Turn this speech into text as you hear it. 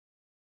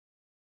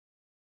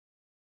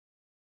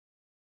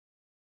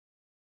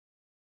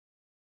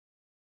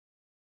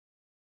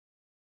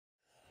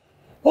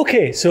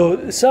Okay, so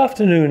this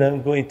afternoon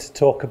I'm going to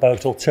talk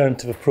about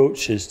alternative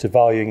approaches to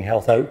valuing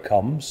health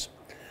outcomes.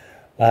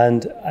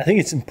 And I think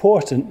it's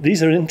important,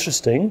 these are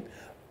interesting,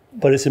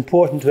 but it's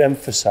important to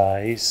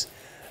emphasize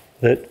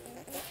that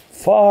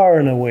far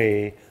and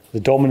away the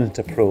dominant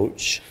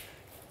approach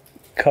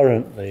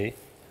currently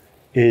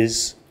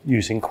is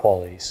using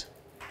QALYs.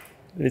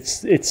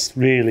 It's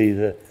really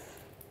the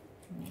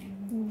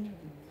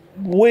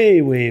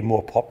way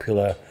more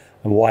popular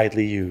and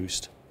widely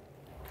used.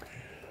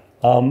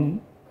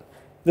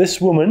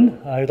 This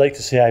woman, I would like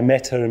to say I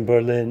met her in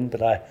Berlin,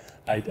 but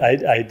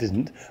I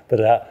didn't.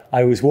 But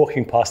I was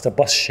walking past a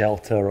bus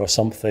shelter or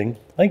something.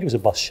 I think it was a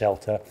bus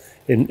shelter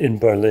in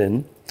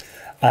Berlin.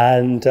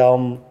 And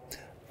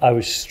I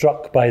was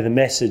struck by the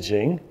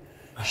messaging.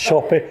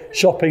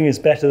 Shopping is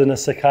better than a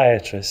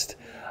psychiatrist.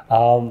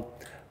 And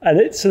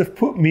it sort of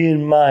put me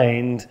in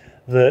mind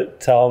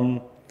that,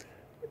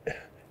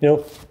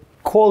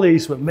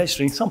 QALYs were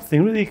measuring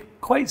something really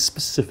quite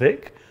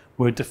specific.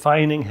 We're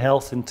defining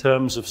health in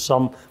terms of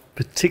some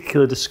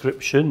particular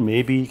description,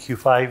 maybe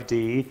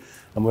EQ5D,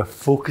 and we're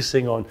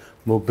focusing on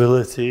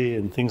mobility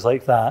and things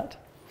like that.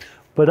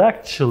 But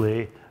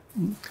actually,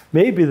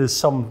 maybe there's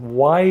some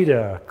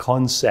wider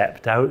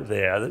concept out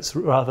there that's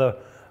rather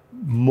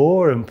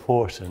more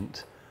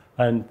important,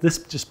 and this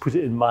just put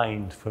it in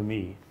mind for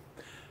me.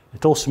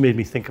 It also made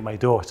me think of my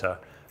daughter,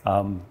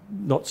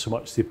 not so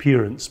much the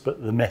appearance,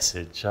 but the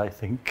message. I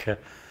think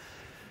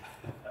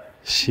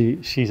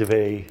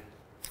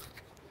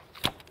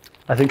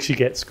I think she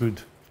gets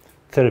good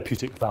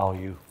therapeutic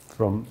value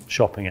from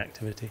shopping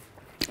activity,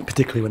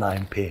 particularly when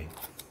I'm paying.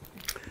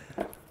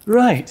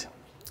 Right.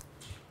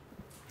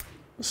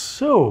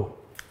 So,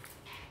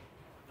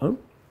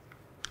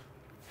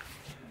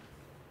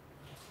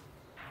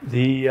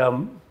 the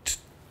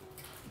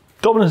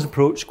dominant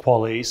approach,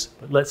 QALYs,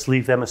 but let's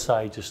leave them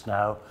aside just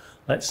now.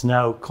 Let's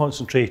now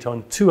concentrate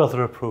on two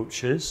other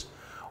approaches.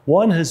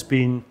 One has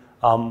been,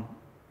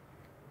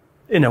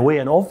 in a way,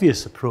 an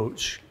obvious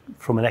approach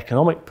from an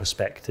economic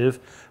perspective,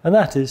 and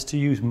that is to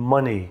use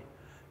money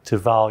to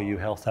value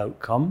health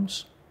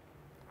outcomes.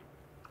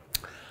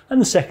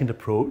 And the second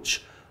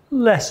approach,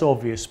 less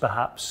obvious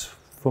perhaps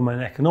from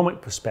an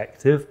economic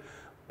perspective,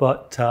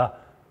 but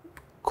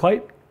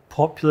quite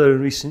popular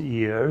in recent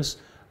years,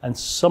 and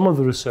some of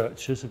the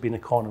researchers have been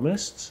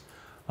economists,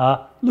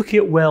 looking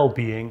at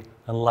well-being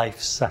and life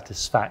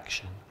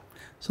satisfaction.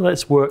 So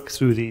let's work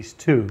through these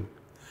two.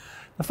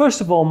 Now, first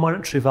of all,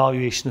 monetary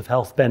valuation of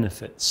health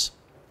benefits.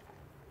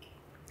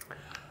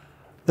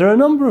 There are a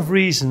number of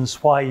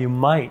reasons why you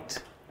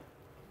might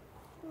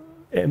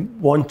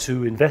want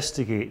to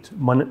investigate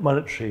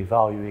monetary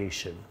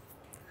valuation.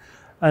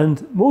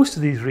 And most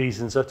of these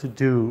reasons are to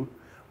do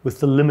with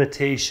the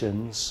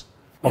limitations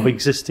of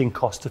existing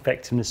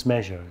cost-effectiveness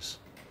measures.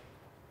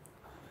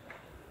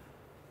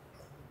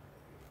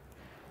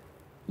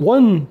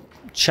 One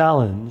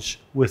challenge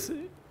with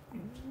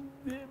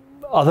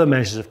other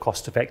measures of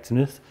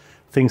cost-effectiveness,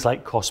 things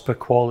like cost per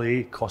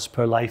QALY, cost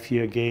per life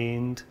year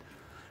gained,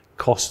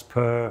 cost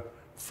per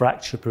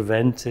fracture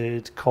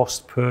prevented,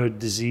 cost per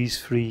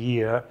disease-free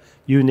year,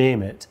 you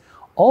name it.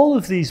 All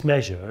of these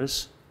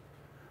measures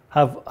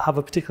have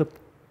a particular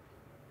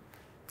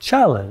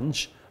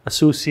challenge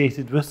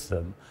associated with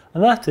them,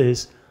 and that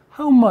is,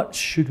 how much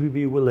should we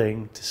be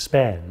willing to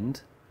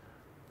spend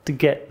to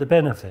get the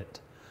benefit?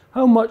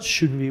 How much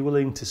should we be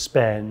willing to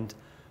spend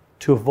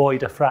to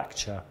avoid a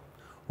fracture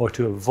or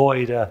to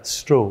avoid a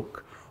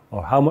stroke?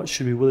 Or how much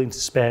should we be willing to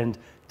spend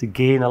to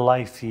gain a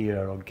life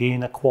year or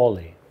gain a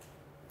QALY?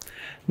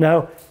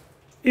 Now,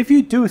 if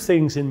you do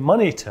things in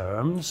money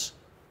terms,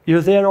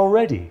 you're there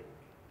already.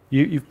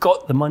 You've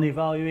got the money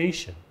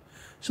valuation.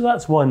 So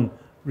that's one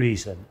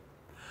reason.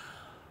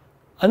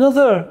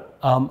 Another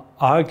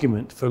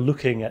argument for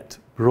looking at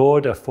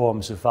broader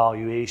forms of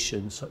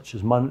valuation, such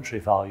as monetary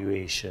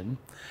valuation,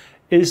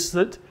 is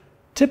that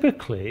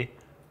typically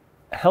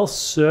health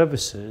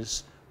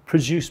services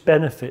produce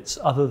benefits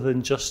other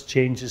than just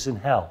changes in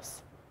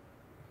health.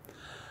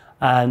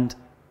 And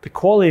the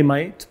QALY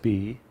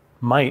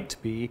might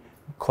be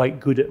quite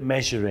good at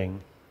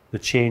measuring the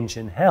change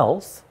in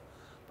health,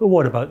 but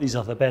what about these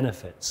other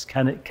benefits?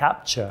 Can it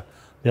capture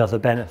the other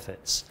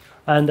benefits?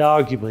 And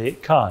arguably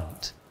it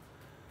can't.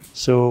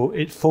 So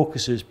it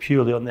focuses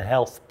purely on the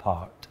health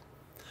part.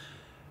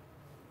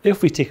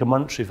 If we take a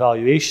monetary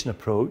valuation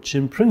approach,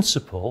 in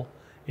principle,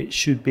 it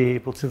should be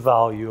able to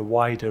value a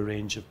wider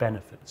range of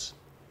benefits.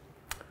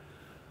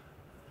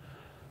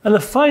 And the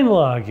final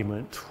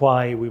argument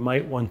why we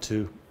might want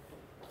to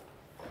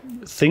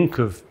think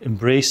of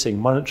embracing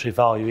monetary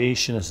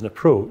valuation as an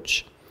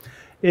approach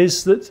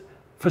is that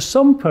for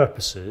some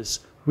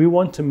purposes, we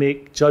want to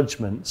make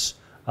judgments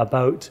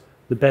about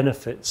the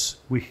benefits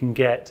we can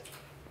get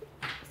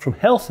from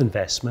health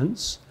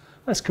investments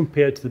as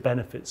compared to the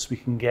benefits we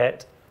can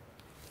get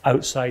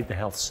outside the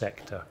health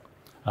sector,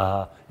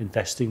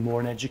 investing more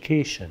in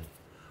education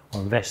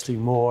or investing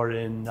more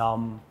in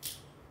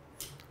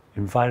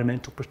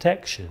environmental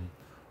protection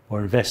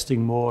or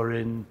investing more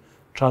in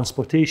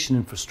transportation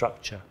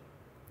infrastructure.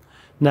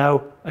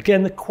 Now,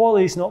 again, the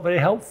quality is not very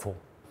helpful.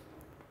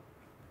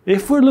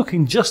 If we're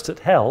looking just at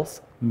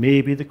health,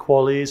 maybe the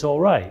quality is all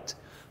right.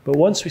 But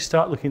once we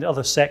start looking at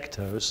other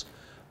sectors,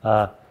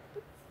 there's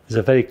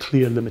a very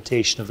clear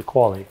limitation of the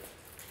quality.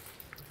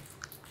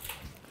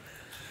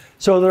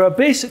 So there are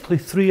basically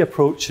three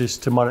approaches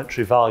to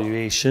monetary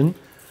valuation.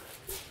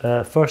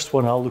 First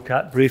one I'll look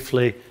at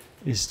briefly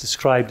is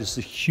described as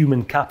the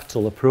human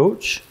capital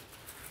approach.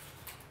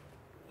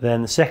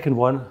 Then the second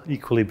one,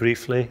 equally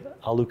briefly,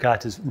 I'll look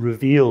at is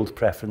revealed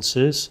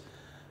preferences.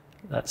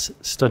 That's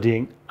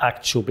studying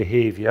actual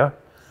behaviour.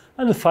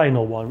 And the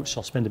final one, which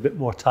I'll spend a bit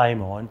more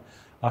time on,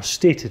 are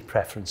stated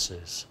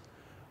preferences,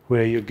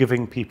 where you're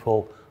giving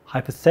people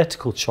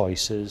hypothetical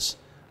choices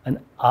and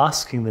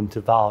asking them to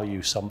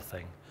value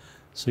something.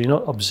 So you're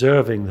not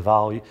observing the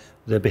value,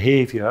 the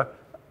behaviour,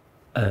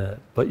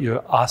 but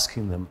you're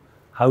asking them,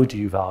 how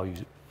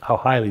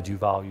highly do you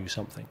value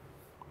something?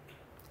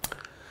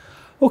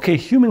 Okay,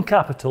 human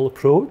capital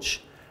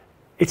approach.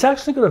 It's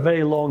actually got a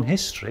very long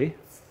history.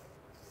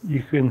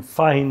 You can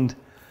find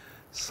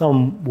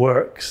some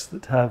works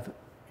that have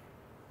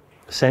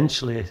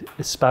essentially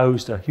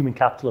espoused a human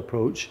capital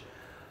approach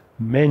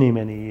many,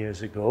 many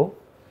years ago.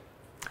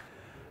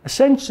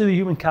 Essentially, the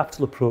human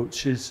capital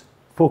approach is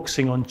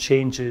focusing on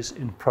changes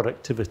in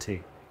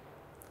productivity.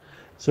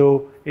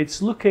 So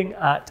it's looking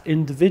at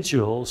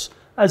individuals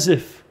as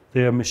if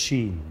they're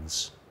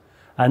machines.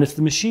 And if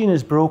the machine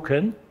is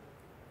broken,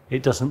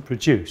 it doesn't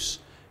produce.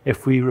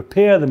 If we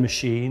repair the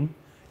machine,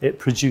 it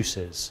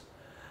produces.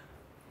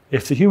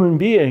 If the human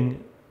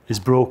being is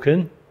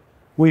broken,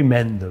 we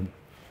mend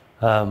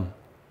them.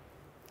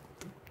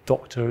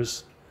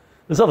 Doctors,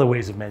 there's other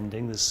ways of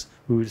mending.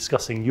 We were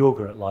discussing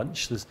yoga at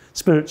lunch. There's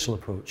spiritual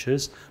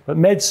approaches, but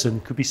medicine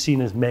could be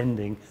seen as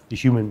mending the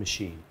human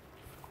machine.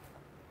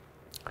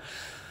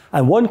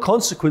 And one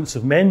consequence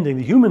of mending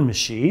the human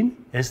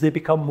machine is they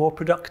become more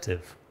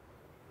productive.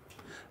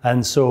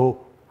 And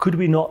so could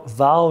we not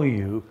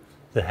value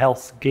the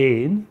health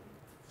gain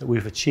that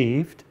we've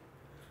achieved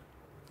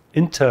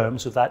in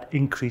terms of that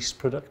increased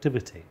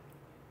productivity?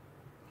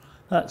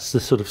 That's the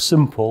sort of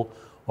simple,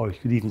 or you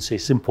could even say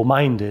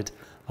simple-minded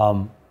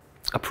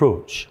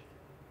approach.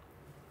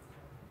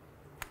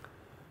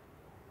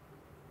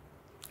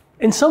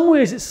 In some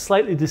ways, it's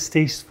slightly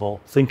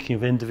distasteful thinking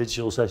of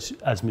individuals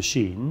as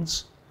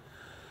machines.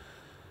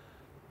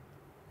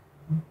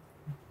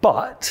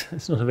 But,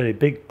 it's not a very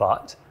big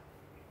but,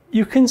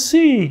 you can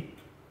see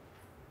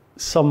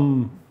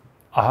some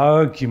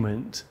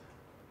argument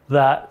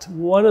that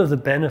one of the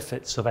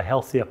benefits of a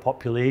healthier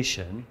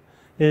population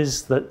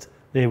is that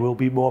they will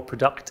be more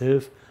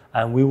productive,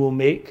 and we will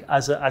make,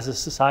 as a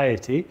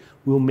society,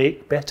 we'll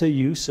make better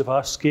use of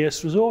our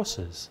scarce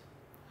resources.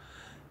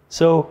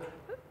 So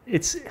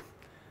it's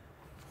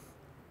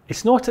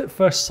not at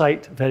first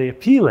sight very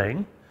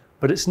appealing,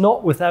 but it's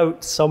not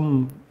without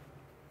some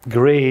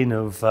grain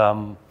of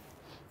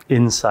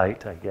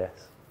insight, I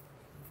guess.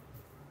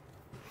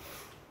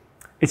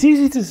 It's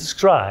easy to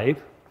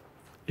describe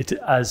it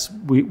as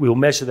we'll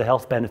measure the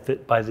health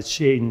benefit by the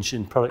change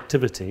in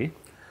productivity.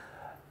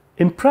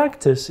 In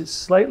practice, it's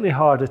slightly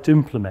harder to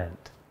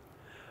implement.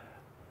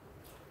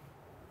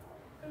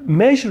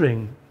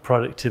 Measuring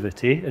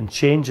productivity and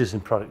changes in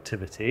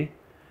productivity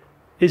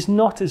is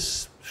not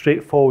as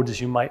straightforward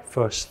as you might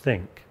first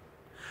think.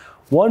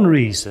 One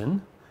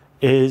reason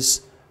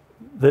is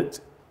that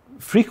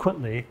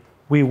frequently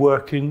we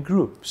work in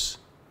groups,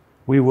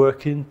 we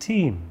work in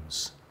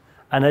teams,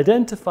 and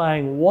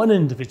identifying one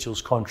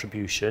individual's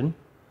contribution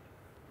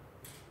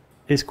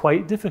is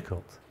quite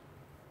difficult.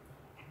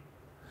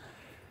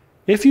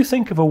 If you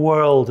think of a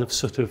world of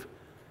sort of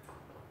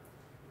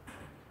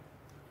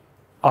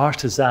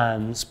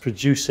artisans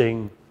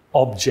producing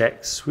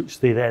objects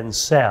which they then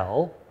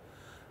sell,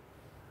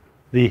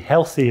 the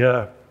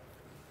healthier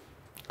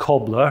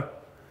cobbler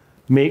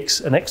makes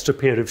an extra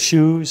pair of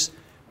shoes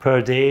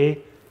per day.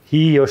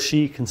 He or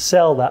she can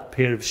sell that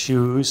pair of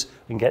shoes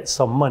and get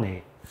some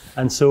money.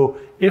 And so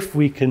if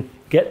we can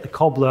get the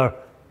cobbler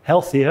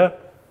healthier,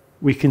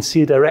 we can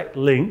see a direct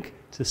link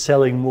to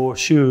selling more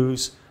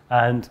shoes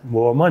and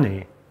more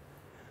money.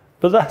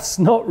 But that's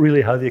not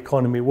really how the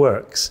economy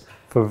works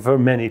for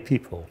many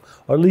people,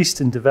 or at least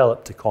in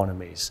developed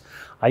economies.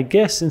 I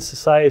guess in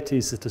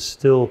societies that are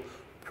still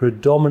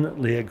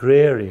predominantly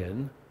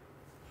agrarian,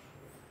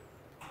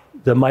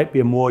 there might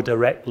be a more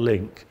direct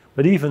link.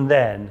 But even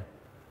then,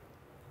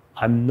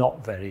 I'm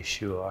not very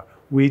sure.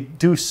 We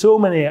do so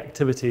many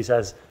activities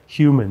as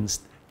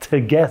humans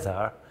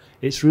together,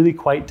 it's really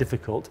quite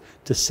difficult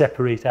to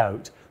separate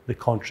out the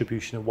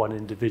contribution of one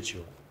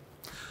individual.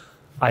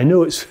 I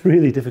know it's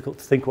really difficult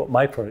to think what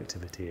my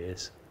productivity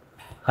is.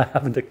 I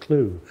haven't a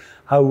clue.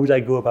 How would I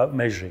go about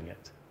measuring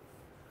it?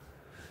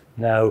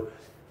 Now,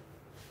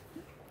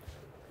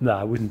 no,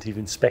 I wouldn't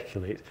even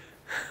speculate.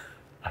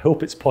 I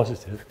hope it's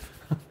positive.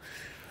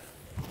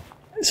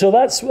 So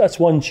that's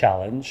one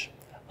challenge.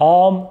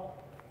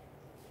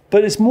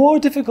 But it's more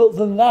difficult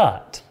than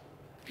that.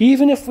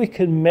 Even if we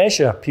can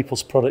measure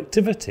people's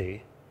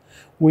productivity,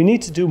 we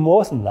need to do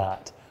more than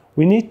that.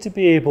 We need to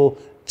be able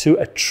to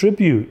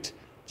attribute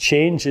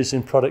changes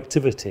in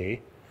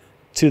productivity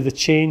to the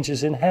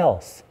changes in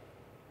health.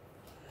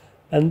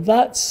 And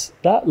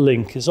that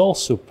link is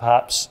also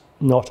perhaps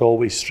not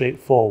always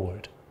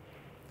straightforward.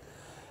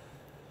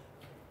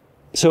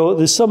 So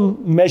there's some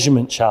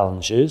measurement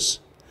challenges,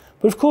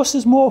 but of course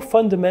there's more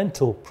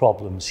fundamental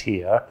problems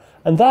here,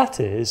 and that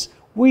is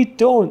we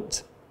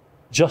don't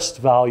just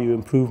value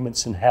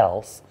improvements in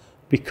health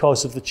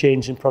because of the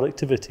change in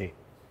productivity.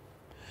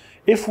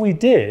 If we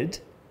did,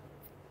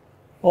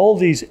 all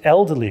these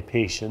elderly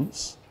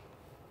patients,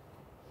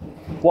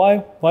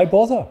 why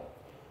bother?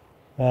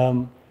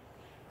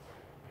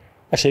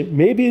 Actually,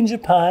 maybe in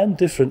Japan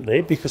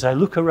differently, because I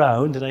look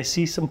around and I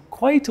see some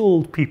quite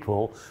old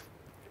people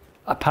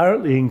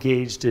apparently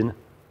engaged in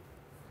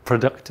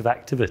productive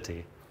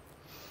activity.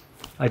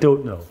 I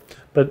don't know.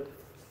 But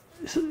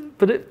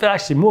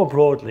actually, more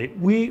broadly,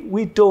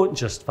 we don't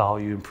just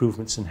value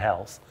improvements in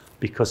health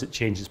because it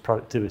changes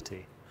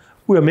productivity.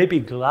 We're maybe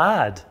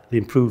glad the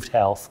improved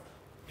health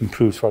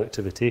improves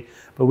productivity,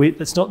 but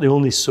that's not the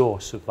only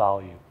source of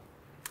value.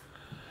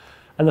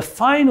 And the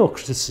final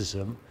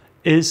criticism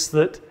is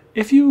that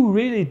if you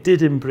really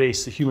did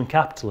embrace the human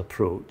capital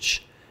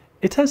approach,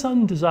 it has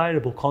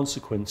undesirable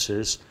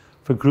consequences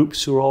for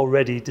groups who are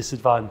already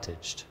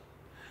disadvantaged,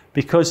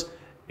 because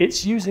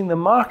it's using the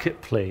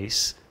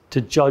marketplace to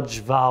judge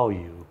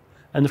value.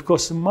 And of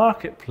course, the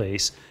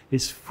marketplace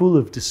is full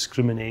of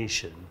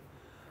discrimination.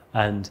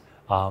 And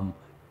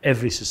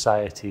every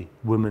society,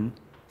 women,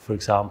 for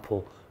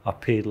example, are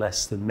paid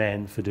less than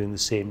men for doing the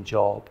same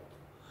job.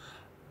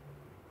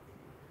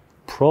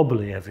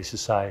 Probably every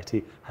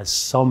society has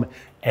some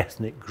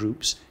ethnic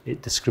groups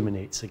it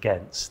discriminates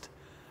against.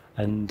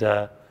 And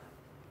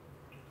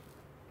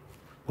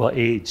well,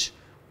 age,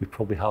 we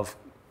probably have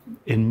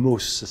in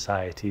most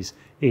societies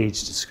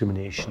age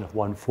discrimination of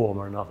one form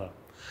or another.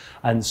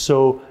 And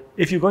so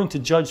if you're going to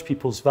judge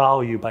people's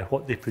value by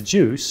what they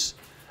produce,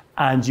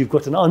 and you've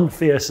got an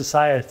unfair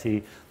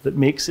society that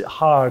makes it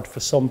hard for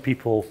some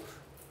people's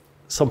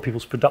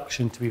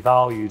production to be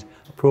valued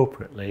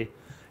appropriately,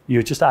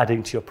 you're just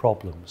adding to your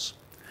problems.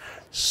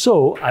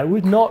 So I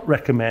would not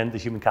recommend the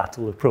human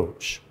capital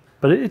approach,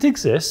 but it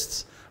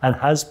exists and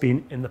has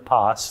been in the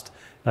past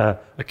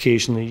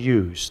occasionally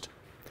used.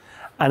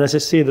 And as I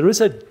say, there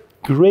is a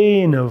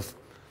grain of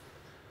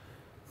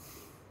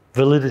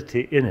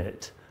validity in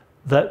it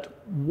that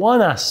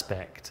one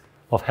aspect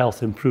of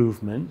health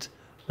improvement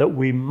that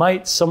we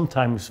might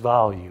sometimes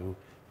value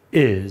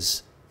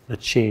is the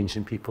change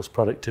in people's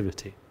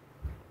productivity.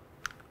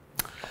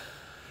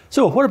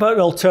 So what about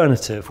an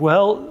alternative?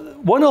 Well,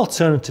 one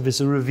alternative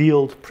is a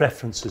revealed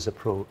preferences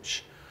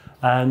approach.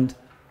 And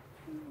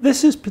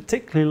this is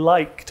particularly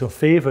liked or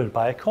favoured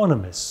by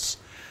economists.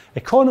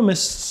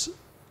 Economists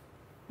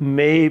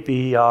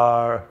maybe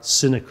are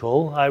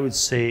cynical. I would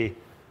say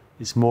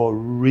it's more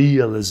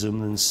realism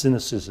than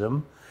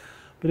cynicism.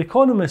 But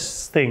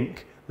economists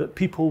think that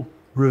people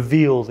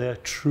reveal their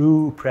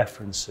true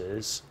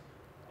preferences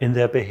in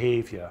their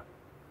behaviour.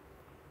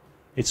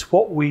 It's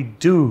what we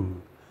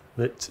do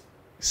that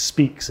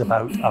speaks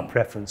about our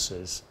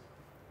preferences.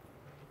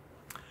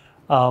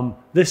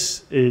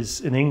 This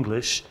is, in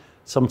English,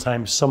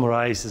 sometimes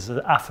summarised as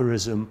an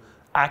aphorism: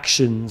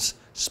 actions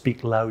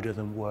speak louder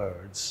than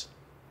words.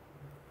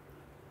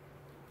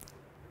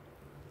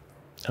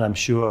 And I'm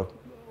sure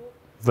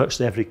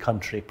virtually every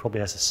country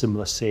probably has a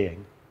similar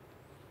saying.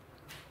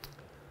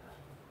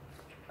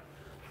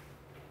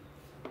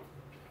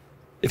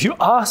 If you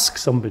ask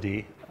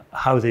somebody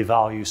how they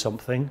value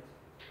something,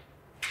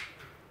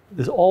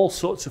 there's all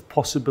sorts of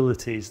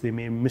possibilities they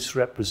may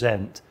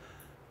misrepresent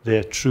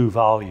their true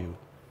value.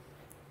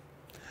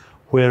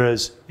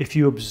 Whereas if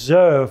you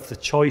observe the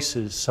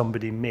choices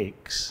somebody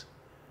makes,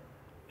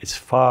 it's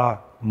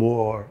far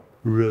more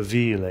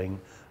revealing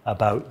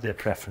about their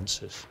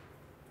preferences.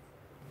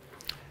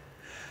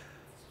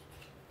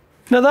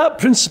 Now that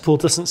principle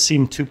doesn't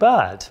seem too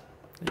bad.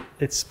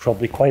 It's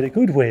probably quite a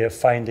good way of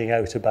finding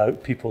out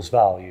about people's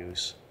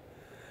values.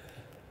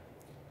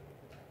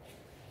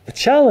 The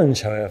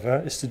challenge,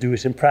 however, is to do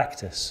it in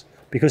practice,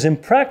 because in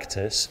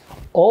practice,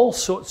 all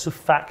sorts of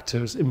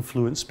factors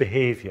influence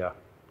behaviour,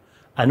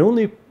 and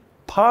only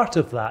part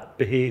of that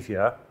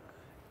behaviour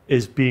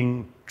is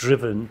being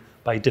driven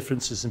by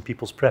differences in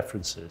people's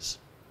preferences.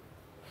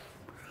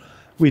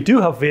 We do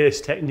have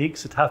various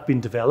techniques that have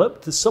been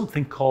developed. There's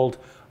something called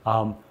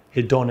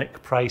hedonic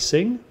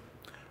pricing.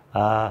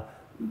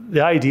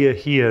 The idea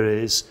here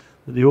is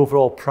that the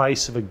overall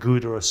price of a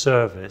good or a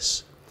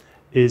service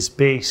is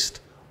based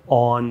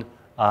on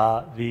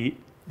the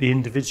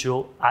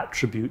individual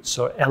attributes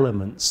or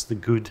elements the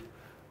good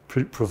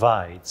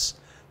provides.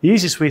 The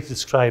easiest way to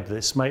describe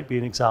this might be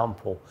an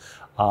example.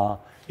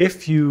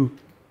 If you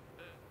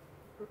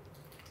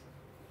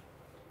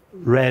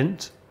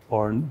rent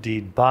or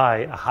indeed buy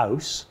a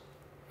house,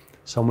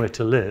 somewhere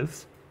to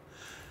live,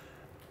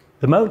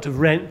 the amount of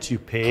rent you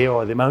pay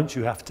or the amount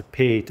you have to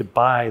pay to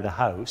buy the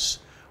house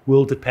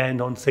will depend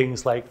on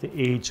things like the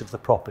age of the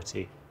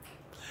property.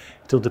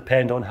 It It'll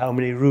depend on how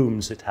many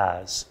rooms it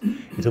has.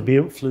 It'll be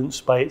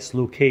influenced by its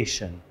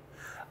location.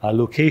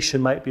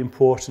 Location might be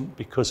important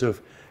because of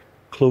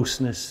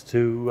closeness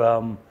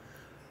to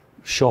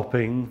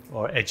shopping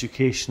or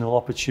educational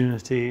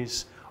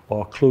opportunities,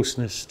 or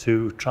closeness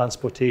to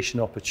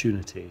transportation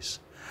opportunities.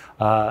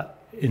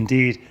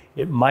 Indeed,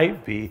 it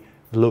might be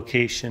the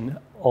location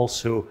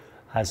also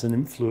has an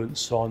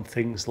influence on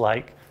things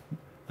like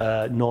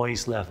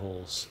noise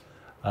levels,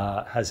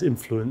 has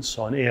influence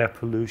on air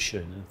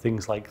pollution and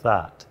things like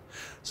that.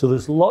 So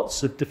there's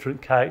lots of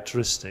different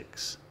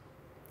characteristics.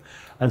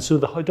 And so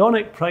the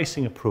hedonic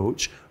pricing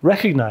approach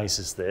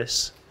recognizes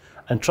this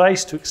and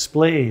tries to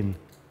explain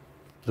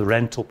the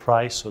rental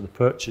price or the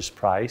purchase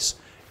price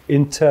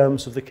in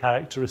terms of the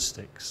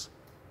characteristics.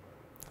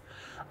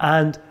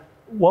 And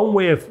one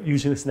way of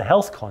using this in a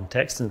health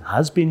context, and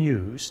has been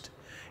used,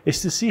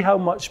 is to see how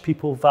much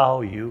people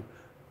value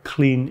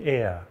clean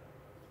air.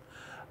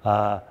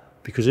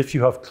 Because if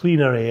you have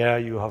cleaner air,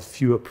 you have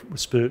fewer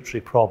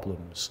respiratory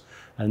problems.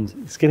 And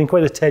it's getting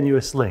quite a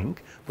tenuous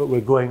link, but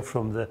we're going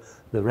from the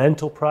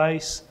rental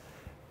price,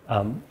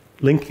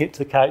 linking it to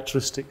the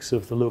characteristics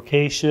of the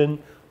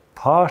location,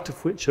 part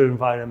of which are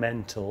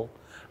environmental,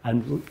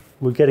 and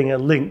we're getting a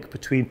link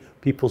between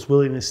people's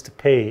willingness to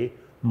pay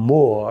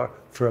more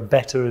for a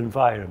better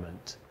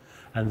environment.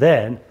 And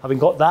then, having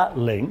got that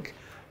link,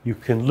 you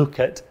can look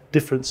at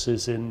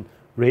differences in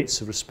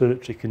rates of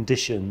respiratory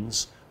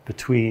conditions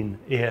between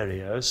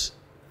areas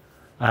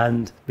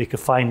and make a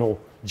final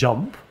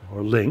jump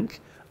or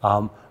link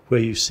where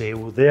you say,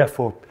 well,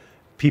 therefore,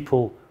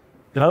 the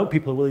amount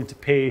people are willing to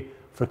pay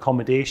for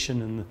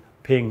accommodation and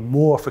paying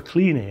more for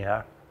clean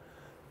air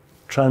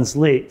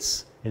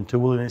translates into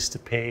willingness to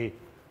pay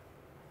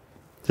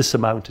this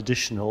amount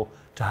additional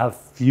to have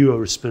fewer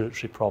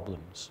respiratory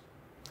problems.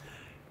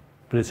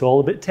 But it's all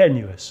a bit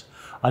tenuous.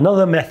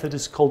 Another method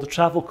is called the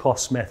travel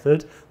cost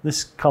method.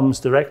 This comes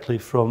directly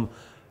from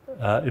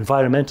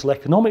environmental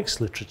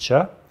economics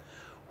literature,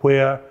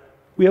 where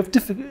we have,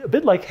 a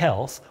bit like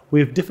health, we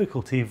have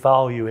difficulty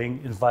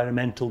valuing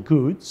environmental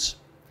goods.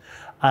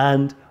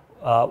 And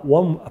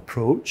one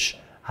approach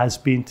has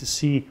been to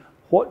see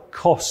what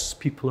costs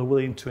people are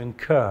willing to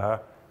incur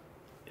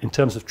in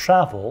terms of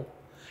travel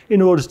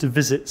in order to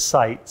visit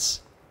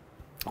sites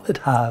that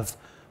have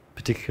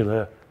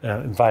particular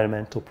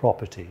environmental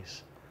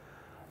properties.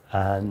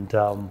 And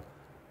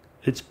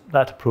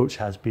that approach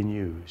has been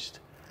used.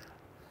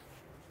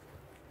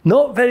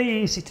 Not very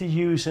easy to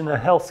use in a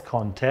health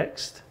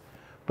context,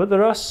 but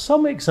there are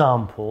some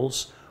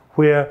examples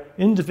where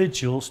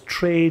individuals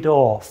trade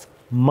off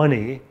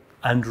money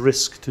and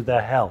risk to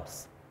their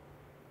health.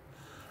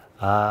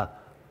 The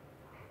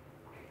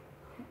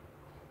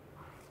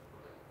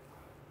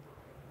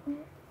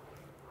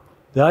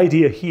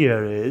idea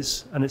here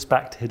is, and it's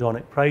back to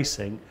hedonic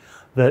pricing,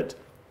 that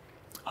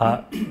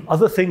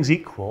other things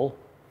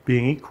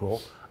being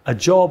equal, a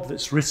job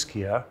that's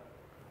riskier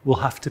will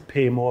have to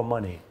pay more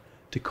money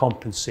to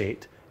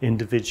compensate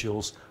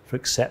individuals for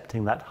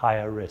accepting that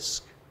higher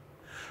risk.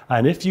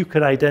 And if you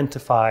can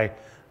identify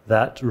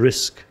that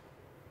risk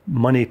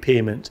money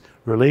payment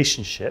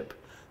relationship,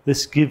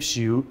 this gives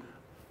you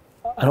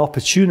an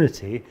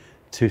opportunity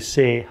to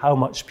say how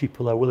much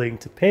people are willing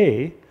to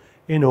pay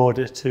in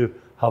order to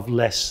have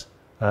less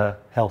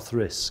health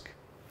risk.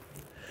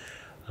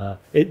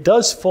 It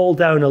does fall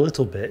down a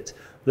little bit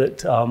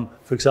that,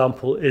 for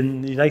example,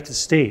 in the United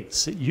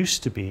States, it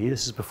used to be,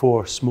 this is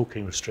before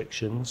smoking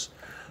restrictions,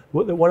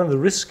 that one of the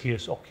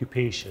riskiest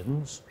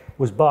occupations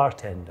was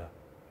bartender.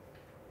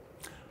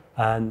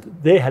 And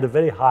they had a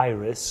very high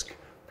risk,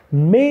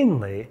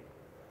 mainly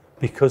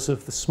because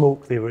of the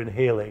smoke they were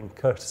inhaling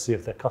courtesy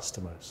of their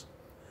customers.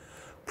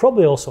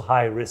 Probably also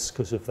high risk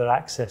because of their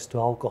access to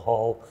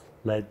alcohol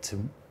led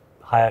to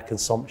higher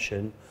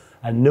consumption,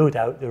 and no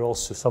doubt they're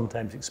also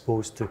sometimes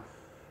exposed to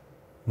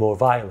more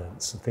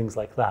violence and things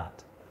like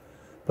that.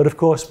 But of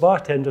course,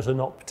 bartenders are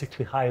not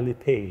particularly highly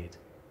paid.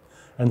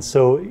 And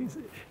so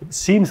it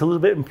seems a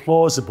little bit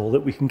implausible that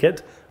we can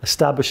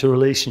establish a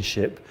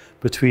relationship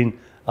between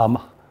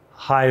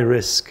high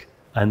risk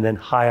and then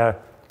higher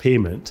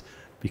payment,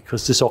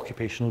 because this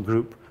occupational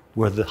group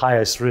were the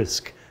highest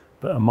risk,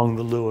 but among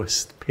the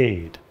lowest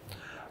paid.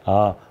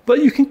 But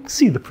you can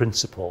see the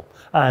principle.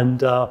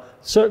 And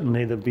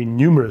certainly there have been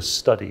numerous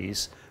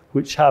studies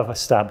which have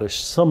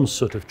established some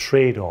sort of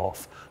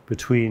trade-off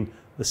between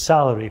the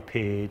salary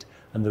paid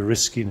and the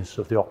riskiness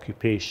of the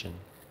occupation.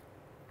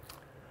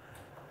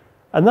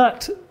 And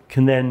that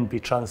can then be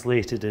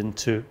translated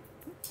into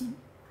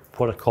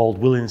what are called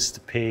willingness to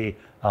pay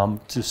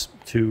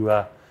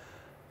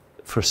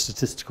for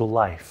statistical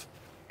life.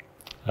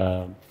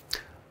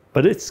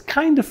 But it's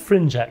kind of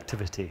fringe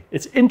activity.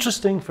 It's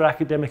interesting for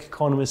academic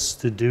economists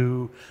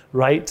to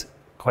write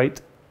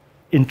quite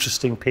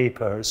interesting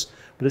papers,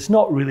 but it's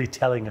not really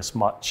telling us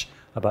much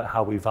about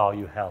how we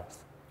value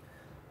health.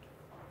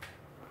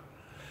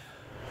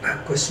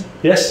 Question?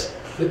 Yes?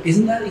 But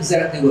isn't that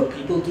exactly what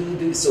people do,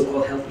 the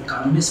so-called health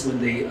economists, when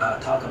they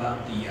talk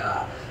about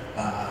the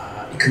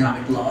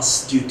economic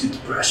loss due to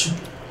depression,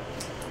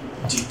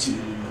 due to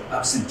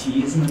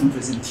absenteeism and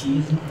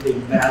presenteeism? They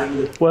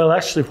value it. Well,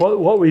 actually,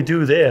 what we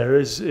do there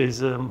is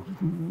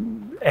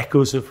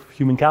echoes of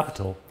human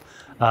capital.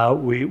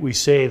 We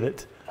say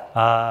that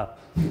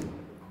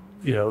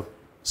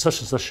such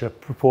and such a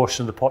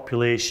proportion of the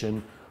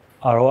population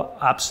are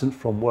absent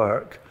from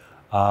work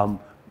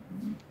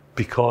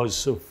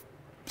because of,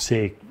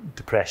 say,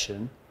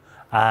 depression,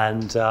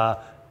 and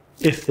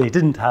if they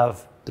didn't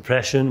have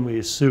depression, we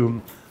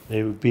assume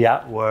they would be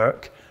at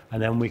work,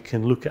 and then we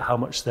can look at how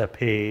much they're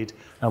paid,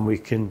 and we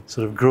can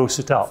sort of gross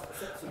it up.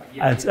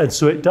 And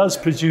so it does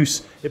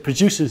produce, it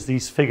produces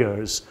these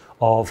figures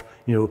of,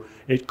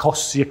 it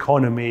costs the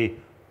economy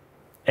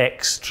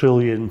X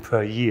trillion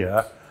per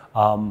year.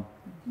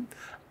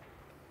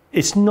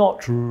 It's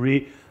not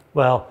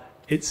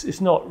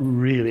it's not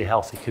really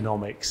health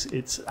economics,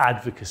 it's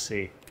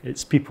advocacy.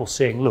 It's people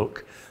saying,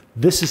 look,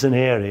 this is an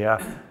area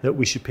that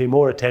we should pay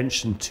more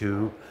attention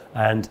to,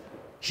 and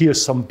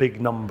here's some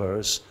big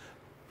numbers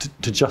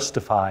to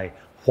justify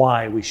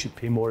why we should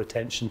pay more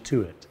attention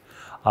to it.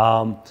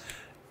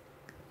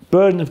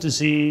 Burden of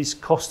disease,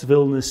 cost of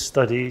illness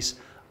studies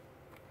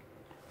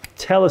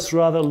tell us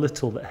rather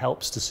little that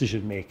helps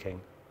decision making.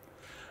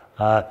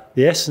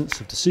 The essence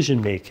of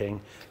decision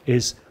making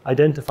is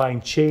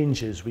identifying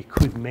changes we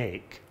could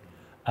make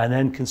and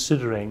then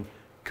considering,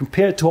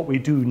 compared to what we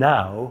do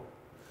now,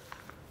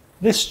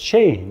 this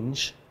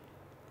change,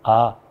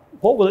 what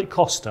will it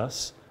cost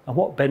us and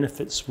what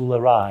benefits will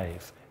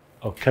arrive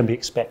or can be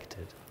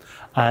expected?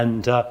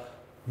 And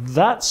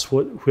that's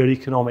where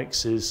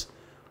economics is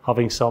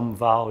having some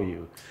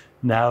value.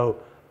 Now,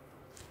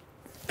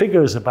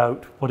 figures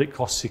about what it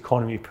costs the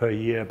economy per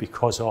year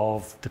because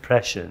of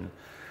depression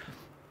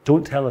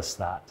don't tell us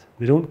that.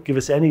 They don't give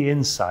us any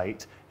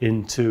insight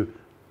into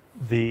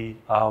the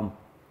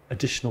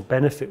additional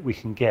benefit we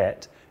can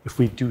get if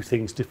we do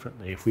things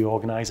differently, if we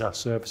organise our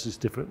services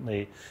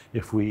differently,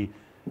 if we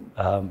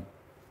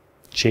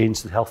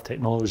change the health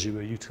technology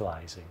we're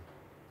utilising.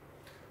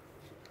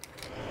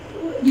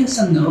 Yes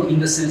and no, in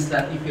the sense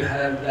that if you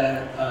have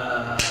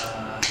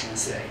that,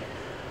 say,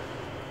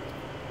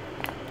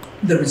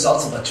 the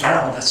results of a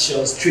trial that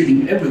shows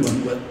treating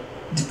everyone with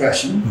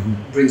depression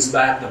brings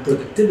back the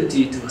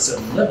productivity to a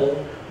certain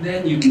level,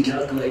 then you can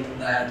calculate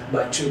that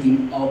by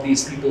treating all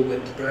these people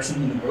with depression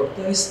in the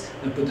workplace,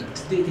 the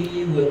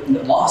productivity will,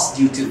 the loss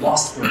due to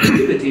lost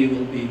productivity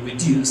will be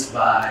reduced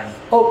by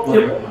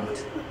whatever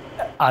amount.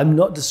 I'm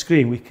not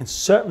disagreeing, we can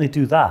certainly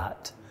do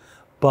that,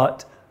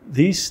 but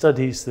these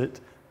studies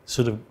that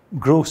sort of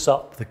gross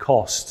up the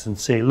costs and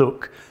say,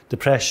 look,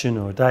 depression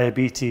or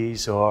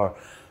diabetes or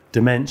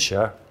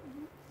dementia,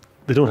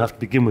 they don't have to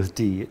begin with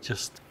D, it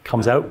just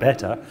comes out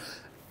better.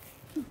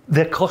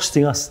 They're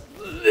costing us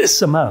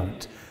this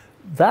amount.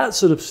 That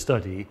sort of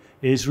study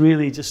is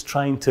really just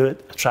trying to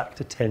attract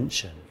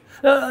attention.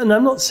 And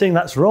I'm not saying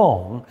that's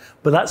wrong,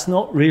 but that's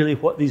not really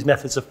what these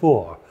methods are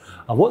for.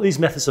 And what these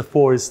methods are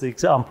for is the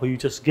example you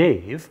just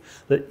gave,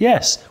 that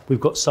yes, we've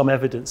got some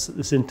evidence that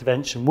this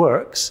intervention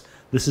works.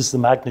 This is the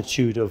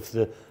magnitude of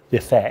the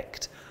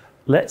effect.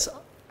 Let's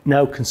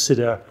now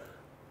consider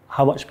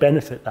how much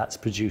benefit that's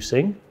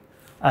producing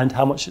and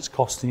how much it's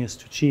costing us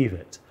to achieve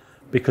it.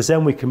 Because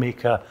then we can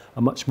make a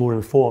much more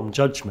informed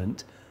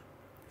judgment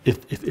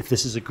if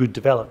this is a good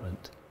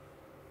development.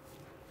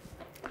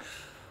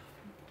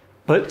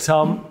 But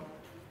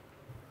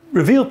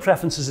revealed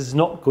preferences is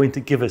not going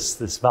to give us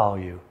this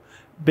value.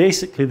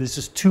 Basically, there's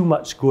just too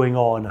much going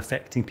on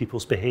affecting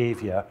people's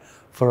behaviour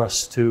for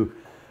us to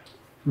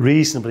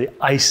reasonably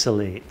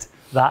isolate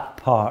that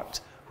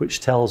part which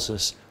tells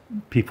us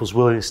people's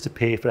willingness to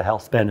pay for a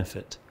health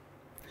benefit.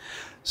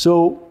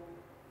 So,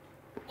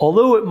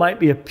 although it might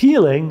be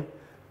appealing,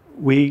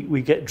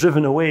 we get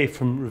driven away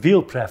from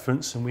revealed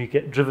preference and we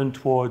get driven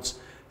towards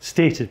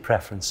stated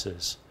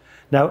preferences.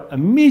 Now,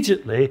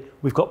 immediately,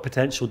 we've got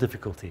potential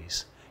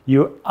difficulties.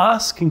 You're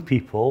asking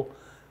people,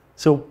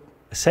 so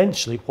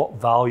essentially, what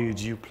value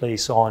do you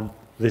place on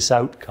this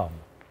outcome?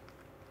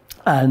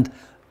 And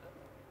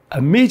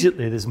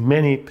immediately, there's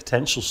many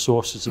potential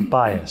sources of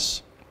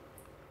bias.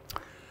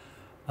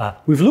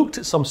 We've looked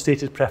at some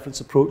stated preference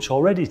approach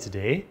already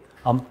today.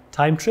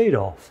 Time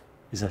trade-off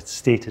is a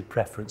stated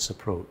preference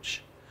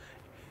approach.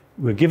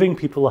 We're giving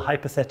people a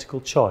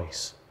hypothetical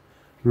choice.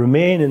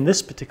 Remain in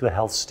this particular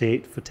health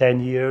state for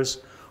 10 years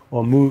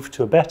or move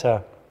to a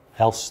better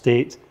health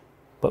state,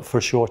 but for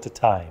a shorter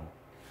time.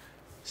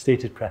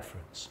 Stated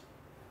preference.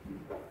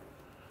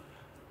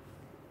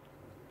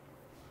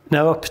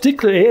 Now, a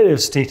particular area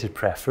of stated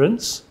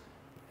preference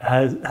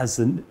has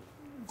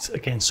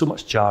again, so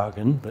much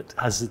jargon, but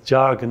has the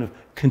jargon of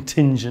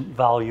contingent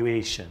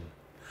valuation.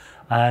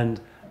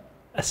 And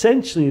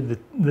essentially,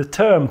 the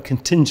term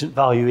contingent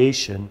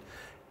valuation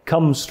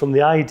comes from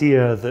the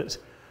idea that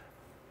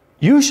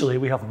usually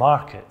we have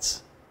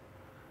markets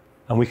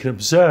and we can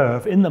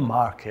observe in the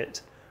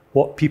market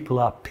what people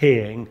are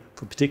paying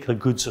for particular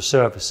goods or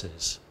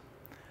services.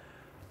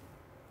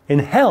 In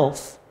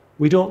health,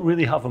 we don't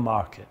really have a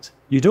market.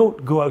 You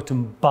don't go out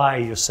and buy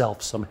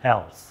yourself some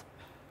health.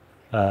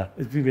 It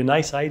would be a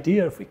nice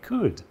idea if we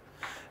could.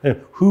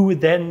 Who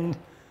would then,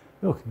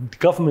 the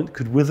government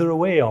could wither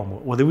away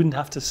almost, or they wouldn't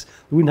have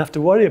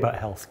to worry about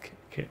health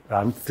care.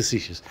 I'm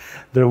facetious.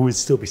 There would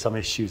still be some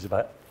issues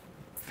about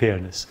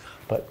fairness,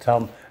 but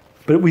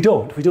we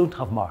don't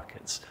have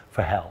markets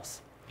for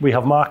health. We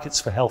have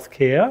markets for health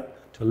care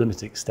to a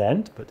limited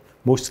extent, but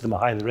most of them are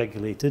highly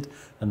regulated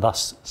and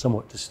thus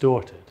somewhat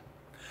distorted.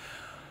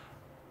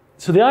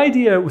 So the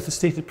idea with the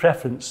stated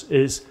preference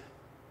is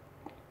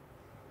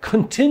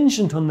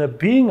contingent on there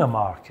being a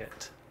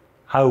market.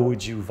 How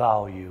would you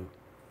value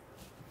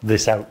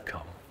this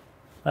outcome?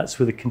 That's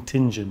where the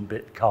contingent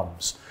bit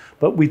comes.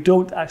 But we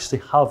don't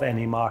actually have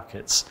any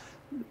markets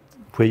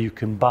where you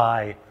can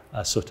buy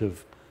a sort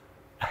of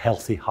a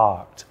healthy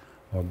heart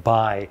or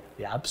buy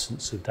the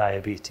absence of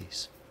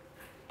diabetes.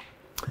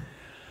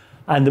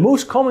 And the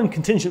most common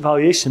contingent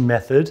valuation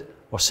method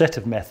or set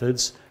of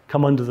methods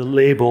come under the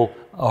label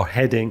or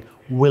heading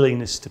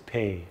willingness to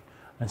pay.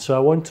 And so I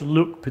want to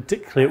look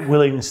particularly at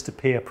willingness to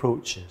pay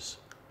approaches.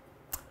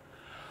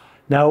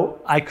 Now,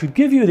 I could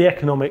give you the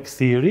economic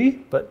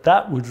theory, but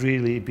that would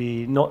really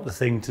be not the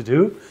thing to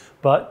do.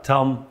 But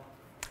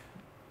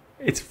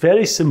it's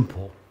very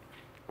simple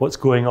what's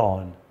going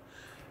on.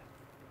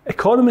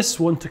 Economists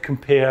want to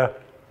compare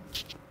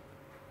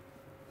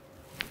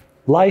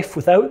life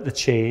without the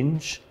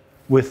change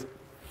with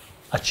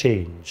a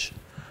change.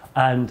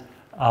 And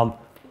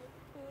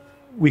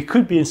we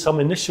could be in some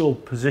initial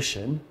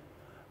position.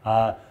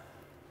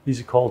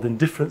 These are called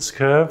indifference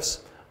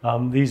curves.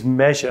 These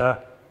measure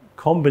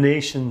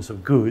combinations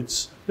of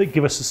goods that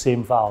give us the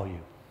same value.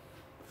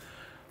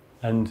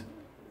 And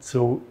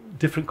so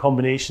different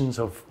combinations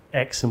of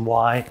X and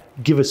Y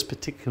give us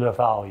particular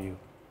value.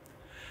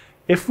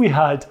 If we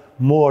had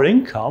more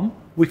income,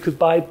 we could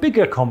buy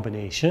bigger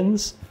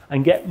combinations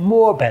and get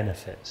more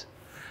benefit.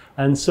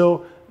 And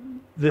so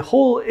the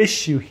whole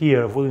issue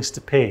here of willingness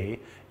to pay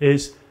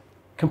is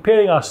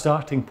comparing our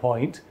starting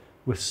point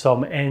with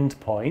some end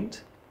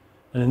point.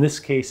 And in this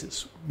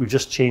case, we've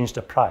just changed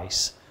a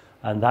price,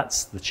 and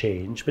that's the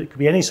change, but it could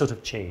be any sort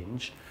of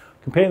change.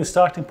 Comparing the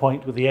starting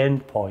point with the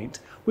end point,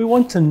 we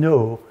want to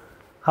know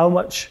how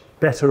much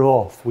better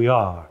off we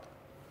are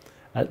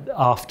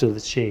after the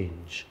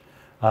change.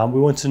 We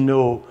want to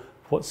know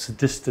what's the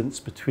distance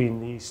between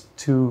these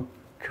two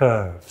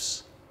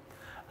curves.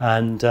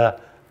 And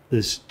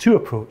there's two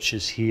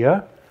approaches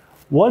here.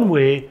 One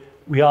way,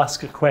 we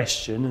ask a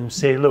question and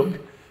say, look,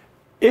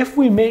 if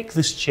we make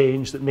this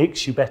change that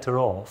makes you better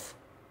off,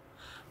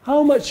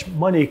 how much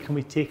money can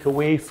we take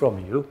away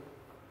from you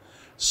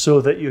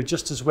so that you're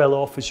just as well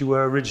off as you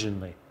were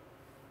originally?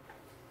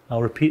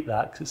 I'll repeat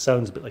that because it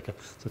sounds a bit like a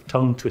sort of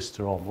tongue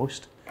twister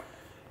almost.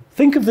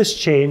 Think of this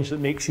change that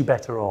makes you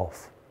better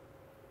off.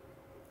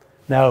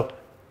 Now,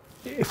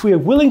 if we are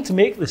willing to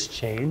make this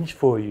change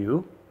for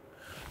you,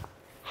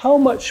 how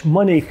much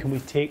money can we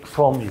take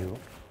from you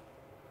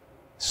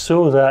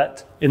so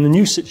that in the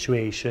new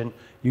situation,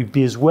 you'd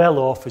be as well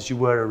off as you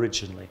were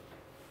originally?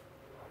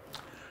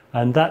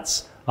 And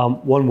that's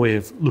one way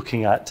of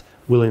looking at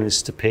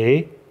willingness to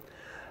pay.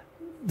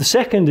 The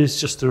second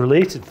is just a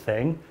related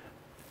thing.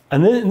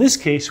 And then in this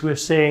case, we're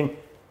saying,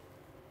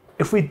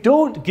 if we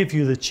don't give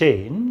you the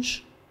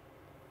change,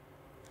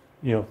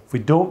 if we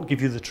don't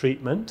give you the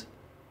treatment,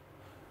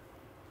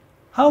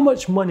 how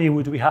much money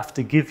would we have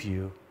to give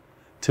you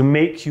to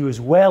make you as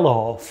well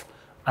off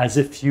as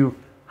if you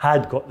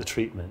had got the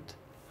treatment?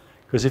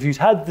 Because if you'd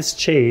had this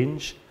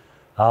change,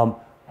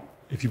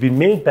 if you've been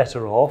made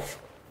better off,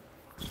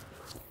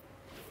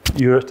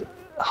 you're at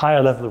a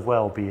higher level of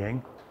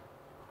well-being.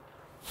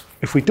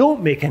 If we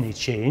don't make any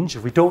change,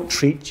 if we don't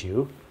treat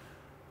you,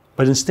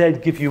 but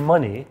instead give you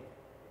money,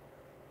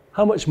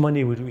 how much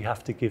money would we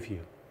have to give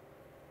you?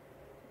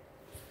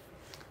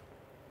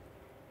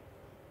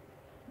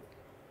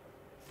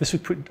 This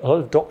would put a lot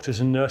of doctors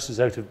and nurses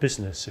out of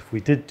business if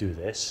we did do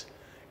this,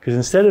 because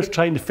instead of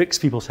trying to fix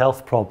people's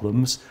health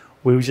problems,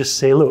 we would just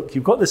say, look,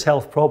 you've got this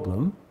health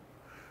problem.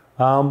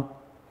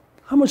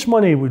 How much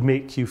money would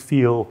make you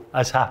feel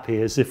as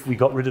happy as if we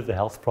got rid of the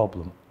health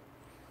problem?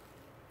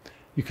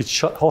 You could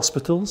shut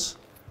hospitals.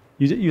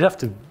 You'd have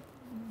to,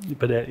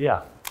 but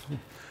yeah.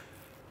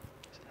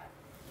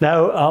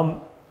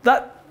 Now,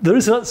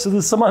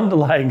 there's some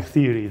underlying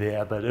theory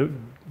there, but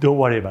don't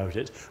worry about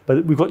it.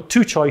 But we've got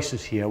two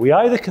choices here. We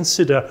either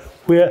consider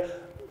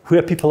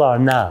where people are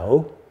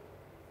now,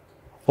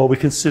 or we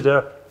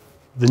consider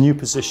the new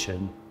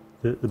position,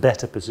 the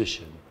better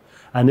position.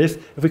 And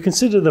if we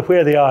consider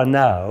where they are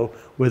now,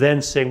 we're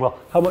then saying, well,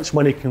 how much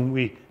money can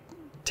we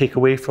take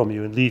away from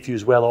you and leave you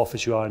as well off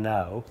as you are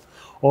now?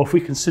 Or if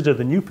we consider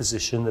the new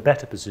position, the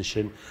better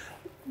position,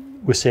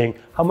 we're saying,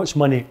 how much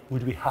money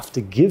would we have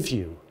to give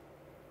you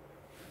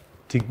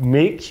to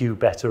make you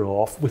better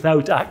off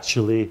without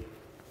actually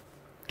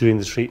doing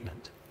the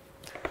treatment?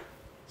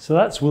 So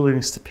that's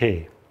willingness to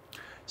pay.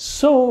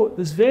 So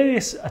there's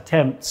various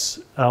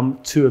attempts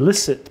to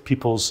elicit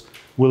people's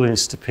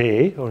willingness to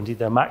pay, or indeed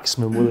their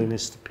maximum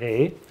willingness to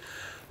pay.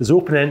 There's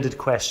open-ended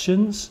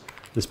questions,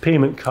 there's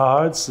payment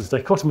cards, there's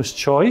dichotomous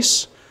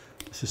choice.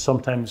 This is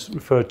sometimes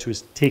referred to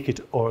as take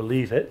it or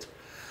leave it.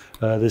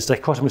 There's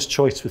dichotomous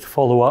choice with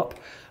follow-up,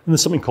 and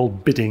there's something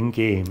called bidding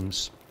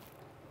games.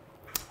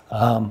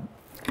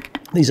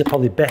 These are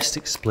probably best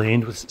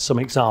explained with some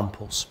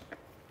examples.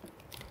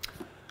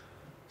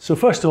 So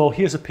first of all,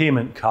 here's a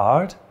payment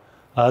card.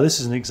 This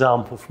is an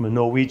example from a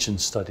Norwegian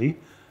study,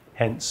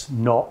 hence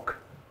NOK,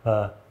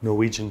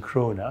 Norwegian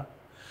krona.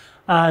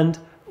 And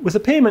with a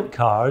payment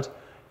card,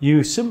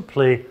 you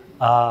simply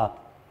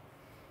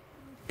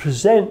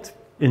present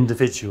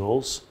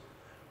individuals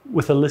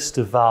with a list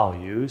of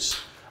values,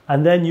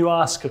 and then you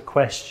ask a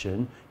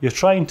question. You're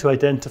trying to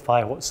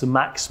identify what's the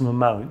maximum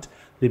amount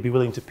they'd be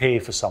willing to pay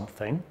for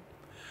something.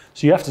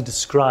 So you have to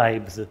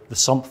describe the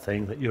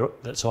something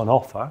that's on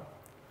offer.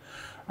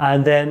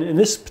 And then in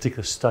this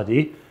particular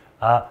study,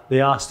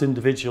 they asked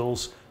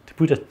individuals to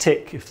put a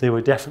tick if they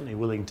were definitely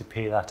willing to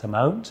pay that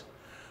amount,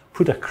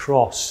 put a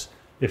cross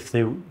if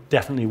they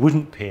definitely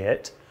wouldn't pay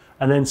it,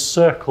 and then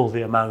circle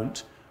the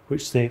amount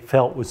which they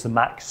felt was the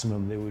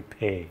maximum they would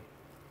pay.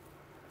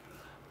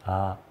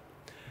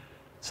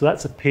 So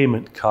that's a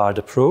payment card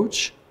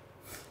approach.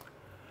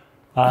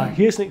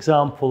 Here's an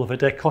example of a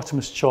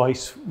dichotomous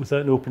choice with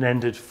an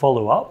open-ended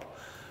follow-up.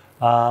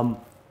 A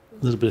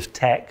little bit of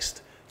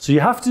text. So you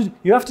have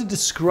to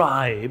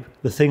describe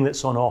the thing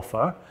that's on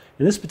offer.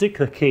 In this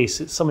particular case,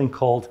 it's something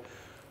called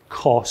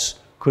COS,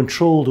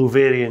 controlled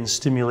ovarian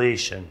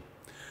stimulation.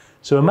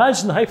 So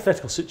imagine the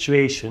hypothetical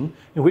situation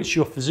in which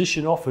your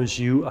physician offers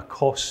you a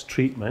COS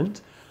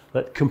treatment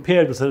that,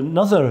 compared with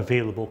another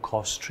available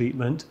COS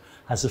treatment,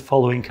 has the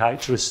following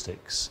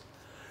characteristics.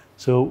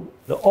 So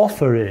the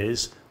offer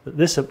is that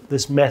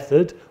this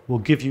method will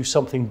give you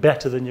something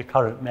better than your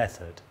current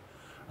method.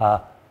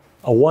 A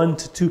 1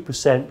 to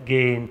 2%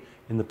 gain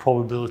in the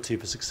probability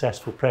of a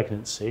successful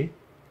pregnancy.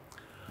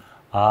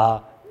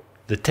 The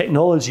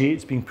technology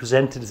is being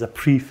presented as a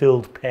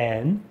pre-filled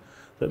pen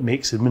that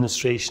makes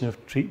administration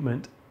of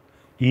treatment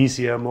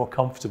easier, more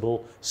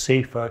comfortable,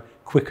 safer,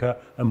 quicker,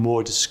 and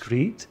more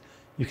discreet.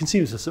 You can see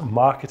there's a sort of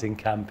marketing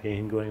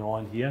campaign going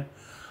on here.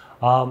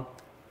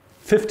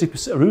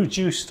 50%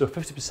 reduced or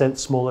 50%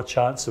 smaller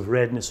chance of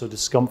redness or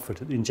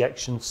discomfort at the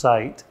injection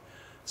site,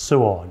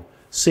 so on.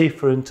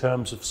 Safer in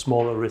terms of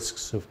smaller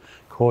risks of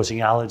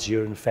causing allergy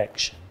or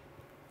infection.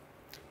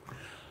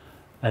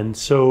 And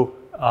so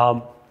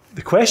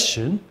the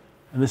question,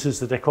 and this is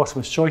the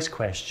dichotomous choice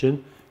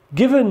question,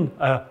 given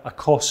a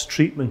COS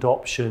treatment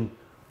option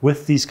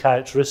with these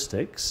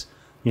characteristics,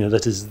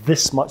 that is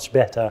this much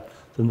better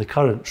than the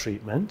current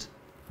treatment,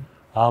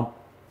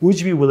 would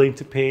you be willing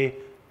to pay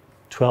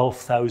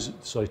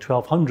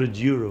 1,200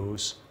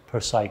 euros per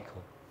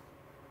cycle?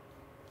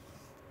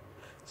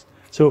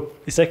 So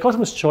it's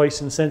dichotomous choice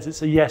in the sense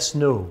it's a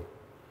yes-no.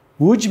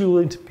 Would you be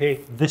willing to pay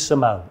this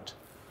amount?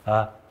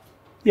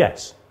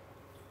 Yes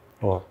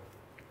or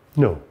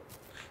no.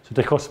 So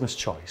dichotomous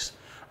choice.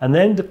 And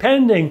then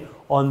depending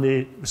on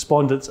the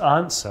respondent's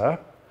answer,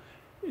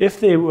 if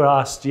they were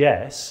asked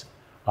yes,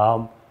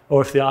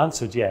 or if they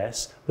answered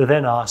yes, they're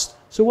then asked,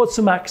 so what's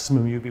the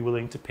maximum you'd be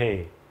willing to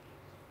pay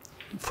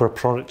for a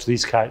product with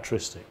these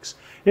characteristics?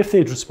 If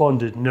they'd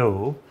responded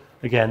no,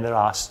 again they're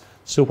asked,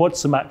 so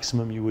what's the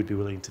maximum you would be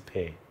willing to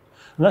pay?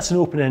 And that's an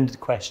open-ended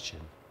question.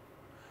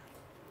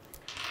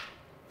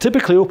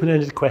 Typically,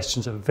 open-ended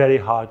questions are very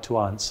hard to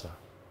answer.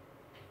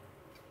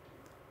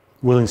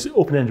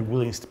 Open-ended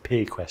willingness to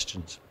pay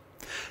questions.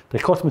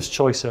 Dichotomous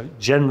choice are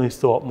generally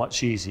thought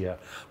much easier,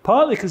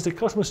 partly because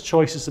dichotomous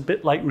choice is a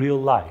bit like real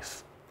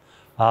life.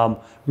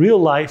 Real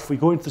life, we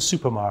go into the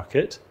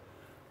supermarket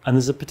and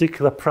there's a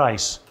particular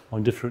price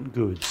on different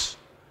goods.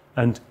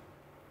 And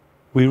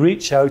we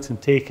reach out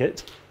and take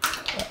it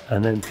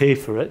and then pay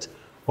for it,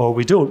 or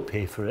we don't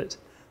pay for it.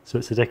 So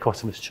it's a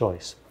dichotomous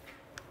choice.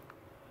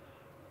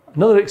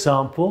 Another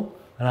example,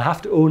 and I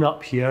have to own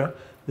up here,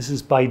 this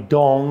is by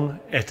Dong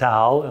et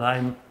al,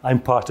 and I'm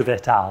part of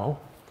et al.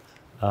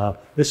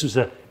 This was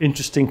an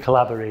interesting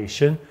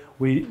collaboration.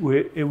 We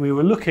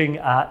were looking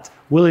at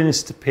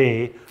willingness to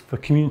pay for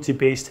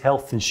community-based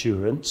health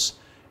insurance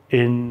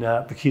in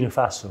Burkina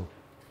Faso.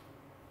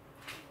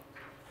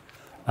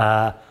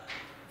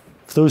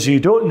 For those of you who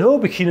don't know,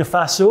 Burkina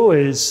Faso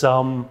is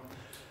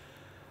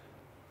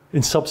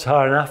in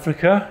sub-Saharan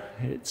Africa.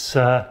 It's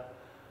a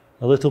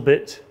little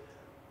bit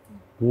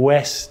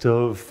west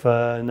of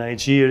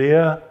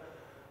Nigeria,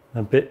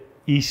 a bit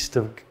east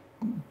of,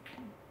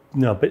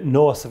 a bit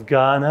north of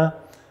Ghana,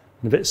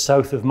 and a bit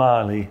south of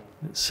Mali.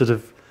 It's sort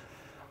of,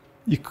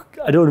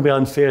 I don't want to be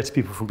unfair to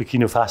people from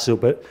Burkina Faso,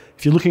 but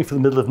if you're looking for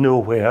the middle of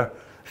nowhere,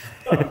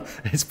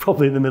 it's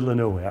probably in the middle of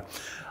nowhere.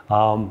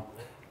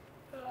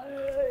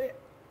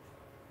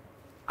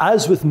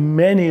 As with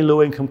many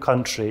low-income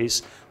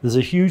countries, there's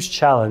a huge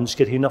challenge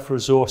getting enough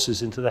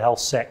resources into the health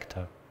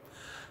sector.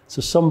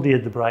 So somebody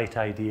had the bright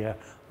idea,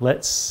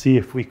 let's see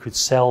if we could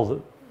sell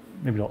them,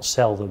 maybe not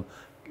sell them,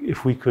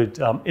 if we could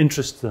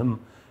interest them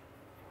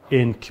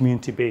in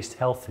community-based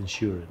health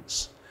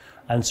insurance.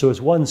 And so as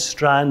one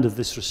strand of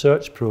this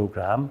research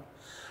program,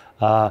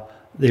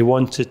 they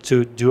wanted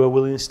to do a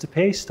willingness to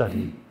pay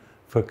study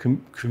for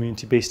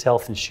community-based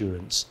health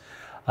insurance.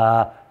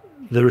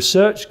 The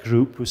research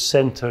group was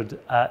centered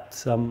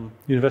at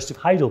University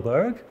of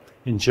Heidelberg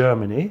in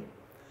Germany,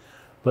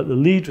 but the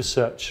lead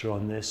researcher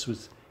on this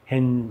was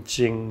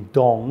Henjing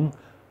Dong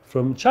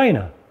from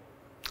China.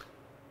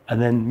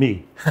 And then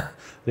me.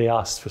 They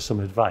asked for some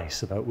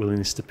advice about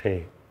willingness to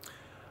pay.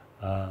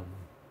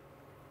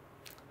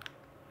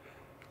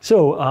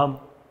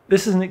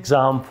 This is an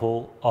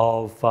example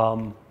of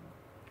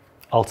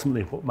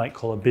ultimately what we might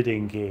call a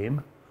bidding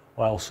game,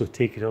 or also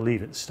take it or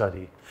leave it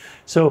study.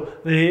 So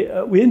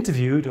we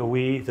interviewed, or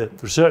the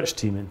research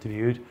team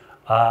interviewed,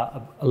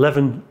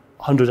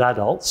 1,100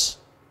 adults,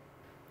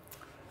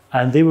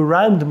 and they were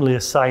randomly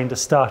assigned a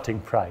starting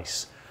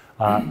price.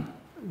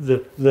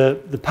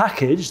 The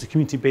package, the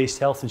community-based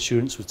health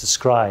insurance, was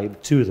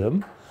described to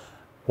them,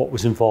 what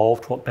was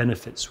involved, what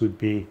benefits would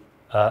be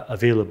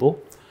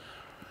available.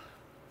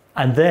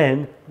 And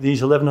then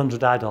these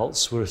 1,100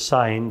 adults were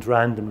assigned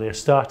randomly a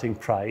starting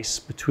price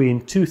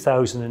between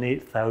 2,000 and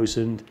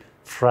 8,000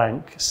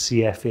 franc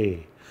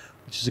CFA,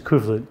 which is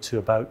equivalent to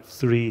about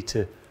 3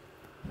 to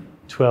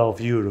 12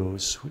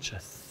 euros, which I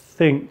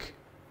think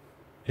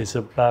is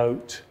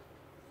about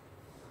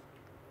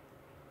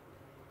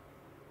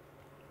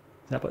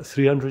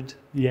 300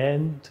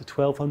 yen to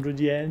 1,200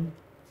 yen.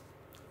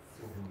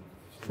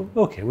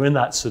 Okay, we're in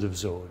that sort of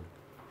zone.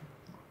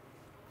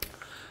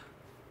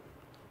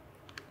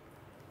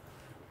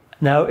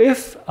 Now,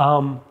 if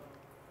the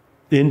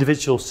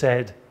individual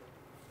said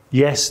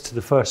yes to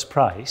the first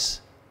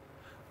price,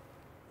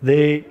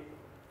 they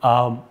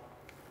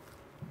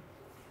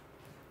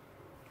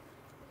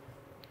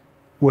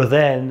were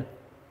then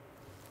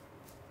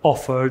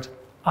offered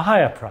a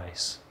higher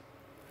price.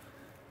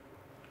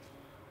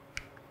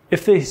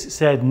 If they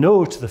said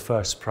no to the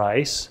first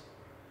price,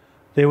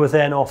 they were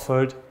then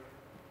offered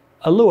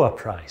a lower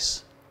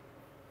price.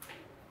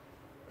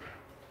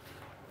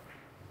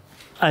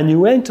 And you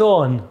went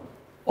on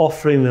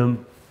offering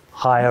them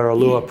higher or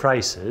lower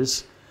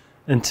prices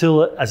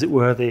until, as it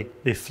were,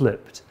 they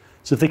flipped.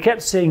 So if they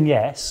kept saying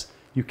yes,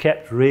 you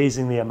kept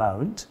raising the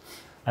amount,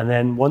 and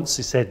then once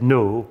they said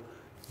no,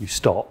 you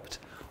stopped.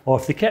 Or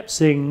if they kept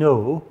saying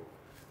no,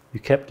 you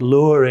kept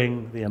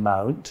lowering the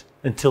amount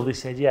until they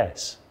said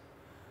yes.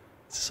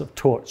 It's sort of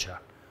torture.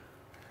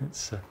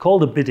 It's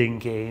called a bidding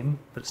game,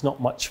 but it's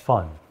not much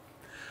fun.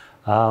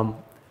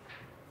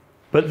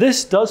 But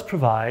this does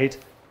provide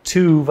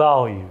two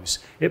values.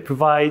 It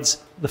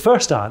provides the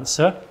first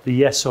answer, the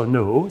yes or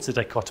no, it's a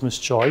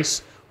dichotomous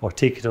choice, or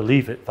take it or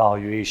leave it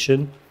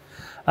valuation,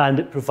 and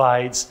it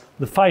provides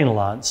the final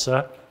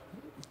answer,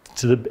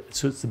 so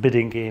it's the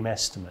bidding game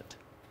estimate.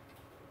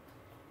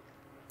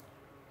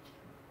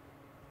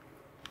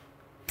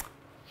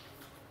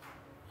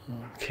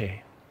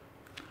 Okay.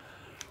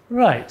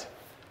 Right.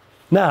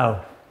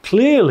 Now,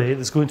 clearly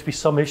there's going to be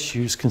some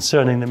issues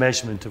concerning the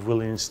measurement of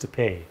willingness to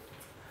pay.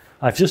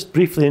 I've just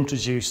briefly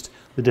introduced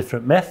the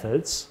different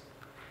methods.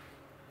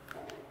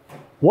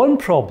 One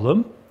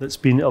problem that's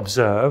been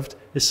observed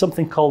is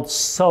something called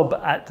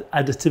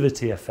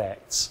sub-additivity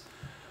effects.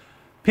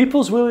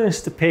 People's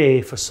willingness to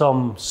pay for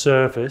some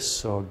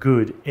service or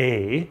good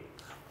A,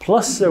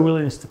 plus their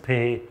willingness to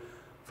pay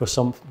for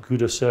some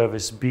good or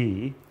service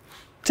B,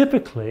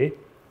 typically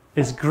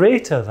is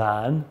greater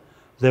than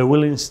their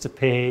willingness to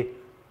pay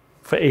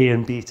for A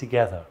and B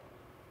together.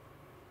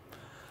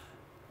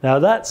 Now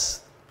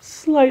that's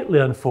slightly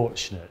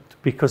unfortunate,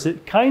 because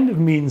it kind of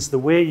means the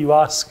way you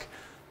ask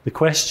the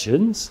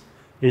questions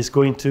is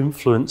going to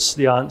influence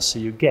the answer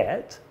you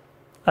get,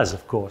 as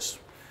of course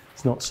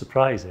it's not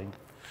surprising.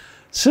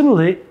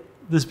 Similarly,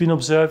 there's been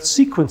observed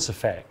sequence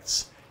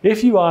effects.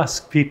 If you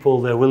ask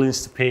people their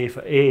willingness to pay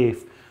for A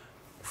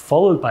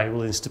followed by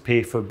willingness to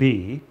pay for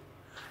B,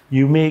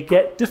 you may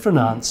get different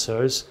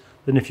answers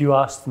than if you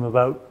ask them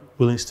about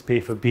willingness to pay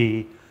for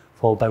B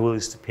followed by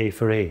willingness to pay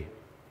for A.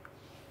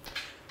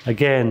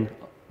 Again,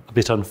 a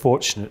bit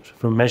unfortunate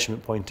from a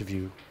measurement point of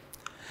view.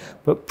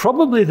 But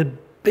probably the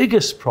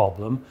biggest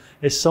problem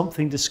is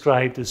something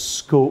described as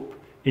scope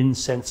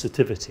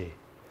insensitivity.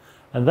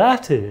 And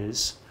that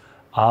is,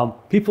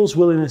 people's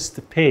willingness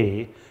to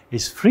pay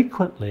is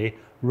frequently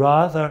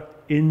rather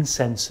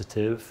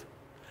insensitive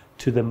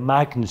to the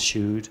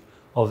magnitude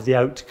of the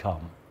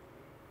outcome.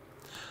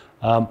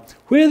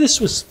 Where this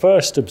was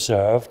first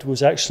observed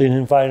was actually in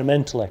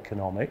environmental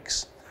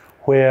economics,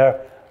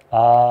 where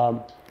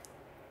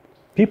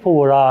people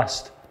were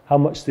asked how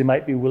much they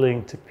might be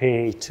willing to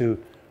pay to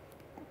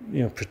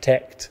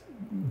protect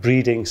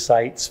breeding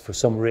sites for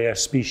some rare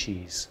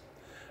species.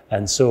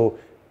 And so,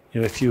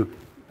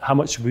 how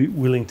much are we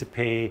willing to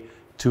pay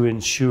to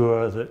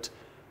ensure that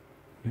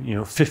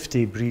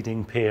 50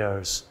 breeding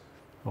pairs,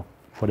 or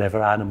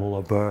whatever animal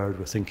or bird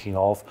we're thinking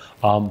of,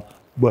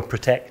 were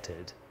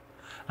protected.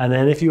 And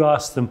then if you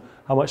ask them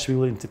how much are we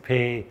willing to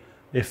pay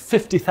if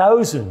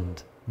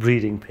 50,000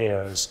 breeding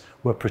pairs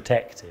were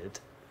protected,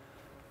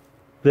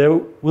 their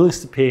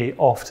willingness to pay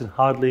often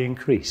hardly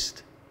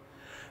increased.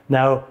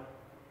 Now,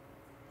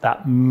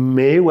 that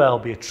may well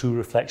be a true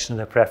reflection of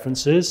their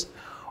preferences,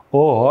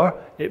 or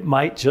it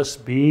might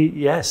just be,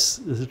 yes,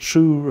 there's a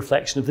true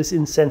reflection of this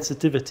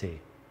insensitivity.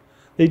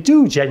 They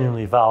do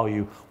genuinely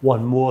value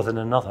one more than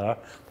another,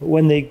 but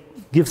when they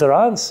give their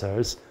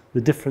answers,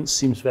 the difference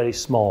seems very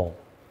small.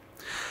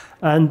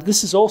 And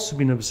this has also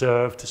been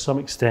observed to some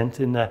extent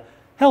in a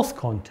health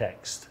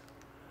context.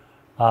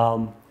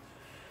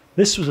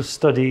 This was a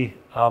study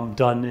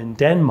done in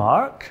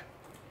Denmark.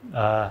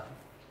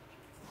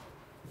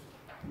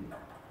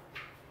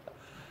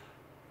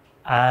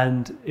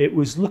 And it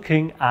was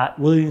looking at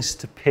willingness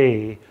to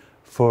pay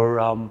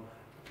for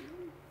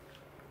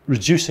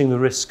reducing the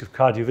risk of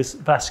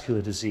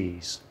cardiovascular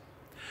disease.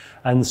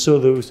 And so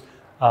there was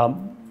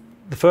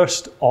the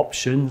first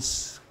option,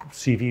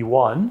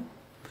 CV1,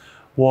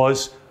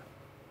 was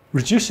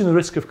reducing the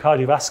risk of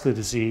cardiovascular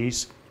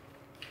disease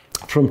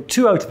from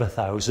 2 out of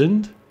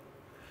 1,000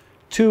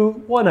 to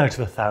 1 out of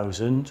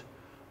 1,000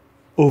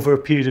 over a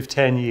period of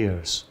 10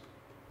 years.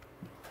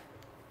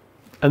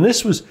 And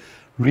this was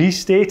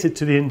restated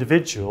to the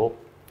individual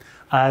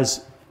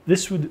as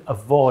this would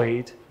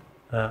avoid,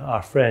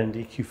 our friend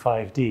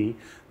EQ5D,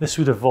 this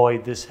would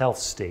avoid this health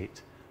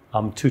state,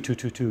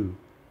 2.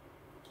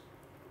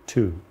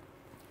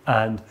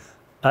 And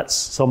that's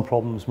some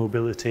problems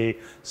mobility,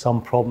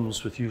 some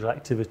problems with usual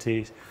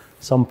activities,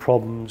 some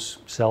problems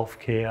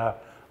self-care,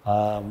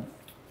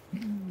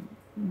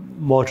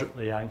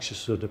 moderately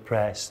anxious or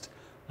depressed,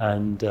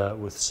 and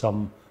with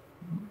some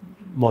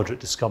moderate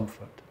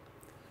discomfort.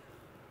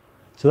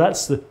 So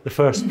that's the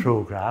first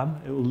program.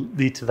 It will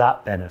lead to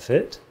that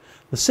benefit.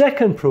 The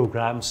second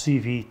program,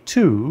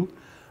 CV2,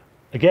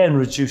 again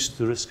reduced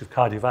the risk of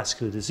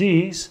cardiovascular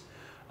disease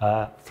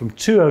from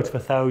 2 out of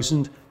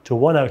 1,000 to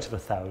 1 out of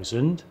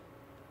 1,000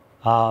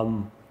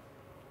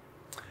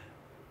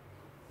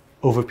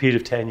 over a period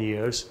of 10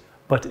 years,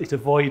 but it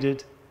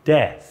avoided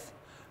death.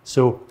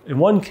 So in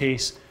one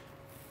case,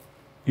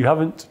 you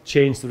haven't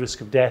changed the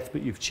risk of death,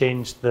 but you've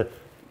changed the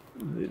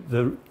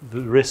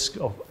risk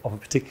of a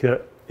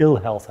particular ill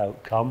health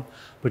outcome.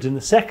 But in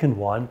the second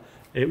one,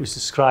 it was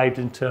described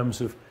in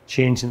terms of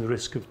changing the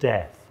risk of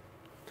death.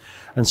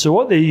 And so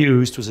what they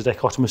used was a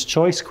dichotomous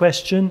choice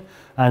question,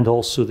 and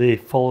also they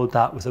followed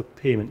that with a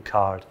payment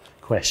card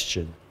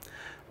question.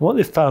 And what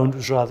they found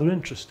was rather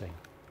interesting.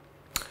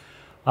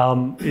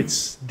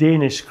 It's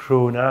Danish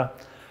krona.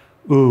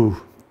 Ooh,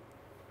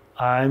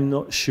 I'm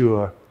not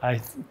sure.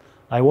 I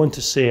want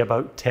to say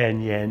about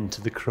 10 yen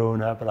to the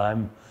krona, but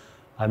I'm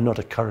not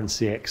a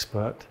currency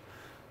expert.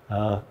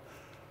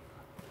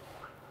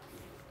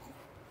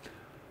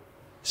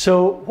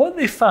 So what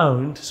they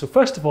found, so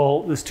first of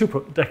all, there's two,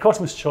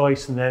 dichotomous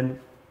choice and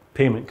then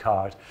payment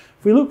card.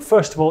 If we look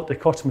first of all at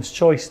dichotomous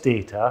choice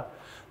data,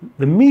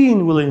 the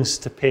mean willingness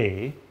to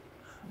pay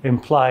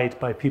implied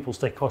by people's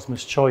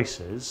dichotomous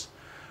choices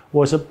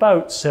was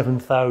about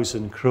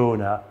 7,000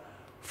 krona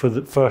for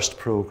the first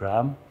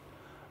program,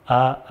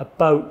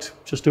 about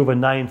just over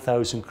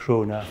 9,000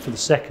 krona for the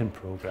second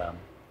program.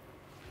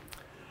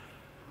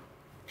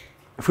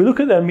 If we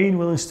look at their mean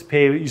willingness to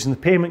pay using the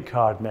payment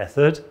card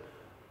method,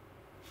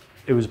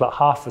 it was about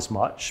half as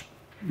much.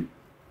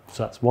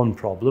 So that's one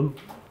problem,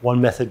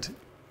 one method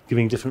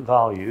giving different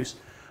values.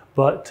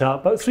 But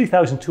about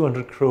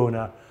 3,200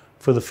 krona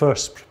for the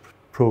first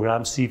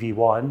program,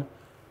 CV1,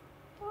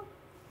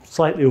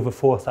 slightly over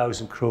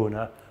 4,000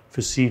 krona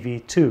for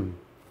CV2.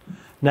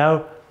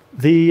 Now,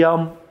 the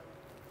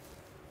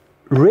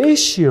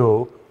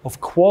ratio of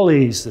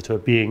QALYs that are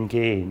being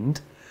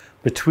gained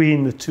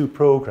between the two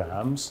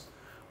programs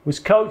was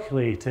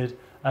calculated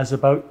as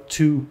about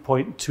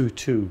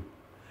 2.22.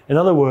 In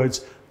other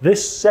words,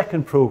 this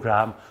second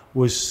program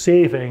was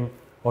saving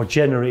or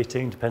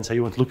generating, depends how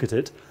you want to look at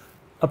it,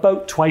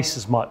 about twice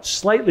as much,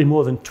 slightly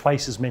more than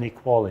twice as many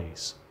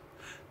QALYs.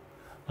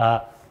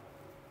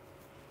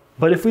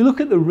 But if we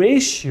look at the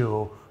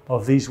ratio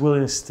of these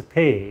willingness to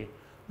pay,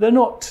 they're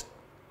not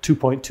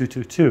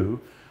 2.222.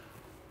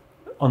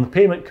 On the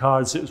payment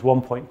cards, it was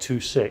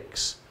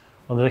 1.26.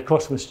 On the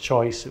dichotomous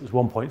choice, it was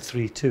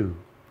 1.32.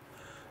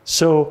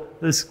 So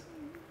there's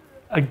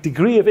a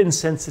degree of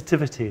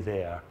insensitivity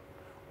there.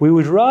 We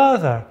would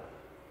rather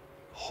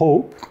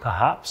hope,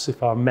 perhaps,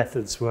 if our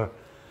methods were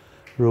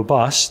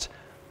robust,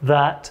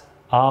 that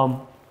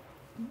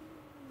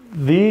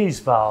these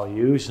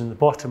values in the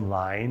bottom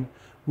line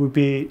would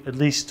be at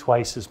least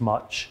twice as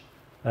much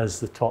as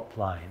the top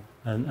line,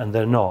 and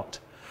they're not.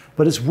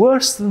 But it's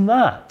worse than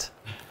that.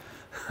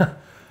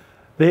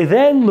 They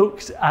then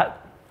looked at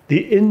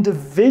the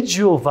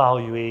individual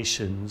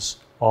valuations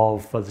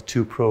of the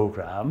two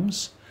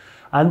programs,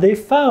 and they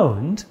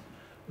found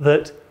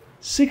that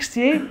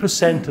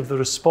 68% of the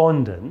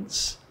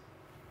respondents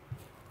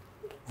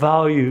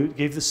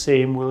gave the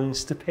same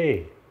willingness to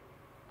pay.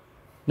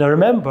 Now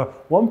remember,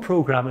 one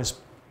program is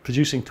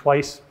producing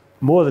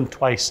more than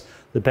twice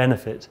the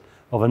benefit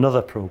of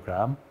another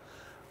program,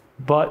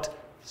 but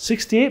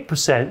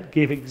 68%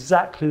 gave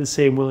exactly the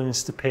same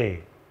willingness to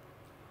pay.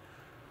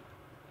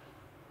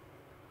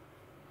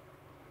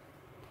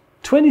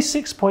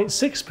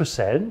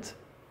 26.6%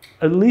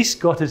 at least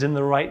got it in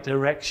the right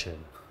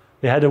direction.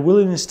 They had a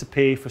willingness to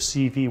pay for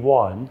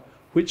CV1,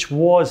 which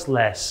was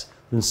less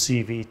than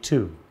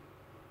CV2.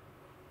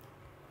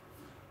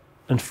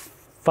 And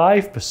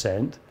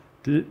 5%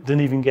 didn't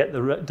even get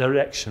the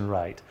direction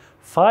right.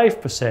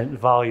 5%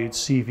 valued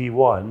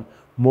CV1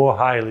 more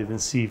highly than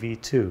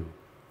CV2.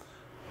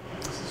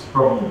 Is this a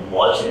problem of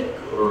logic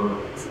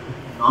or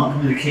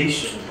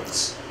non-communication?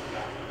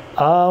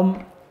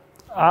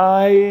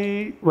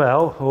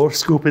 Well, or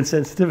scope and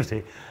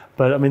sensitivity.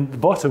 But I mean, the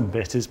bottom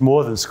bit is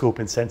more than scope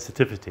and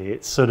sensitivity.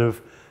 It's sort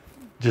of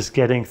just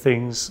getting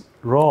things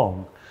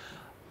wrong.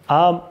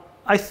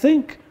 I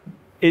think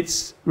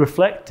it's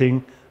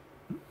reflecting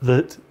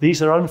that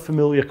these are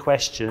unfamiliar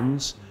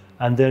questions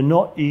and they're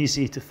not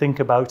easy to think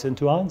about and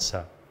to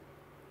answer.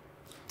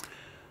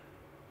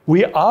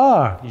 We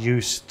are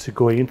used to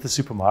going into the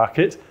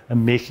supermarket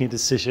and making a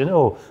decision.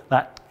 Oh,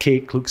 that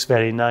cake looks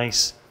very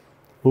nice.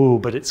 Oh,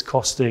 but it's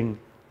costing,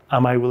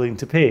 am I willing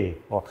to pay?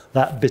 Or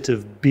that bit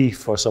of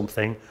beef or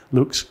something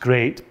looks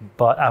great,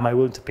 but am I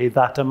willing to pay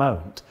that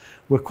amount?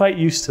 We're quite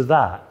used to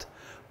that,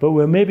 but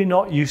we're maybe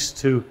not used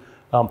to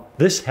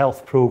this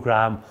health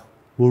program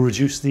will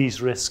reduce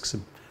these risks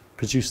and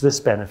produce this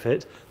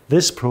benefit.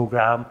 This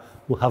program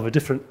will have a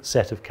different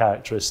set of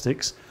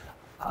characteristics.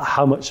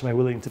 How much am I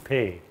willing to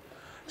pay?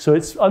 So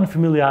it's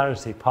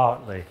unfamiliarity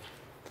partly.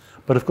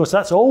 But of course,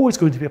 that's always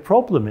going to be a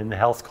problem in the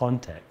health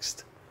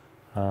context.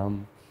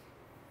 Now,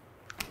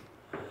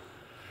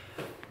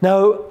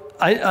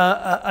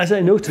 as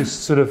I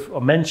noticed, sort of,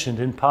 or mentioned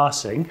in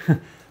passing,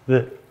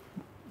 the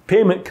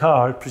payment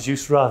card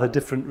produced rather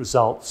different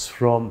results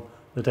from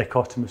the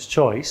dichotomous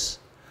choice.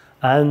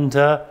 And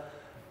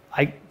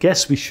I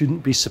guess we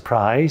shouldn't be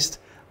surprised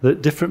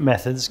that different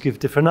methods give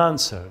different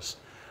answers.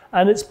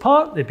 And it's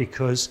partly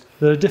because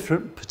there are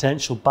different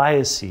potential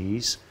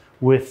biases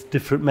with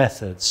different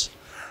methods.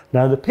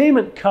 Now, the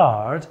payment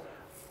card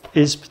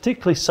is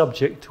particularly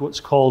subject to what's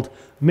called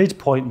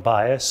midpoint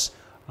bias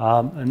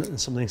and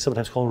something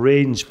sometimes called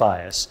range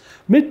bias.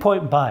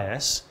 Midpoint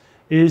bias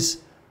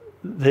is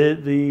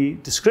the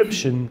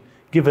description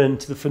given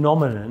to the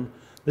phenomenon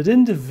that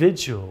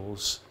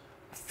individuals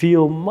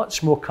feel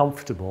much more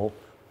comfortable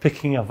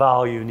picking a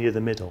value near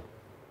the middle.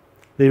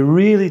 They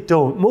really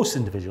don't, most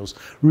individuals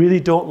really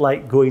don't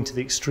like going to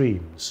the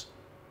extremes.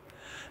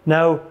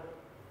 Now,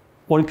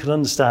 one can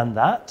understand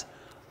that.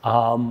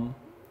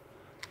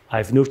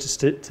 I've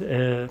noticed it,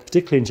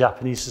 particularly in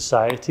Japanese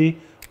society,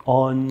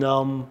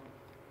 on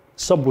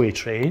subway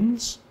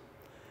trains.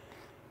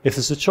 If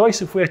there's a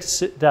choice of where to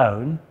sit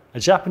down, a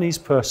Japanese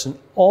person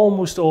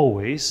almost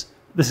always,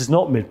 this is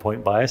not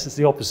midpoint bias, it's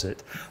the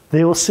opposite,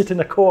 they will sit in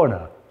a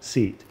corner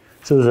seat.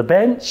 So there's a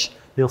bench,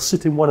 they'll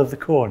sit in one of the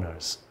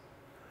corners.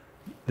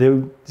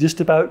 They'll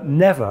just about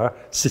never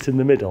sit in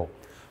the middle.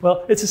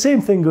 Well, it's the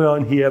same thing going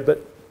on here,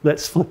 but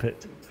let's flip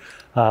it.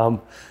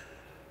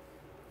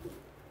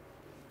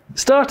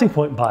 Starting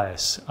point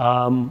bias.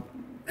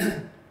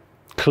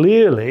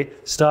 Clearly,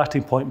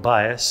 starting point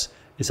bias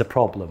is a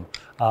problem.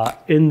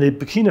 In the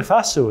Burkina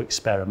Faso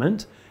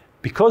experiment,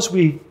 because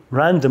we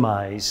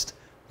randomized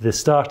the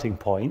starting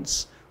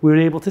points, we were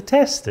able to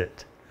test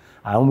it.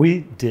 And we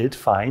did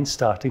find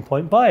starting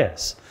point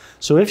bias.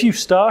 So if you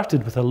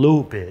started with a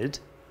low bid,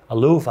 a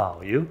low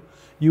value,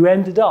 you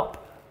ended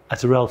up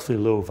at a relatively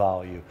low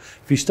value.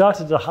 If you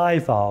started at a high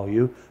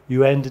value,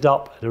 you ended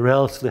up at a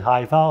relatively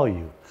high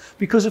value.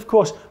 Because of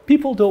course,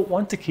 people don't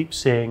want to keep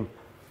saying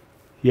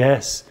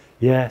yes,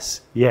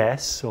 yes,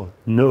 yes, or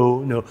no,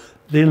 no.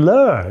 They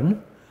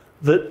learn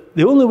that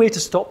the only way to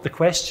stop the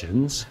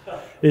questions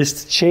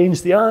is to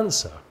change the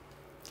answer.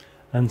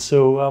 And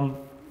so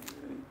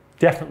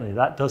definitely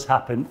that does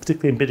happen,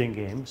 particularly in bidding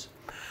games.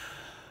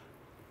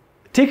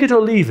 Take it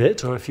or leave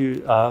it, or if you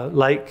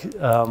like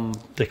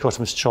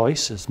dichotomous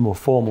choice, as a more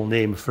formal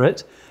name for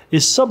it,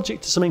 is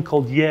subject to something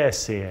called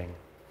yeah-saying.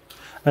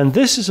 And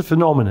this is a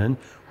phenomenon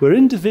where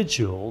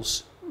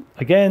individuals,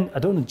 again, I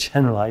don't want to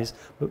generalize,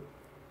 but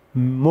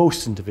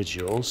most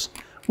individuals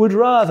would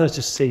rather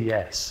just say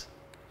yes.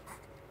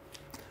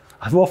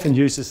 I've often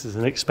used this as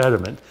an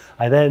experiment.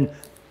 I then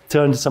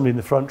turn to somebody in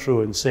the front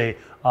row and say,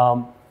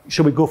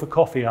 shall we go for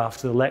coffee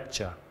after the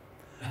lecture?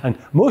 And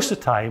most of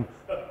the time,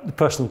 the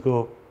person will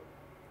go,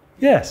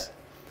 yes.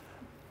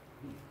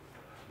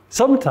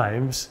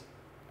 Sometimes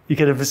you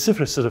get a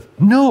vociferous sort of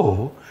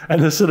no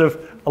and a sort of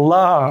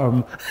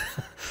alarm.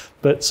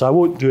 But so I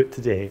won't do it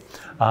today.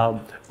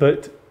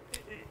 But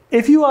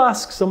if you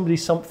ask somebody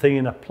something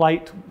in a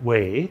polite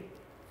way,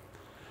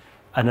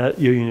 and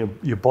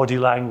your body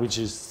language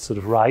is sort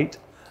of right,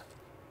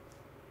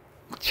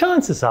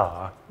 chances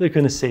are they're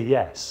going to say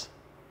yes.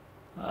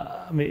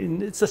 I mean,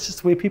 that's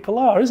just the way people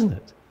are, isn't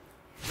it?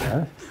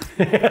 Yeah.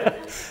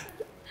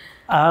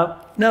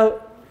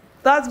 Now,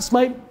 that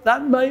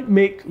might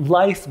make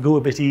life go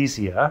a bit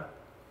easier.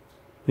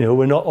 You know,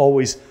 we're not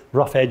always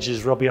rough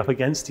edges rubbing up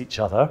against each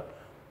other.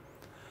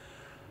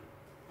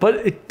 But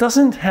it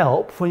doesn't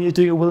help when you're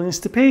doing a willingness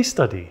to pay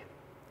study.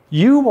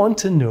 You want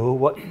to know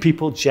what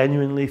people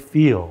genuinely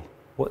feel,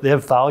 what their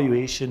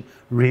valuation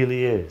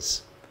really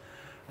is.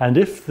 And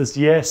if there's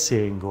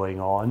yes-saying going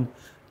on,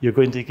 you're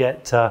going to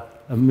get a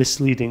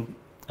misleading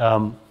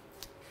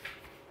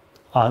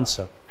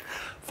answer.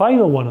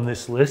 final one on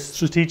this list,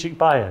 strategic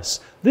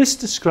bias. This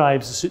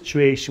describes a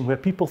situation where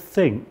people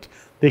think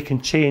they can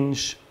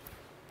change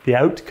the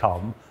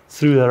outcome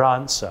through their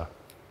answer.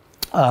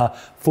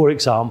 For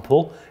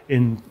example,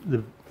 in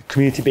the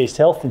community-based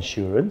health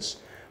insurance,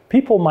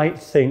 people might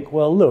think,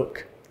 well,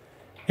 look,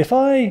 if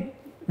I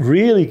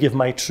really give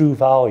my true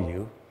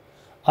value,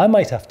 I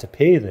might have to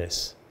pay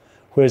this.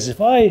 Whereas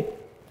if I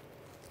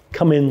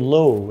come in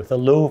low with a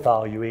low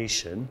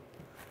valuation,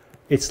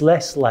 it's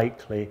less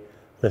likely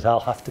that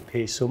I'll have to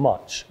pay so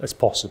much as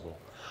possible.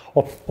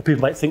 Or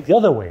people might think the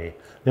other way.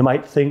 They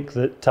might think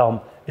that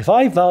if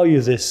I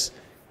value this,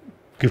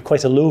 give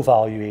quite a low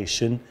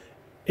valuation,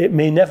 it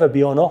may never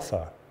be on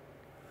offer.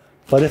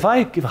 But if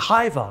I give a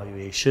high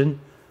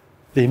valuation,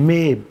 they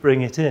may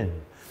bring it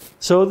in.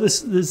 So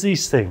there's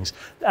these things.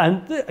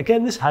 And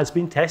again, this has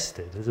been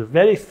tested. There's a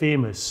very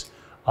famous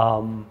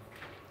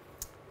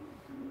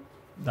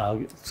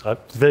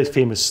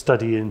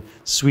study in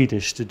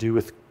Swedish to do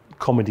with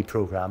comedy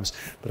programs,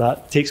 but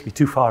that takes me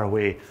too far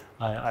away.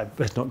 I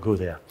better not go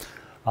there.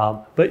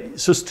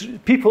 So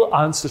people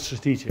answer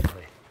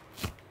strategically,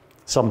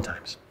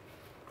 sometimes.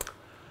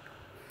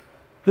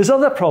 There's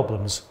other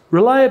problems,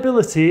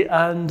 reliability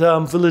and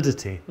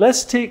validity.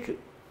 Let's take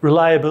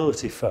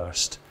reliability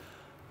first.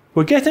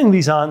 We're getting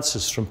these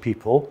answers from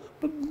people,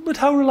 but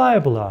how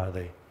reliable are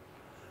they?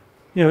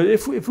 You know,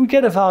 if we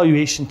get a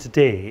valuation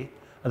today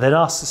and then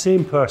ask the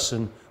same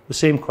person the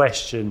same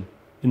question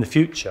in the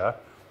future,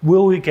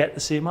 will we get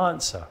the same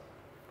answer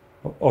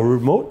or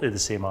remotely the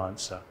same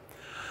answer?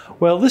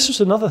 Well, this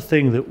was another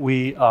thing that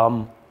we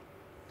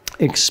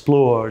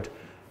explored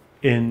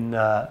in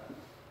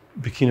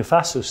Burkina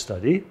Faso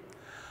study.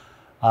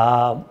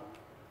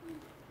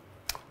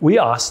 We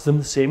asked them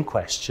the same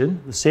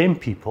question, the same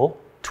people,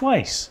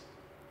 twice.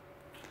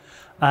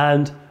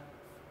 And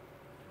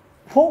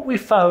what we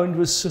found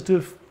was sort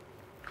of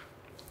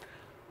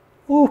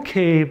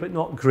okay, but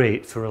not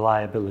great for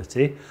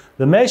reliability.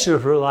 The measure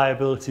of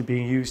reliability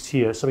being used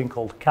here is something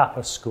called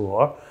kappa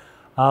score,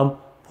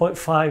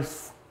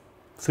 0.539,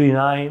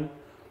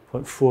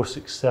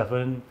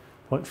 0.467,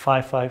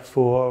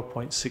 0.554,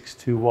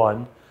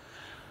 0.621.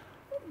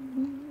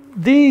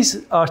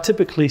 These are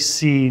typically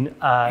seen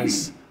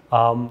as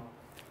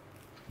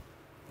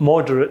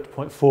moderate,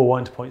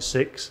 0.41 to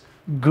 0.6,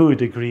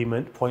 good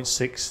agreement,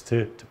 0.6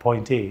 to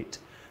 0.8.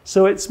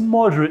 So it's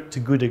moderate to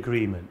good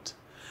agreement.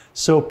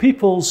 So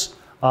people's,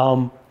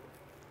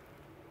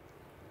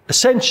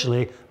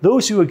 essentially,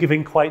 those who were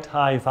giving quite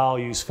high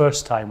values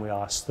first time we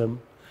asked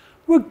them,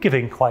 were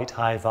giving quite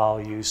high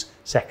values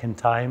second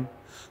time.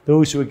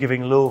 Those who were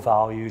giving low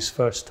values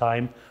first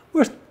time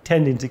were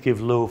tending to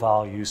give low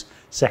values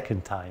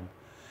second time.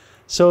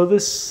 So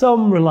there's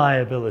some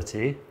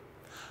reliability,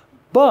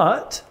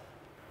 but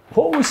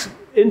what was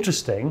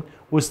interesting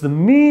was the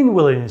mean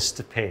willingness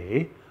to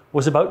pay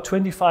was about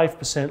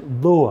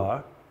 25%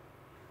 lower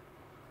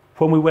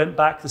when we went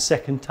back the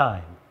second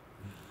time.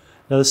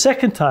 Now the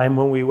second time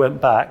when we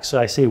went back, so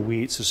I say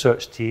we, it's a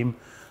research team,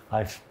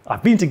 I've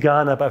been to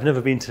Ghana, but I've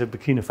never been to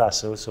Burkina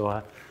Faso, so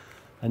I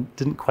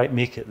didn't quite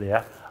make it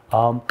there.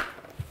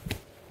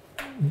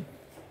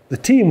 The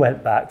team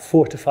went back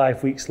 4 to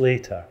 5 weeks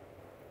later.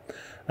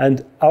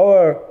 And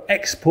our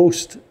ex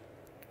post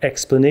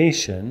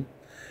explanation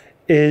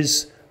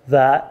is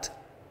that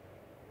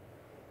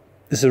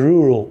it's a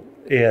rural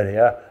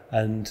area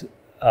and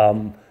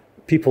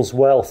people's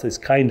wealth is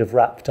kind of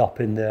wrapped up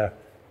in their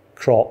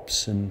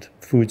crops and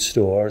food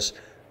stores,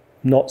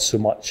 not so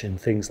much in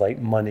things like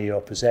money or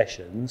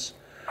possessions.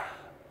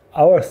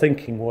 Our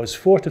thinking was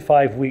 4 to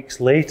 5 weeks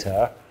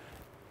later,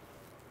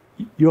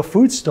 your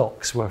food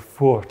stocks were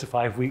 4 to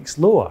 5 weeks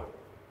lower.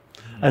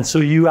 And so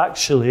you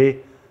actually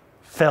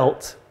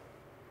felt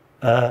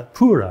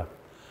poorer.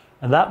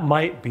 And that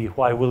might be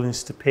why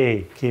willingness to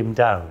pay came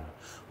down.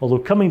 Although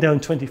coming down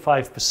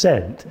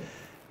 25%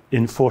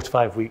 in 4 to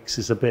 5 weeks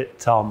is a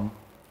bit of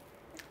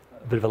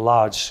a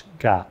large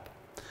gap.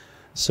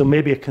 So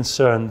maybe a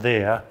concern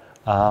there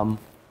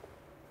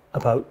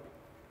about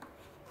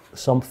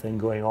something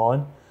going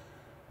on.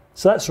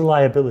 So that's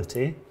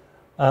reliability.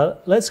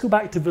 Let's go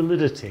back to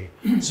validity.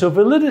 So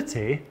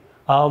validity,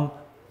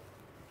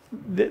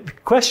 the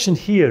question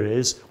here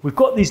is, we've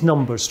got these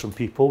numbers from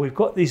people, we've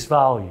got these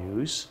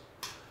values.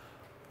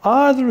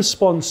 Are the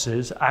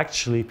responses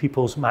actually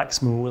people's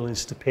maximum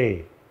willingness to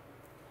pay?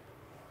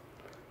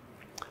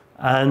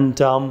 And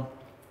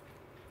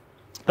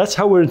that's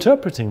how we're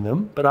interpreting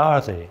them, but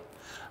are they?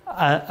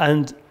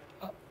 And to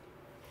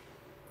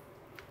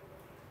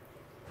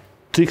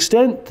the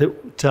extent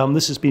that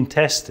this has been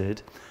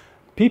tested,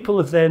 people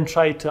have then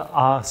tried to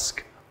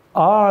ask,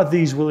 are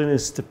these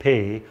willingness to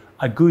pay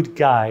a good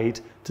guide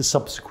to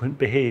subsequent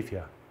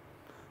behaviour?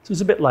 So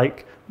it's a bit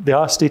like, there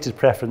are stated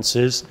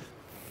preferences,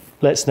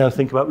 let's now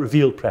think about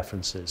revealed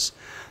preferences.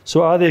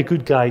 So are they a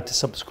good guide to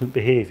subsequent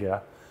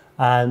behaviour?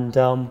 And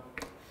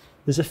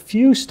there's a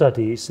few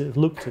studies that have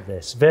looked at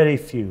this, very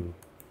few.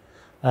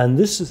 And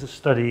this is a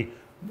study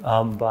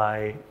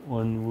by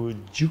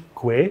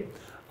Onwujukwe,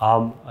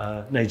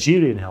 a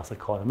Nigerian health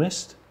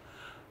economist,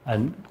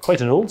 and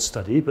quite an old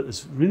study, but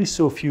there's really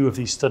so few of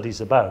these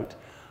studies about.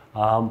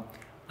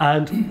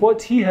 And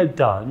what he had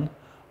done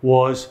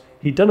was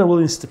he'd done a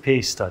willingness to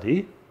pay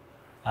study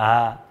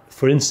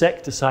for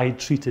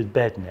insecticide-treated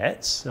bed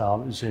nets. It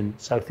was in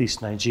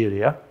southeast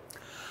Nigeria.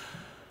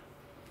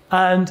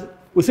 And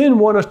within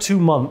 1 or 2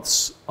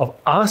 months of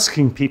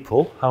asking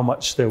people how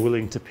much they're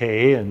willing to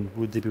pay and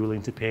would they be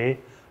willing to pay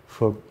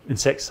for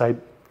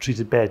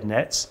insecticide-treated bed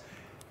nets,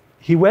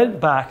 he went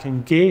back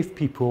and gave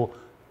people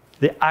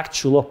the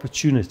actual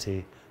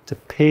opportunity to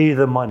pay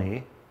the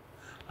money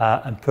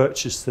and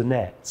purchase the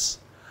nets.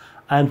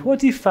 And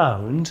what he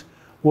found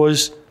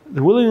was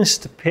the willingness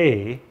to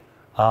pay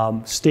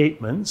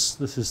statements,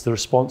 this is the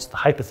response to the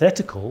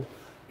hypothetical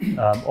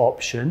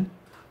option,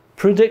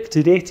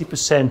 predicted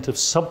 80% of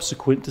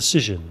subsequent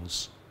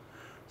decisions.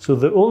 So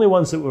the only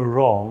ones that were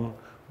wrong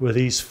were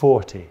these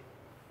 40,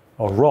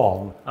 or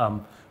wrong,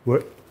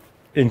 were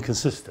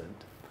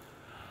inconsistent.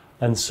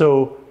 And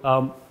so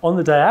on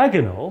the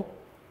diagonal,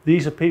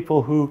 these are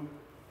people who,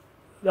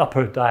 the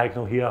upper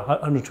diagonal here,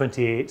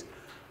 128,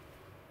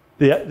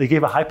 they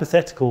gave a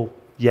hypothetical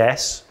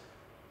yes,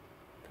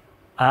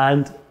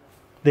 and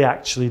they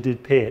actually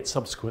did pay it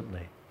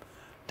subsequently.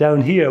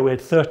 Down here, we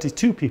had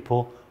 32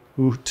 people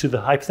who, to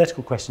the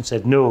hypothetical question,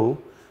 said no,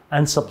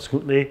 and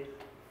subsequently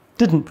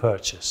didn't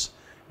purchase.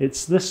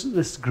 It's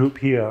this group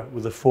here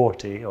with the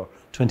 40, or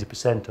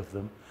 20% of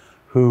them,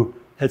 who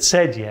had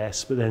said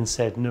yes, but then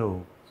said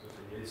no.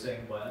 So you're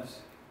saying bias?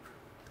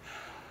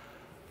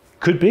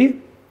 Could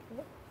be,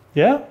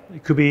 yeah,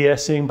 it could be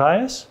seeing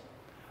bias.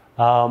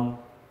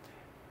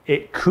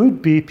 It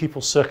could be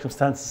people's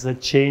circumstances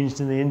had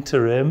changed in the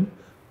interim,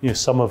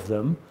 some of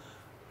them,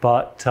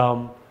 but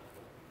none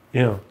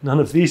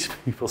of these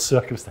people's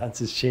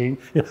circumstances change.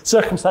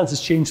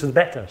 Circumstances change for the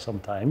better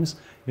sometimes.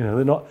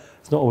 They're not.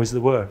 It's not always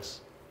the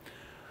worse.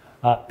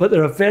 But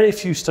there are very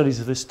few studies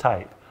of this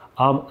type.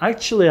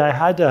 Actually, I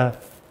had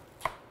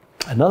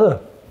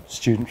another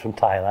student from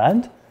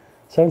Thailand.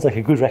 Sounds like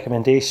a good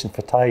recommendation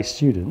for Thai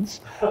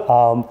students.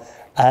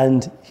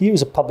 And he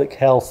was a public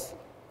health,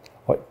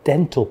 or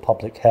dental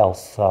public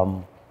health,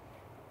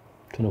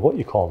 don't know what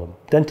you call them,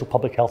 dental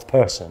public health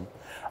person.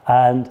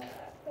 And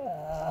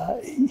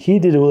he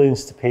did a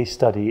willingness to pay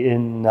study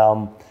in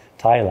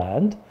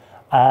Thailand,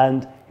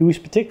 and he was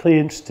particularly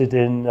interested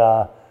in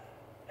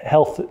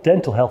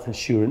dental health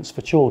insurance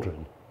for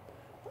children.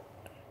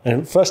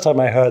 And the first time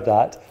I heard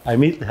that, I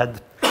immediately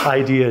had the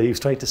idea he was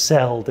trying to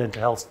sell dental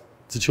health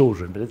to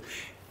children, but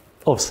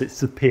obviously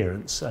it's the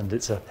parents, and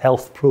it's a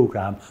health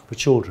program for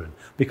children,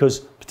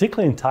 because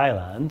particularly in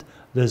Thailand,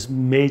 there's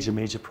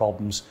major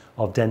problems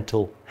of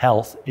dental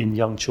health in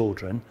young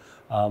children,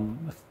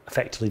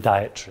 effectively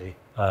dietary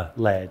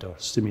led or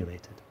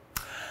stimulated.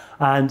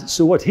 And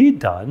so what he'd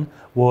done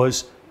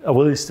was a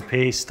willingness to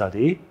pay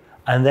study,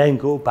 and then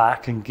go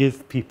back and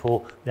give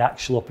people the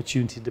actual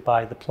opportunity to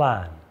buy the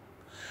plan.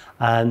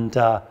 And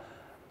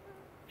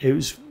it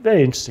was a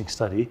very interesting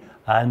study,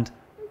 and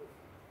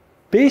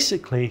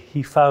basically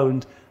he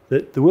found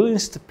that the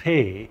willingness to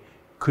pay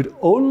could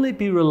only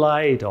be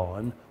relied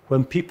on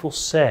when people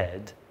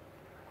said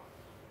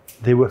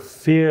they were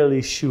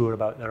fairly sure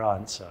about their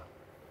answer.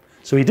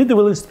 So he did the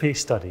willingness to pay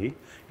study.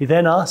 He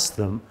then asked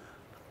them,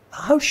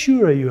 how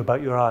sure are you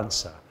about your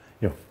answer?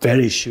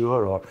 Very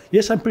sure, or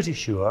yes, I'm pretty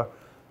sure,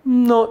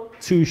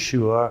 not too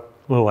sure,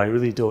 oh, I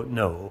really don't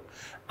know.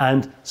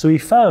 And so he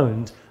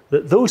found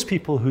that those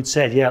people who'd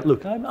said, yeah,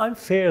 look, I'm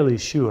fairly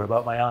sure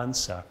about my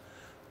answer,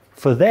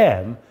 for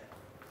them,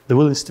 the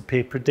willingness to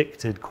pay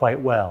predicted quite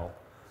well.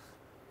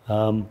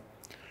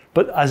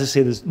 But as I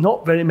say, there's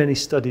not very many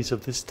studies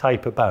of this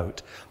type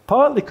about,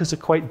 partly because they're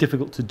quite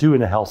difficult to do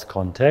in a health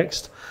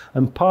context,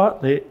 and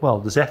partly, well,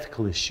 there's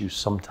ethical issues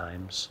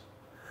sometimes.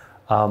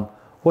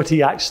 What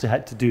he actually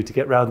had to do to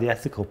get around the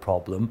ethical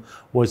problem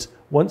was,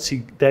 once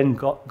he then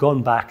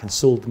gone back and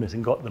sold them it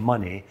and got the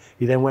money,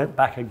 he then went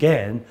back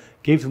again,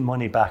 gave them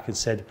money back and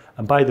said,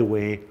 and by the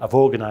way, I've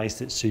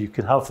organised it so you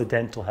can have the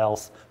dental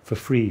health for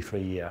free for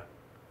a year.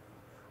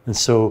 And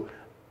so,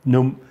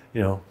 nobody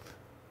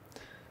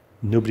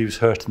was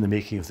hurt in the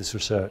making of this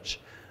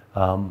research.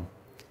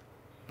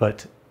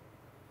 But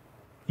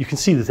you can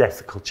see there's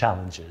ethical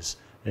challenges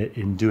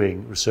in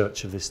doing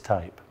research of this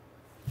type.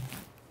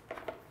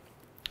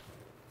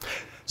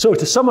 So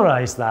to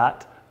summarise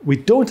that, we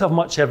don't have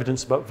much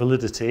evidence about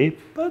validity,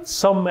 but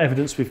some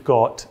evidence we've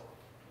got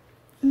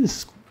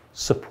is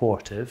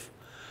supportive.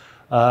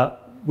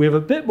 We have a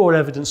bit more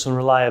evidence on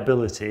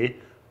reliability,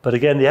 but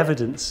again, the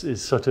evidence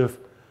is sort of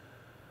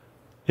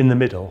in the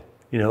middle.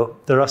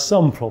 There are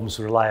some problems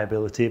with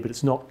reliability, but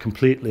it's not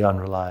completely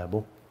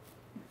unreliable.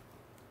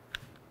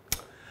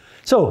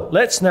 So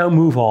let's now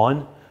move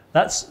on.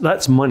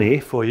 That's money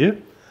for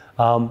you,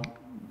 and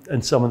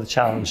some of the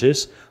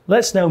challenges.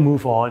 Let's now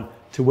move on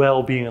to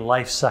well-being and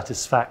life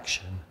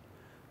satisfaction.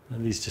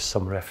 And these are just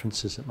some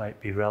references that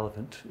might be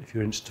relevant if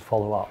you're interested to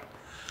follow up.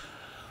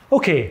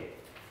 Okay,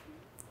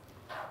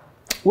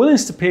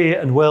 willingness to pay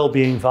and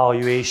well-being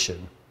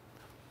valuation.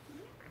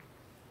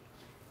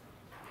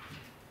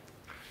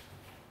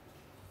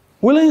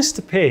 Willingness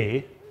to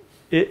pay,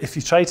 if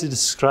you try to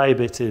describe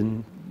it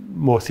in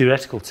more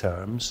theoretical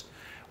terms,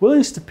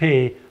 willingness to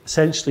pay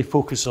essentially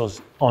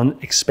focuses on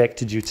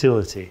expected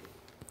utility.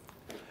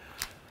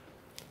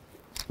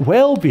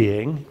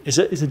 Well-being is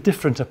a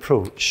different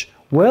approach.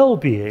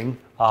 Well-being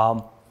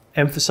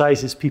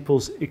emphasizes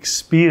people's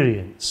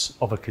experience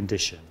of a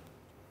condition.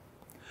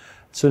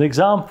 So an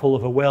example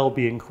of a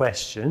well-being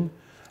question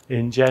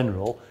in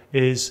general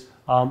is,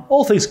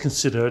 all things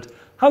considered,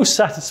 how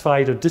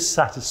satisfied or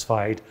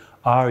dissatisfied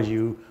are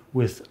you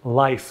with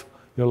life,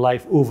 your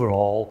life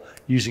overall,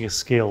 using a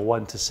scale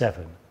 1 to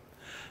 7?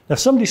 Now, if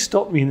somebody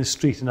stopped me in the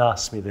street and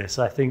asked me this,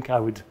 I think I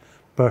would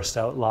burst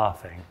out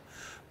laughing.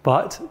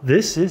 But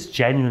this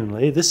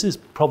is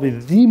probably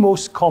the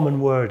most common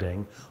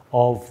wording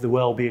of the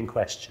well-being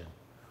question.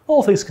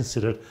 All things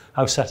considered,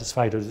 how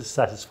satisfied or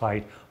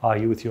dissatisfied are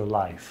you with your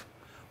life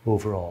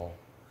overall?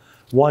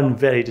 1,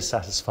 very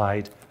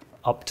dissatisfied,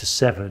 up to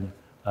 7,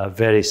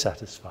 very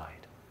satisfied.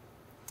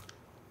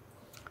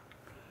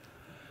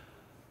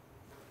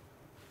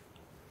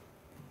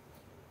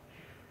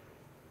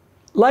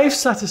 Life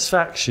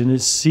satisfaction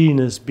is seen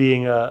as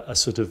being a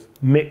sort of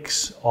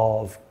mix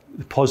of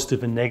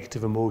positive and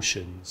negative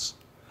emotions,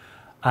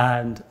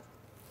 and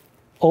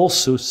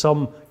also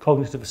some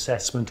cognitive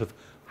assessment of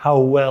how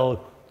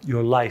well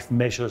your life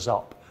measures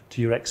up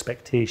to your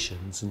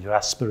expectations and your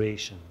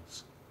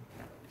aspirations.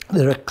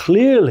 There are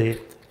clearly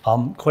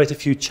quite a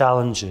few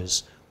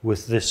challenges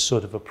with this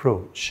sort of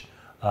approach,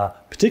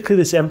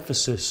 particularly this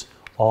emphasis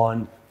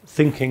on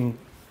thinking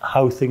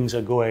how things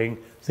are going,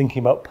 thinking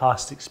about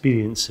past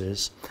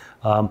experiences.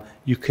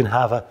 You can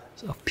have a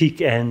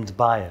peak end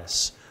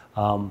bias.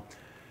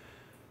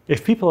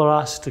 If people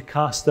are asked to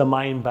cast their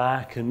mind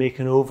back and make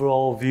an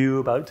overall view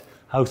about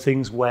how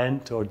things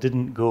went or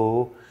didn't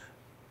go,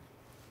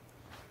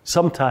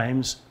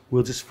 sometimes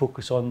we'll just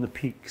focus on the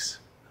peaks.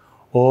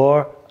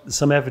 Or there's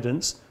some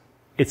evidence,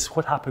 it's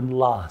what happened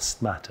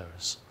last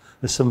matters.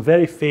 There's some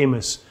very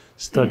famous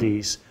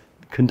studies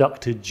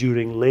conducted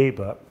during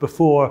labour,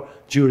 before,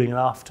 during and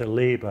after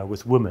labour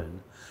with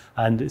women,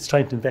 and it's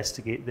trying to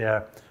investigate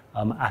their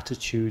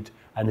attitude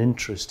and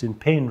interest in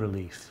pain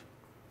relief.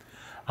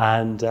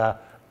 And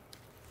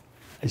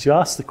as you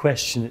ask the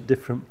question at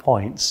different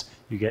points,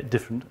 you get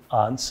different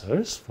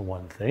answers, for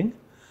one thing.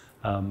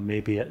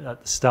 Maybe at the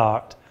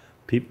start,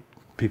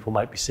 people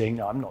might be saying,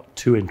 no, I'm not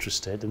too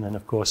interested, and then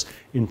of course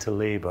into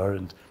labour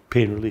and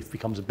pain relief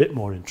becomes a bit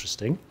more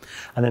interesting.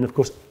 And then of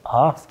course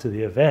after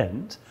the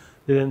event,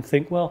 they then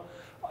think, well,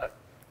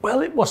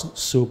 it wasn't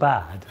so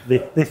bad.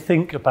 They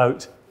think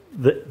about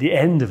the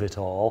end of it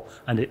all,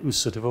 and it was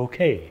sort of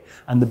okay.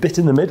 And the bit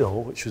in the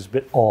middle, which was a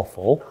bit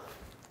awful,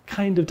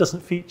 kind of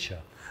doesn't feature.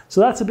 So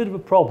that's a bit of a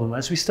problem.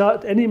 As we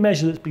start any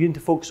measure that's beginning to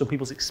focus on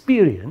people's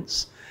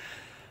experience,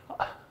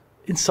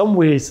 in some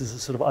ways there's a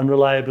sort of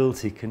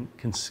unreliability can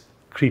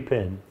creep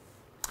in.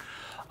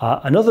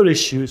 Another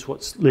issue is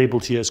what's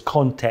labelled here as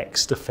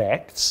context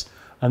effects,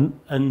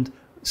 and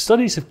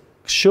studies have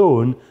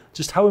shown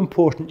just how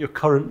important your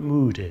current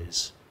mood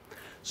is.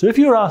 So if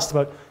you're asked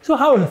about, so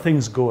how are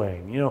things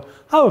going? You know,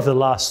 how have the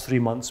last 3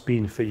 months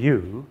been for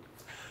you?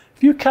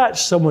 If you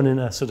catch someone in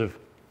a sort of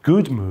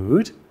good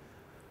mood,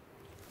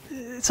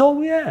 it's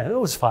all, yeah, it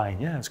was fine,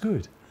 yeah, it's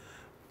good.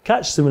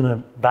 Catch them in a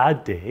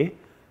bad day,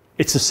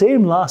 it's the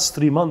same last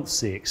 3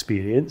 months they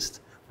experienced,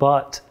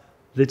 but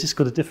they just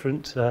got a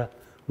different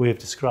way of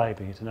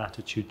describing it, an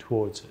attitude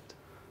towards it.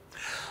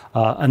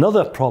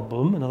 Another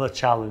problem, another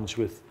challenge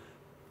with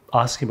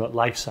asking about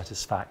life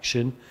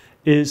satisfaction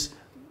is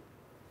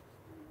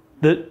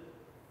that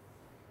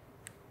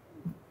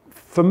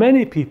for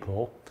many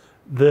people,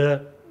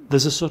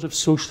 there's a sort of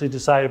socially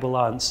desirable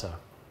answer.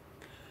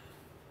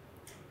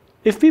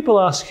 If people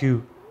ask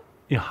you,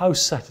 how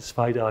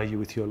satisfied are you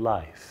with your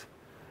life?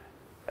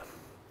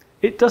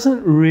 It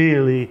doesn't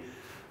really,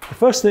 the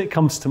first thing that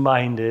comes to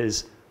mind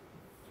is,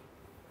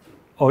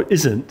 or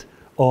isn't,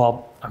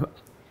 or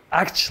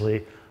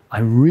actually,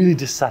 I'm really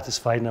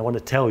dissatisfied and I want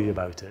to tell you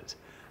about it.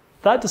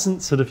 That doesn't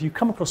sort of, you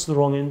come across the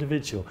wrong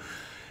individual,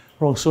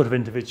 wrong sort of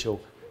individual.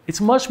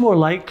 It's much more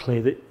likely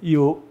that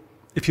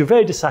if you're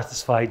very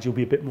dissatisfied, you'll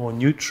be a bit more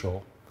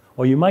neutral,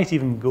 or you might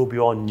even go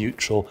beyond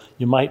neutral.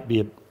 You might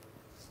be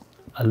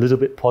a little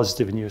bit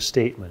positive in your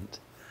statement.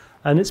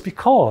 And it's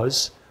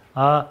because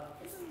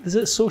there's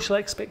a social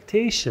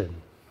expectation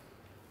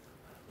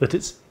that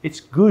it's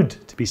good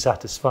to be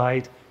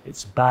satisfied,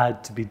 it's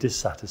bad to be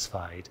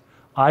dissatisfied.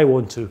 I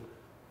want to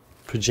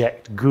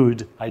project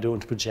good, I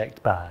don't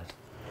project bad.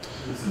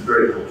 This is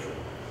very cultural.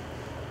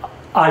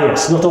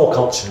 Yes, not all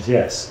cultures,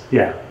 yes,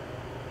 yeah.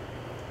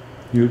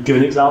 You give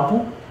an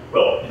example?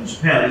 Well, in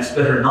Japan, it's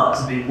better not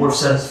to be more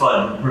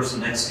satisfied than the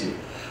person next to you.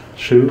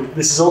 True.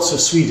 This is also a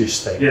Swedish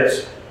thing.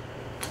 Yes.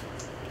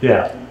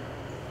 Yeah.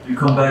 You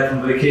come back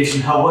from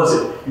vacation, how was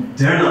it? You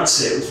dare not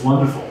say it was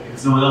wonderful,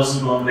 because no one else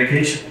is going on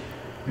vacation.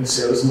 You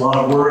say it was a lot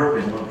of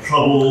work, and a lot of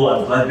trouble,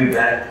 I'm glad to be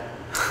back.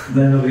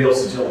 Then nobody else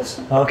is jealous.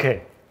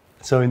 Okay.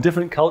 So in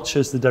different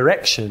cultures, the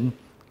direction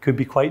could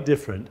be quite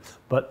different,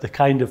 but the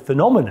kind of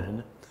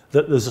phenomenon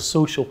that there's a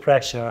social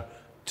pressure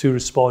to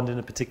respond in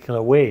a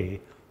particular way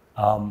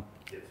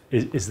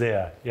is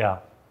there, yeah.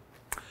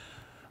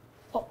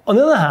 On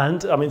the other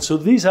hand, I mean, so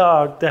these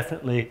are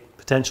definitely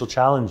potential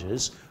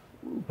challenges,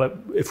 but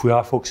if we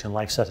are focusing on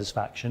life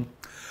satisfaction,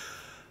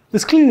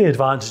 there's clearly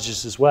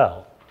advantages as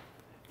well.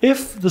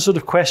 If the sort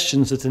of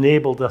questions that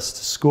enabled us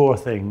to score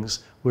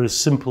things were as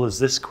simple as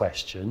this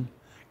question,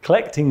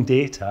 collecting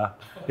data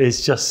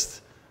is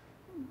just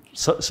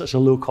such a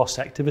low-cost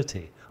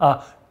activity.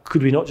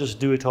 Could we not just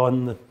do it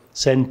on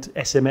send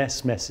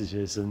SMS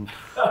messages and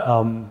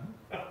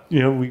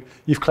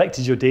you've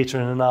collected your data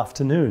in an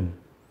afternoon?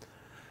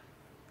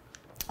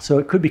 So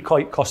it could be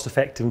quite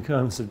cost-effective in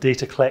terms of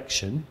data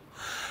collection.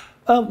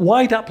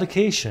 Wide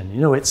application,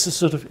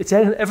 it's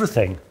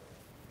everything,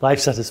 life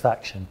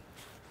satisfaction.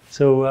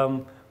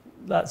 So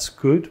that's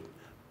good.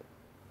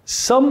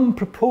 Some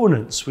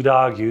proponents would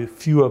argue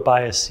fewer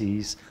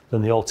biases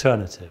than the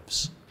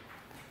alternatives.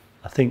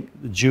 I think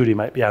the jury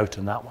might be out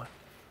on that one.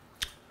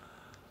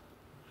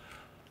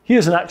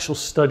 Here's an actual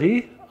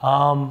study.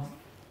 The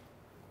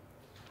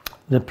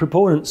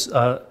proponents,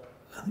 I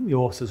think the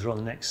authors are on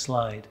the next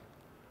slide.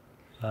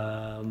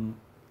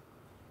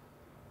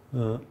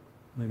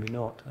 Maybe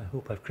not. I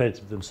hope I've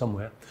credited them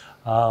somewhere.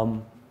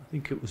 I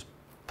think it was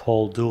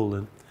Paul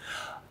Dolan.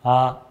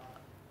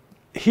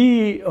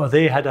 He or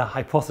they had a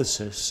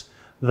hypothesis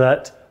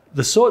that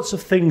the sorts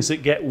of things that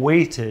get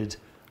weighted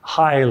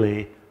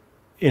highly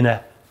in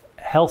a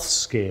health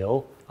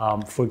scale,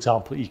 for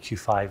example,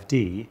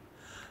 EQ5D,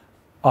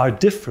 are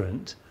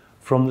different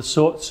from the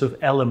sorts of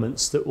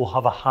elements that will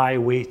have a high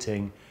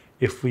weighting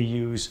if we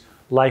use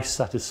life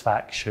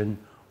satisfaction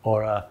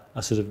or a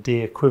sort of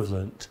day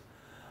equivalent.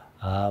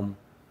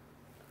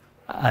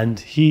 And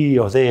he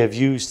or they have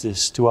used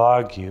this to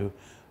argue,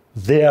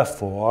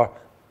 therefore,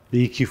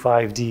 the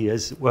EQ5D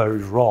is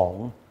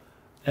wrong,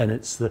 and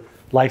it's the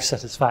life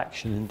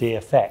satisfaction and day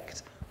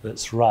effect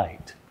that's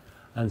right.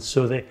 And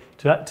so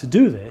to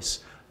do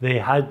this, they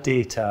had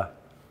data,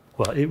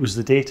 well, it was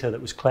the data that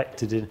was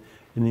collected in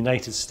the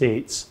United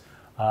States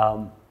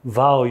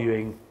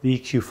valuing the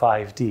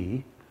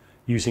EQ5D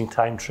using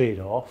time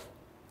trade-off.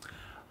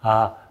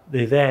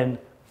 They then,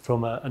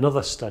 from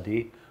another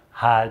study,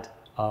 had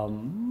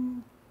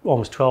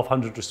almost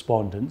 1,200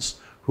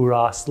 respondents who were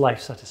asked life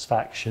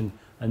satisfaction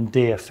and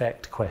day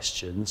effect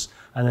questions,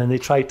 and then they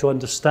tried to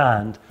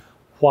understand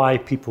why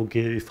people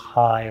gave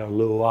high or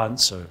low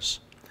answers.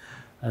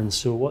 And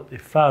so what they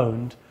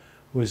found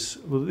was,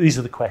 well, these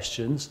are the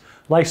questions.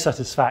 Life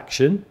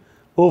satisfaction,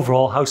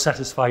 overall, how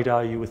satisfied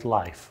are you with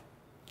life?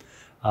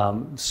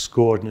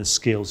 Scored in a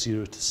scale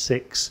 0 to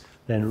 6,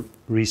 then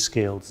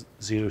rescaled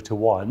 0 to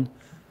 1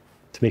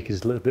 to make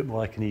it a little bit more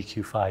like an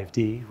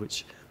EQ5D,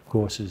 which of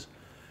course is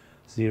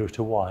 0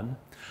 to 1.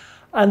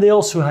 And they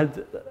also had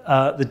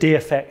the day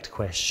effect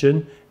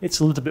question. It's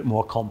a little bit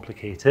more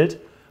complicated.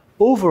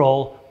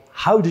 Overall,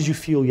 how did you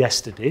feel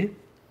yesterday?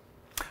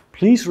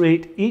 Please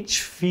rate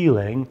each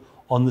feeling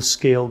on the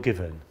scale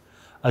given.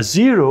 A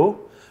 0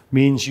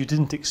 means you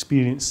didn't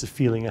experience the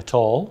feeling at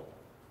all.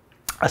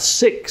 A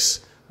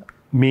 6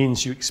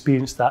 means you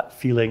experienced that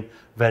feeling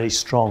very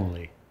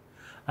strongly.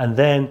 And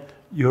then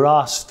you're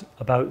asked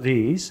about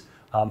these,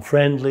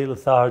 friendly,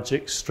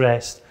 lethargic,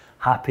 stressed,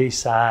 happy,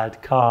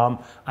 sad, calm,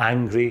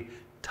 angry,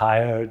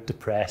 tired,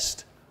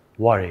 depressed,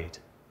 worried.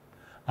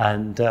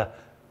 And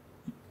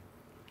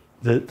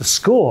the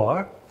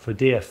score for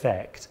day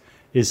effect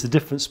is the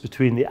difference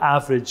between the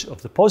average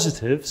of the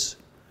positives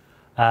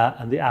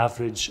and the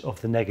average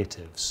of the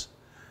negatives.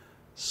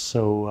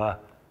 So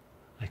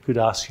I could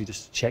ask you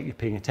just to check you're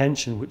paying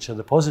attention, which are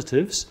the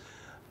positives,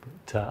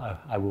 but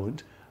I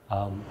won't. There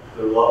are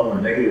a lot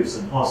more negatives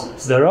than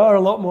positives. There are a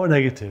lot more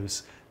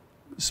negatives,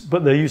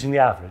 but they're using the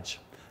average.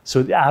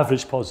 So the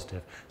average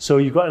positive. So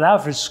you've got an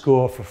average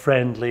score for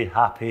friendly,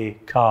 happy,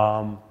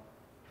 calm.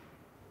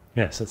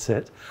 Yes, that's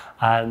it.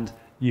 And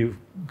you've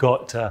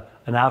got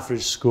an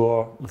average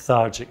score,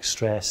 lethargic,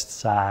 stressed,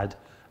 sad,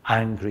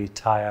 angry,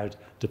 tired,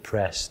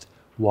 depressed,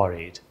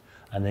 worried.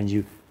 And then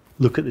you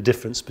look at the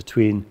difference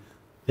between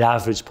the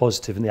average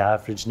positive and the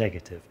average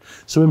negative.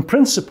 So in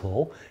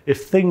principle,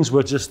 if things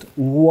were just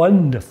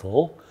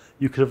wonderful,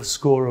 you could have a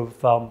score of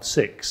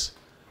 6.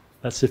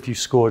 That's if you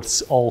scored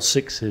all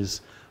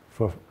 6s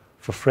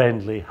for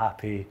friendly,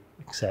 happy,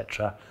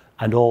 etc.,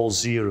 and all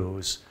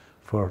 0s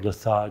for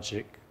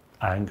lethargic,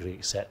 angry,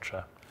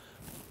 etc.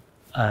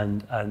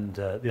 And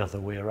the other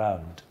way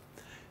around.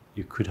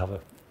 You could have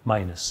a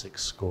 -6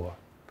 score.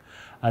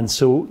 And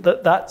so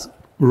that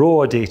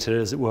raw data,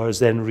 as it were, is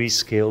then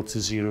rescaled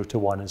to 0 to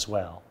 1 as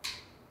well.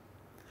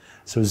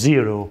 So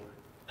 0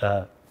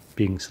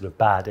 being sort of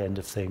bad end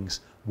of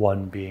things,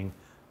 1 being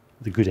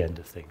the good end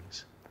of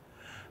things.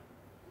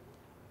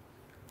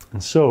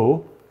 And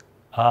so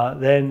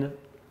then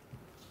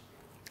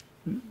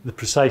the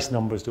precise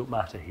numbers don't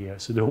matter here,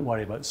 so don't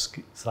worry about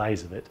the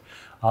size of it.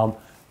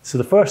 So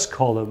the first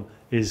column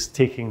is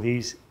taking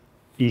these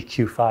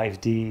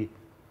EQ5D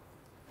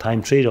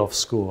time trade-off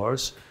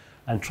scores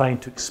and trying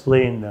to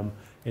explain them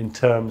in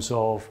terms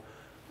of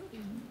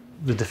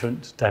the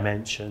different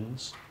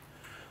dimensions.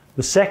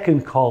 The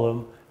second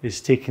column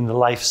is taking the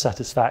life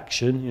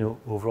satisfaction,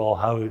 overall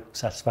how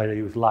satisfied are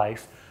you with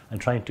life, and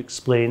trying to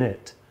explain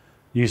it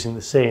using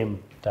the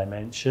same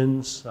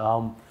dimensions.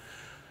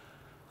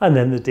 And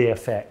then the day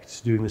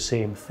effect, doing the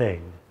same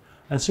thing.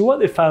 And so what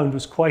they found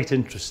was quite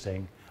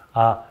interesting.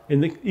 In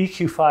the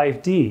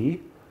EQ5D,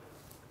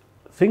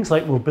 things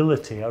like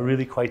mobility are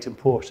really quite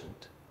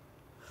important,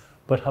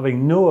 but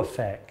having no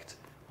effect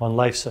on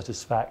life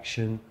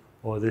satisfaction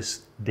or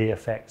this day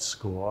effect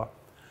score.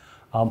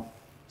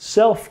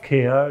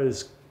 Self-care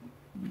is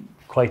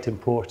quite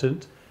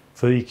important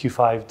for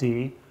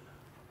EQ5D,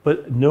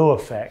 but no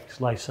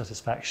effect, life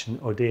satisfaction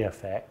or day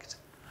effect.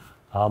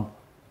 A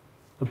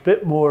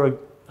bit more,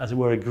 as it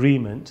were,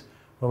 agreement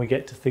when we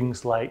get to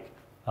things like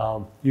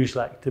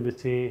usual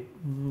activity,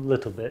 a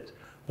little bit,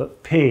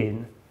 but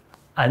pain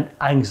and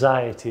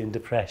anxiety and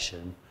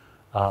depression.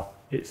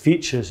 It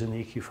features in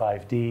the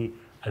EQ5D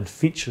and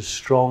features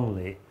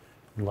strongly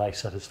in life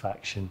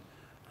satisfaction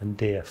and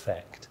day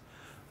effect.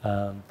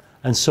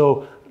 And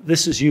so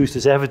this is used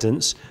as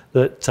evidence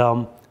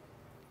that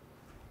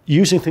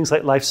using things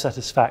like life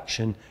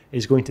satisfaction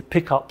is going to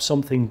pick up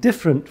something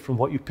different from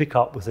what you pick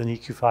up with an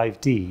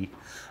EQ5D.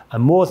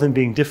 And more than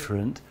being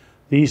different,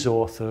 these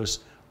authors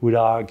would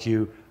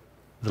argue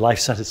the life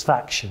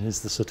satisfaction is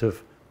the sort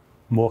of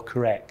more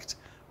correct,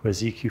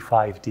 whereas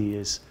EQ5D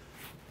is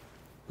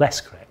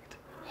less correct.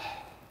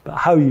 But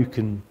how you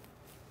can,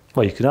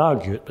 well, you can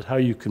argue it, but how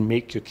you can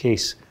make your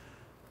case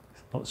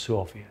is not so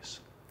obvious.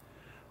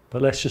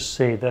 But let's just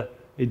say that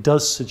it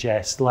does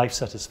suggest life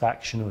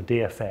satisfaction or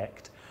day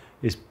effect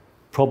is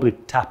probably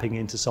tapping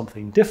into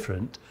something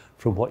different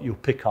from what you'll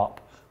pick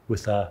up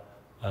with a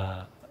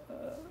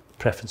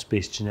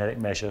preference-based genetic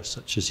measure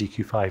such as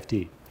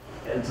EQ5D.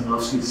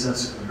 Antonovsky's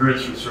sense of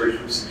coherence research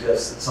would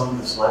suggest that some of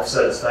this life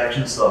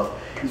satisfaction stuff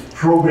is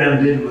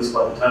programmed into us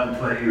by the time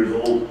we're 20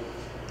 years old,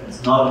 and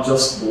it's not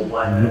adjustable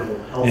by medical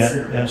health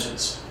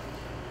interventions.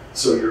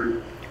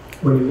 So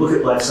when you look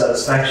at life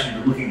satisfaction,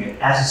 you're looking at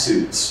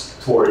attitudes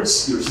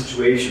towards your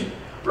situation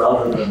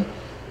rather than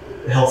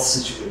health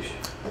situation.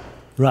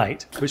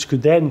 Right, which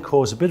could then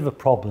cause a bit of a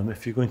problem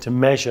if you're going to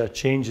measure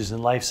changes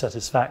in life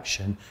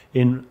satisfaction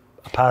in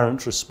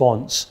apparent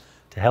response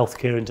to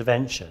healthcare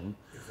intervention,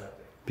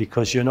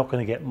 because you're not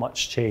going to get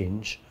much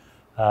change.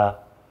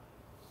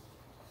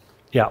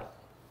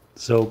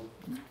 So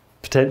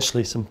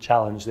potentially some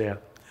challenge there.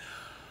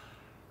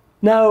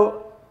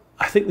 Now,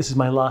 I think this is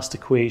my last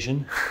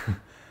equation.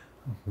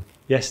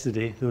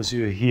 Yesterday, those of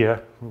you who are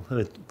here, we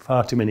had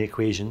far too many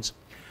equations.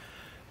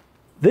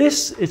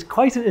 This is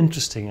quite an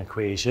interesting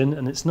equation,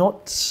 and it's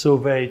not so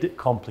very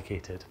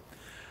complicated.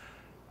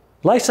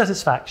 Life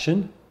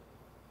satisfaction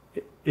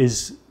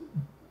is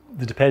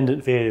the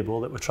dependent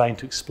variable that we're trying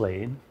to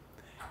explain.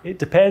 It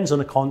depends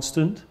on a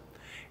constant.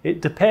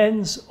 It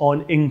depends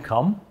on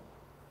income.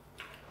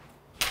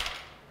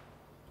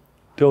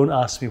 Don't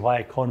ask me why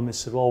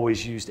economists have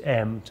always used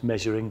M to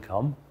measure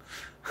income.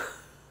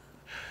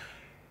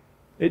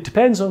 It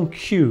depends on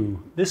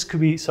Q. This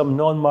could be some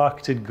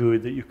non-marketed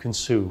good that you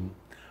consume.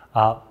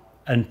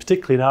 And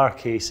particularly in our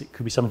case, it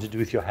could be something to do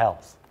with your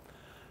health.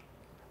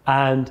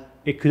 And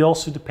it could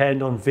also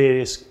depend on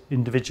various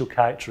individual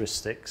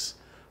characteristics,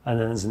 and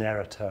then there's an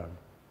error term.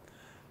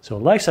 So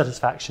life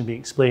satisfaction being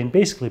explained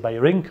basically by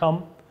your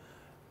income,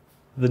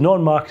 the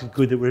non-marketed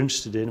good that we're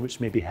interested in, which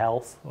may be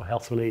health or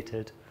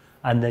health-related,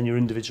 and then your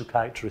individual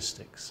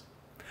characteristics.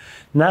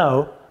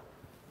 Now,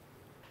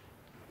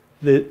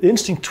 the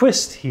interesting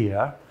twist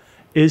here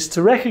is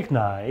to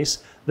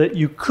recognize that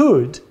you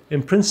could,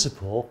 in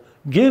principle,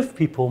 give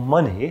people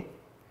money,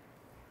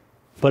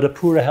 but a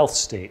poorer health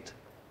state.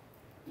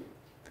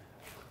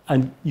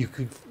 And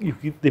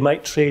they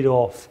might trade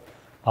off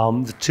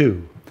the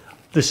two.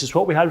 This is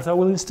what we had with our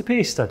willingness to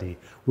pay study.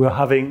 When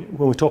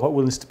we talked about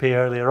willingness to pay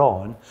earlier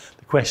on,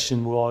 the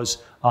question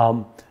was,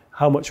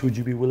 how much would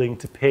you be willing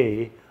to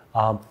pay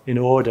in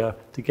order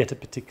to get a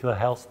particular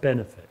health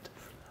benefit?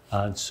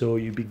 And so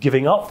you'd be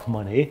giving up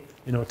money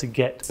in order to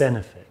get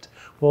benefit.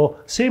 Well,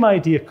 same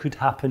idea could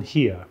happen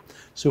here.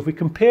 So if we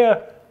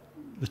compare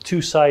the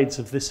two sides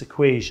of this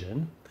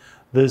equation,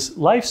 there's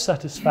life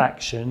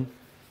satisfaction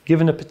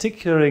given a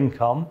particular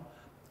income,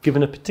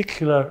 given a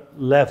particular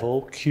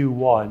level,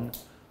 Q1,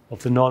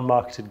 of the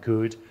non-marketed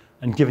good,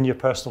 and given your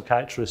personal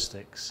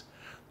characteristics.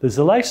 There's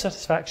the life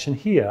satisfaction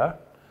here,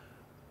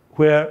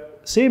 where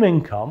same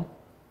income,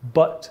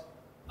 but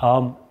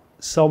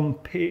some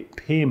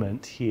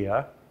payment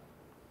here.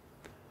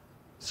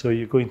 So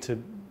you're going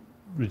to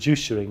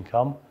reduce your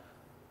income.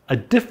 A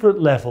different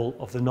level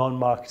of the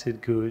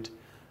non-marketed good,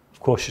 of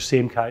course, your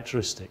same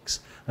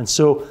characteristics. And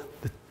so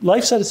the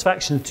life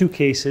satisfaction in two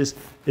cases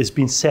is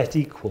being set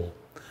equal.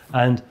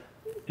 And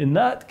in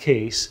that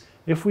case,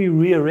 if we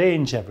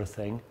rearrange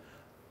everything,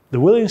 the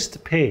willingness to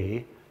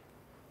pay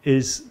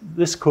is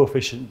this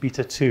coefficient,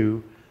 beta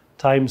 2,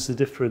 times the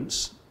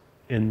difference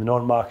in the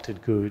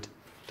non-marketed good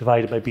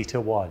divided by beta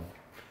 1.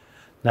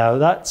 Now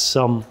that's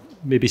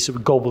maybe sort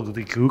of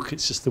gobbledygook,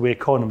 it's just the way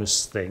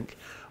economists think.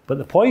 But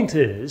the point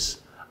is,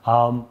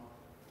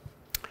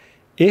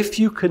 if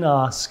you can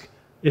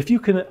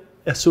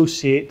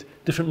associate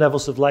different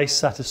levels of life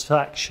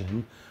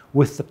satisfaction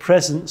with the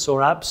presence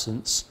or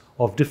absence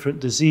of different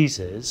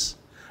diseases.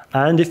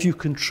 And if you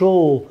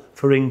control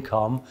for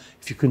income,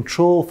 if you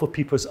control for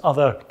people's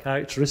other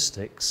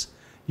characteristics,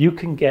 you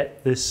can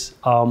get this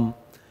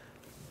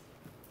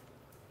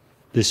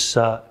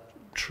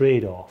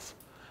trade-off.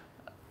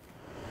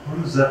 How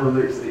does that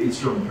relate to the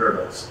East-Roman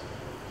paradox?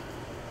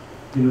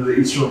 You know, the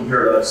East-Roman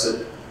paradox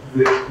that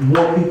the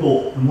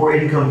more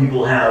income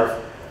people have,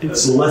 the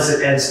less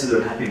it adds to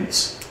their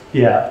happiness.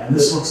 Yeah. And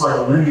this looks like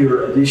a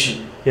linear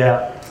addition.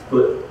 Yeah.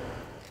 But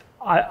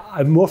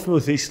I'm more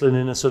familiar with Eastlund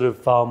in a sort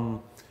of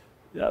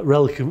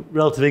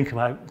relative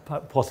income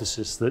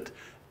hypothesis, that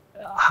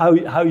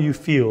how you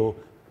feel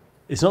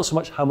is not so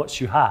much how much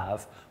you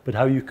have, but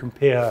how you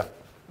compare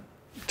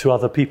to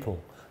other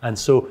people. And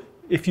so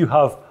if you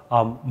have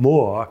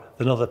more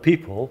than other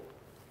people,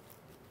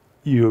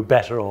 you're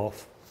better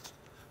off.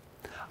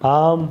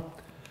 Well,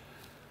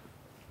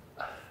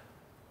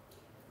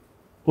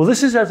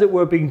 this is, as it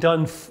were, being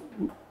done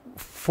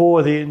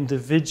for the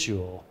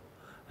individual.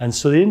 And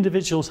so the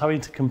individual's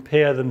having to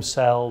compare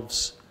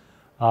themselves.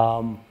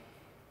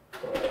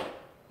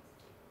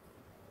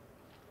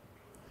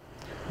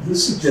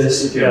 This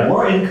suggests if you have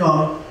more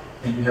income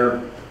and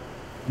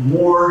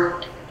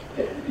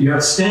you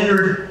have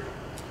standard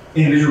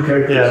individual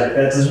characteristics,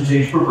 that doesn't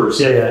change per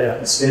person,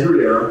 the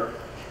standard error,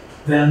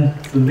 then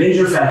the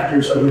major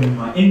factors are going to be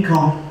my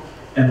income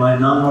and my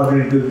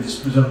non-marketing good, which is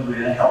presumably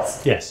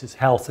health. Yes, it's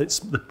health. It's,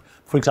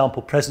 for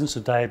example, presence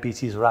of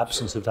diabetes or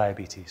absence of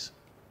diabetes.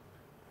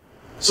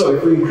 So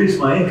if we increase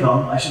my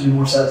income, I should be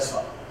more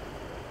satisfied.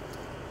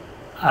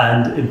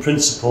 And in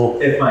principle,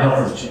 if my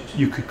health has changed,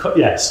 you could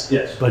yes,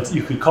 but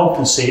you could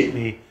compensate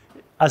me,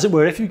 as it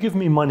were. If you give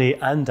me money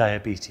and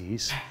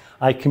diabetes,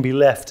 I can be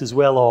left as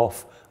well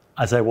off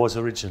as I was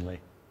originally.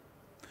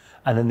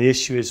 And then the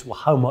issue is, well,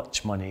 how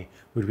much money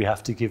would we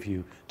have to give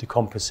you to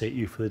compensate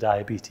you for the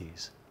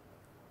diabetes?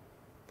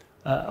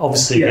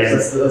 Obviously,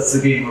 yes, that's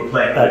the game we're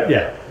playing.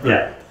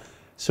 Yeah.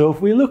 So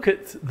if we look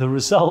at the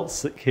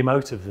results that came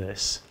out of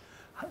this,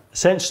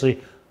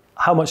 essentially,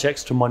 how much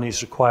extra money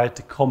is required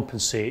to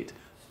compensate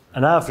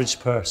an average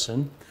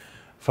person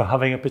for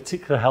having a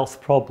particular health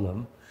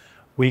problem,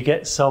 we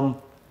get some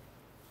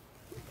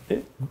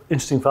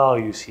interesting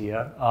values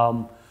here.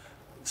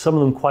 Some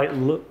of them quite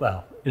low,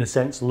 well, in a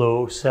sense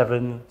low,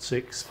 7,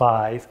 6,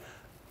 5.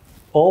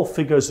 All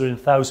figures are in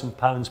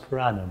 £1,000 per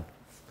annum.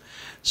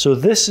 So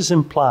this is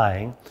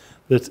implying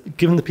that,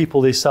 given the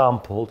people they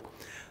sampled,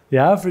 the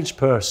average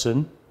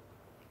person,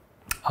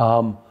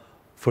 for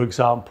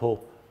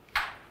example,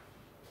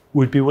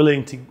 would be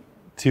willing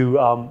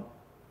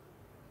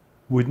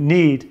would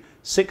need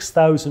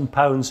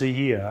 £6,000 a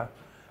year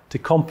to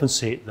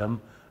compensate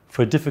them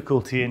for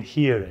difficulty in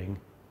hearing,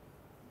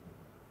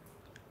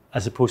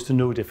 as opposed to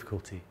no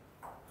difficulty.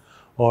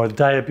 Or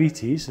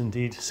diabetes,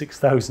 indeed,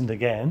 6,000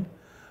 again.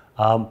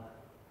 The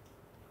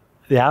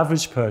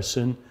average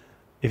person,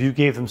 if you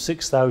gave them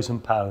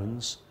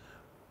 £6,000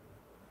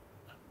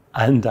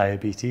 and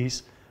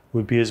diabetes,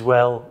 would be as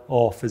well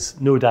off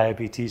as no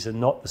diabetes and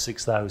not the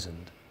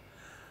 6,000.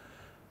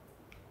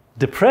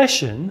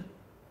 Depression,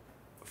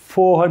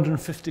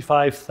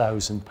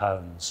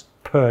 £455,000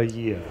 per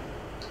year.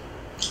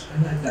 I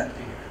like that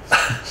figure.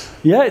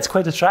 Yeah, it's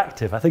quite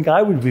attractive. I think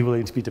I would be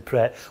willing to be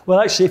depressed. Well,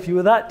 actually, if you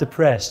were that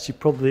depressed,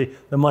 the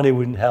money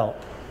wouldn't help.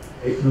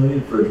 8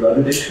 million for a drug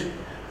addiction?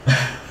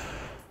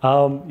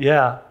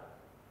 Yeah.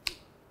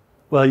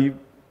 Well, you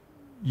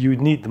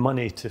would need the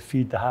money to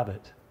feed the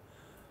habit.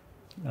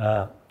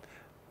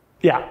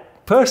 Yeah.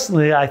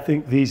 Personally, I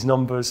think these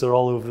numbers are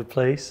all over the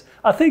place.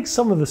 I think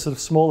some of the sort of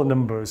smaller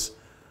numbers,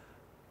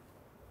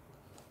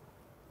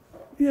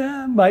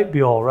 might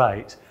be all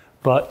right.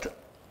 But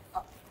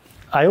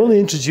I only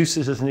introduce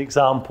this as an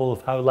example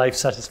of how life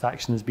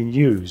satisfaction has been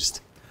used.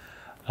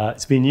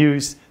 It's been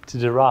used to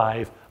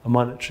derive a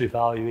monetary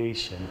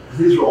valuation.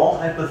 These are all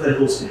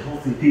hypotheticals to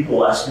healthy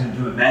people asking them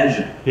to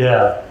imagine.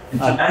 Yeah. And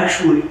to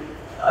actually,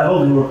 I've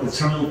only worked with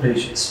terminal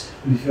patients,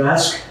 and if you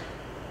ask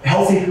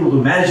healthy people to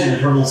imagine a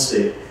terminal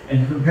state,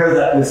 and you compare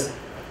that with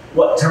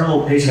what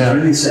terminal patients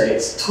really say,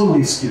 it's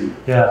totally skewed.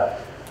 Yeah.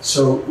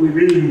 So we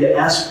really need to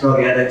ask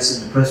drug addicts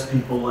and depressed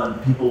people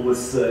and people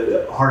with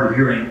hard of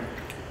hearing,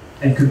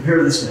 and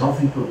compare this to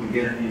healthy people to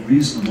get any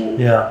reasonable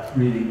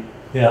reading.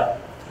 Yeah.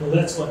 Well,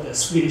 that's what the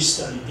Swedish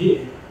study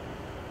did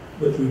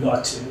with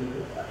regard to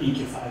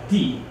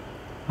EQ5D.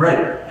 Right.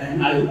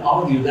 And I would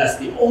argue that's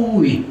the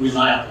only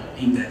reliable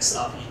index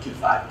of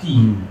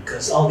EQ5D,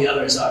 because all the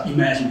others are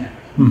imaginary.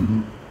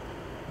 Mm-hmm.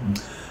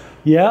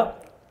 Yeah.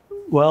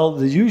 Well,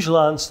 the usual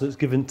answer that's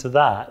given to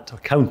that, or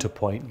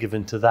counterpoint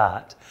given to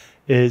that,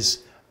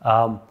 is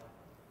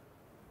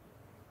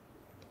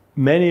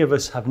many of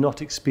us have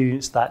not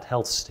experienced that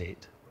health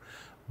state,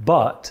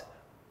 but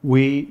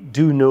we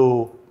do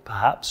know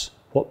perhaps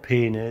what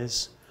pain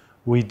is.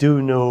 We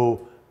do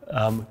know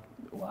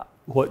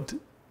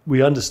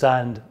we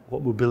understand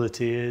what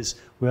mobility is.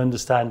 We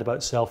understand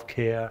about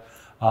self-care.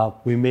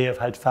 We may have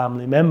had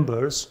family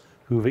members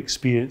who've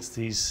experienced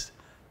these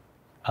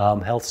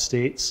health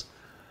states.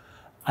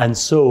 And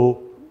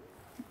so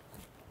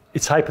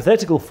it's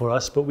hypothetical for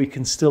us, but we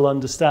can still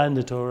understand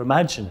it or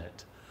imagine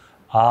it.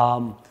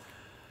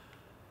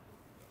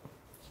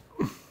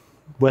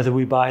 Whether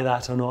we buy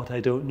that or not, I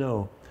don't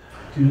know.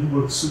 Do you know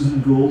about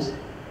Susan Gould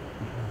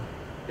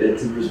at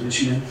the University of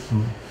Michigan?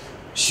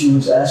 She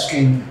was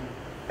asking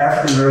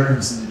African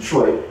Americans in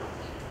Detroit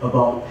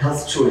about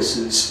health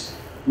choices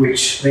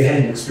which they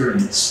hadn't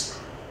experienced.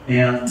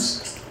 And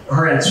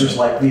her answers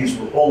like these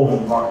were all over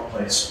the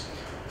marketplace.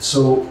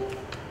 So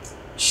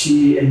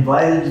she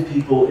invited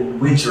people in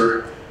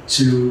winter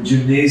to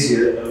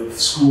gymnasia of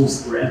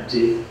schools that were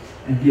empty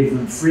and gave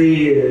them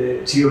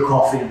free tea or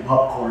coffee and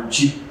popcorn,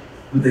 cheap,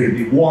 but they could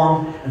be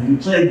warm, and they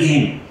could play a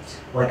game,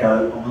 like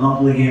a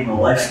Monopoly game or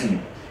a life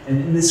game. And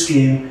in this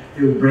game,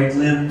 they would break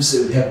limbs,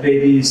 they would have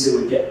babies, they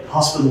would get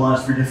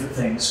hospitalized for different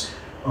things.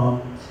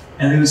 And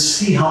they would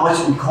see how much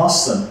it would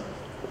cost them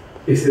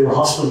if they were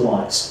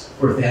hospitalized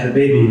or if they had a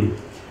baby, and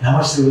how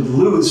much they would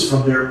lose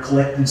from their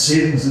collected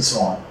savings and so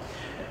on.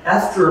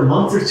 After a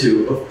month or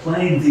two of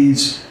playing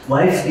these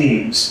life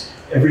games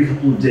every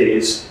couple of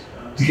days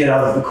to get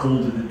out of the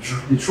cold in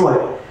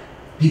Detroit,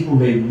 people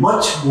made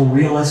much more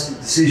realistic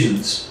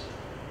decisions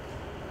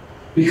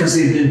because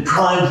they'd been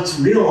primed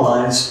to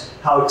realize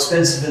how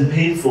expensive and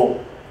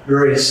painful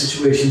various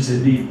situations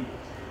had been.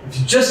 If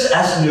you just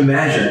ask them to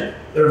imagine,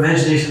 their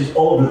imagination is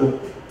all over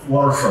the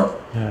waterfront.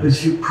 Yeah. But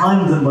if you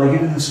prime them by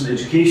giving them some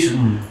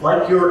education,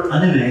 like your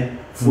anime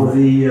for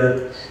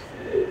the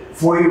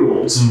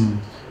 4-year-olds,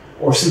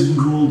 or Susan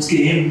Gould's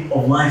game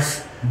of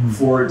life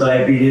for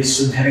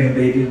diabetes and having a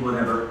baby and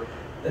whatever,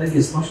 I think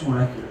it's much more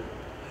accurate.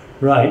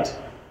 Right.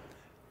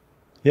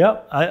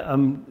 Yeah,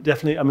 I'm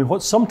definitely, I mean,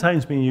 what's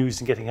sometimes been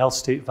used in getting health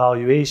state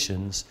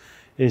valuations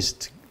is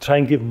to try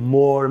and give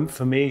more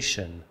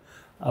information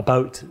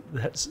about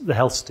the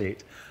health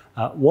state.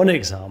 One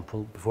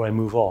example, before I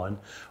move on,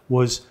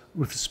 was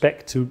with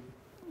respect to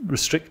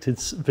restricted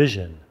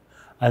vision.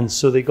 And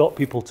so they got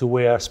people to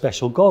wear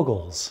special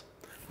goggles,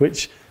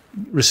 which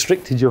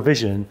restricted your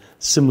vision,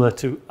 similar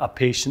to a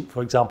patient,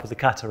 for example, with a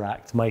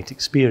cataract might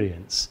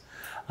experience.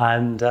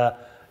 And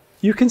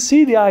you can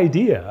see the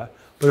idea,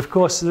 but of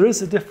course there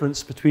is a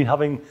difference between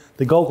having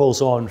the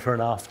goggles on for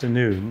an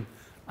afternoon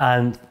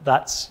and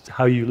that's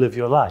how you live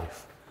your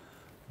life.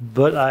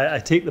 But I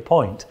take the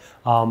point,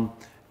 and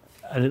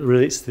it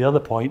relates to the other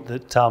point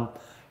that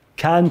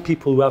can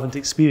people who haven't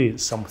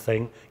experienced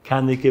something,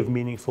 can they give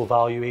meaningful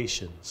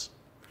valuations?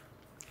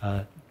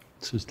 So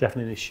it's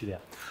definitely an issue there.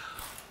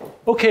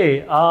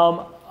 Okay,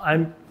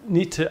 I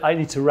need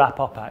to wrap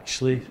up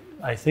actually,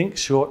 I think,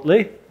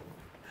 shortly.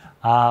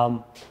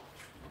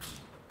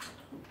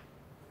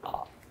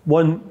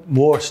 One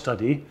more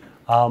study.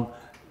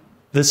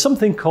 There's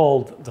something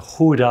called the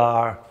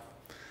HODAR,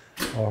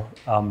 or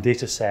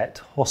data set,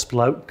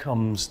 Hospital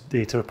Outcomes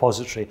Data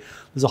Repository.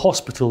 There's a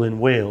hospital in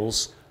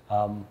Wales,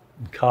 in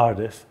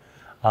Cardiff,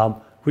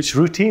 which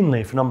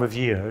routinely for a number of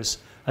years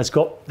has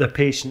got their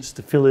patients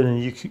to fill in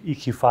an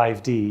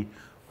EQ5D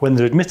when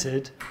they're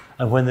admitted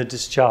and when they're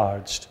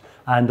discharged,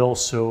 and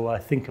also I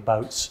think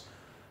about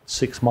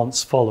 6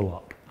 months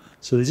follow-up.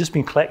 So they've just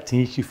been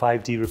collecting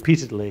EQ5D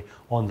repeatedly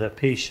on their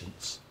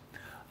patients.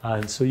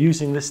 And so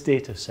using this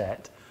data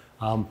set,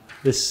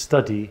 this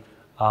study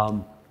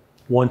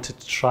wanted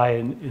to try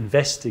and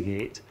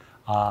investigate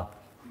to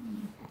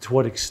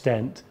what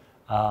extent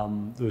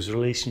there was a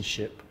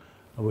relationship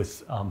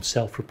with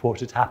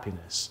self-reported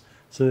happiness.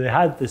 So they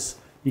had this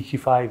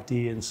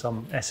EQ5D and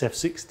some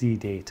SF6D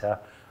data,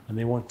 and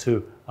they want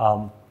to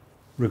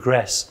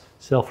regress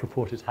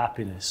self-reported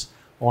happiness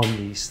on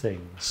these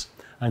things.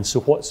 And so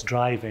what's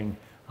driving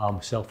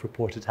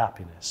self-reported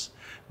happiness?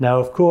 Now,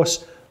 of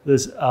course,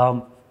 there's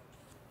a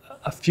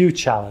few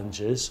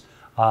challenges.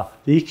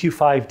 The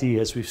EQ5D,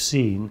 as we've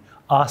seen,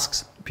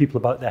 asks people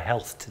about their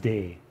health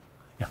today.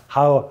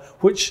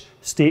 Which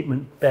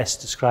statement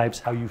best describes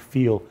how you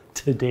feel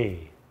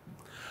today?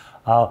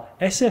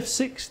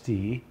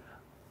 SF6D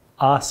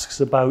asks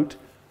about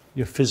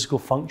your physical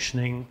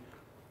functioning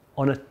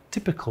on a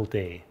typical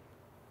day,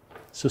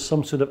 so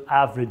some sort of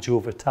average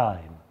over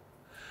time.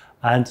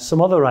 And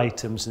some other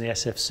items in the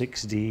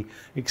SF6D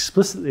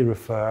explicitly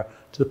refer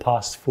to the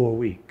past 4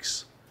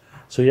 weeks.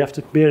 So you have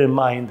to bear in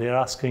mind they're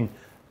asking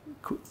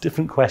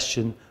different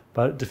question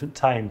about a different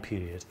time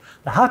period.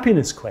 The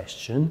happiness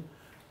question,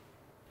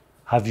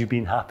 have you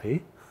been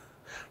happy,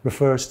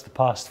 refers to the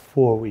past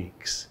 4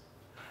 weeks.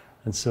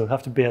 And so you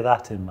have to bear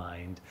that in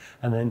mind.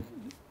 And then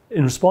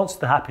in response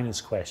to the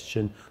happiness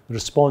question, the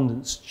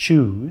respondents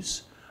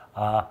choose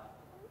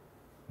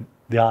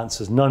the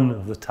answers none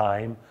of the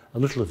time, a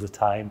little of the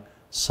time,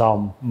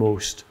 some,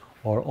 most,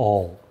 or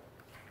all.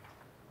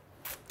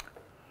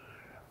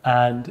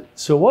 And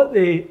so what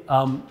they,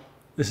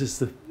 this is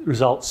the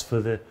results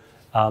for the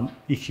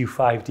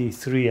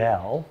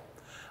EQ5D3L.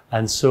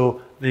 And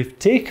so they've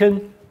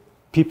taken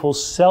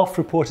people's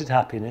self-reported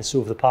happiness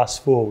over the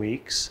past 4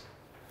 weeks,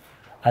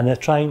 and they're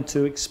trying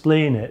to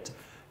explain it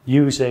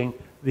using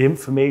the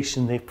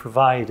information they've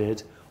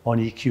provided on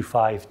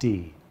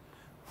EQ5D,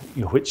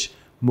 which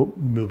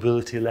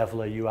mobility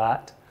level are you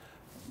at,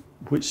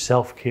 which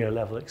self-care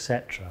level,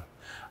 etc.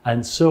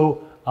 And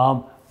so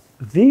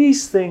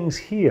these things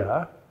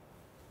here,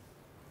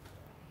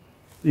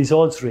 these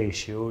odds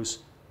ratios,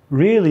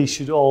 really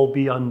should all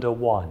be under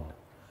 1,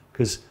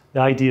 because the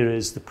idea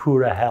is the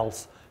poorer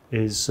health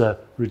is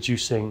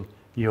reducing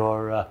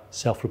your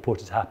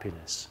self-reported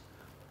happiness.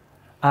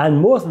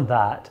 And more than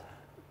that,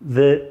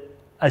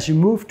 as you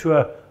move to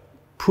a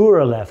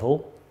poorer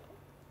level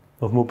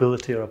of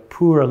mobility or a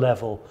poorer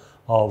level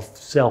of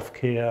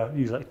self-care,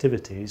 usual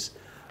activities,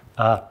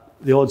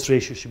 the odds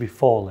ratio should be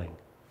falling.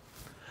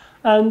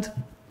 And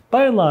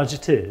by and large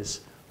it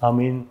is. I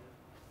mean,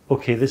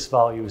 okay, this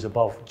value is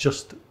above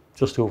just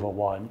over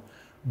 1,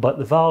 but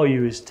the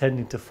value is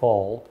tending to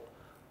fall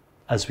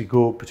as we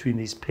go between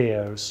these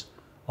pairs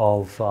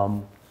of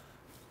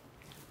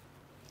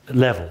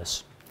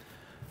levels.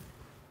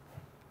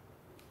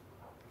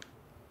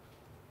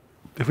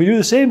 If we do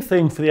the same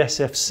thing for the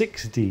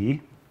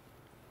SF6D,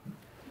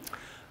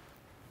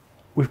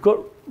 we've got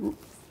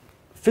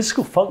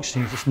physical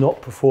functioning just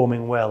not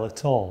performing well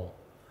at all.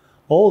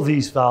 All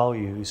these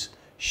values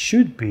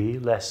should be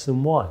less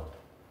than 1.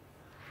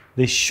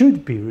 They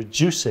should be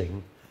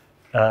reducing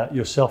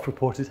your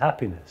self-reported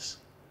happiness.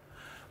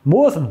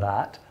 More than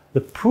that,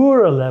 the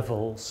poorer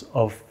levels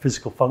of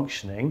physical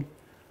functioning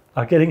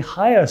are getting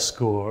higher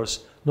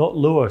scores, not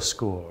lower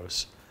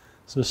scores.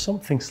 So there's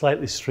something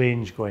slightly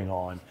strange going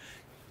on.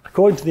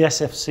 According to the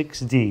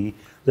SF6D,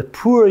 the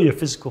poorer your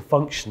physical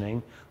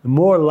functioning, the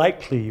more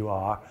likely you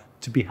are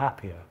to be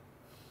happier.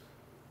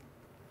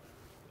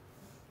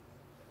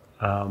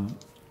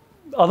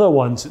 Other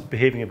ones that are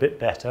behaving a bit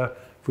better,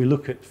 if we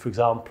look at, for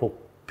example,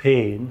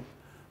 pain,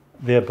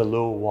 they're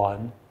below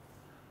 1.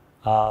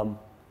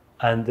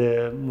 And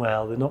they're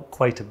not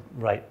quite a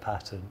right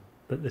pattern,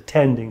 but they're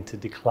tending to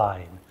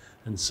decline.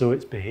 And so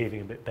it's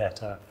behaving a bit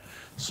better.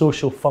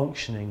 Social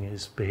functioning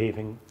is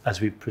behaving as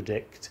we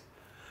predict.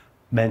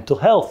 Mental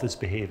health is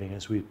behaving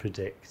as we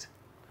predict.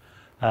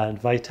 And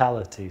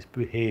vitality is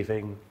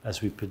behaving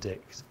as we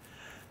predict.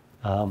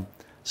 What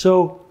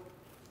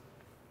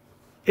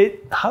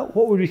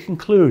would we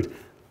conclude?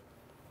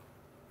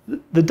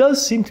 There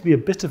does seem to be a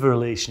bit of a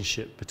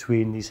relationship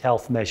between these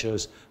health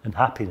measures and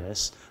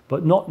happiness,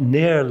 but not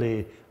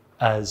nearly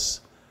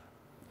as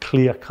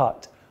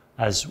clear-cut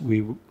as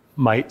we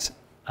might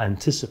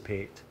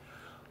anticipate.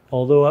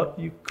 Although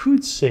you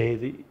could say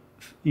the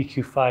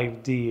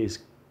EQ5D is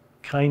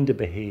kind of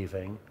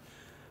behaving,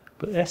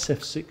 but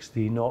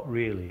SF6D not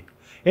really.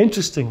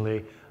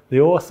 Interestingly, the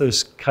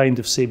authors kind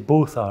of say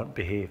both aren't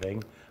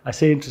behaving. I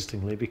say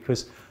interestingly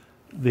because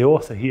the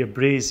author here,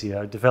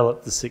 Brazier,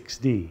 developed the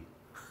 6D.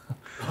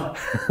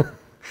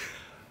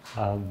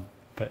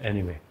 But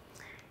anyway,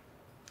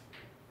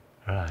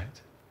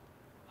 right,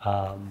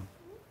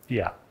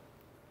 yeah.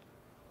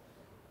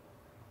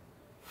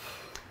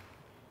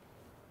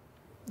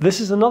 This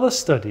is another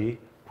study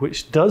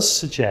which does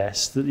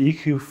suggest that the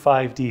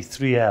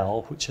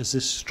EQ5D3L, which has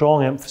this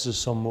strong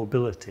emphasis on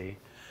mobility,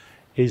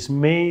 is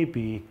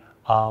maybe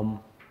a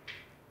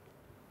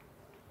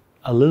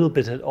little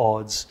bit at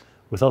odds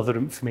with other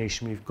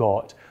information we've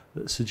got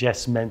that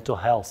suggests mental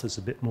health is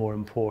a bit more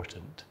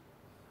important.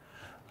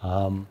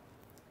 And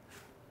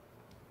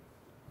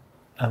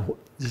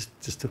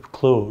just to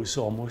close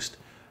almost,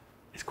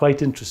 it's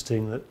quite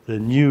interesting that the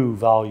new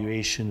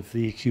valuation for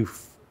the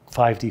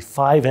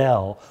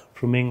EQ5D5L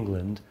from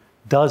England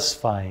does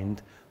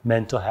find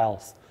mental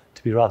health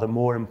to be rather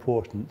more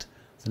important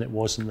than it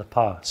was in the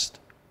past.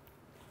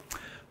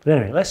 But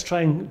anyway, let's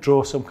try and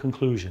draw some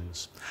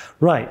conclusions.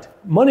 Right,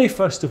 money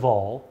first of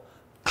all.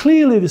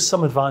 Clearly there's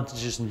some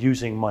advantages in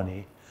using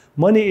money.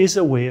 Money is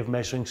a way of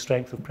measuring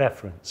strength of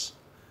preference.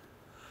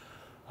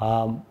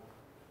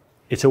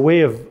 It's a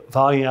way of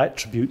valuing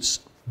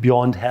attributes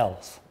beyond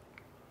health.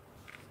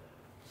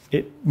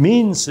 It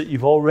means that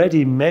you've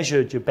already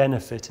measured your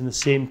benefit in the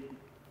same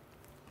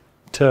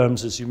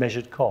terms as you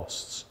measured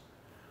costs.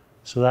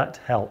 So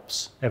that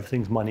helps.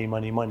 Everything's money,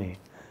 money, money.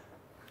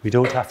 We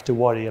don't have to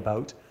worry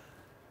about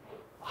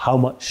how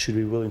much should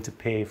we be willing to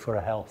pay for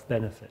a health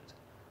benefit.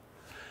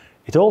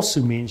 It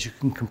also means you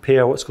can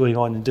compare what's going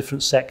on in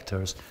different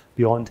sectors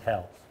beyond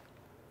health.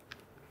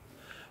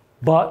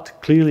 But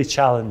clearly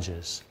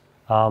challenges.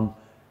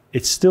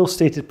 It's still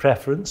stated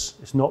preference,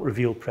 it's not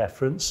revealed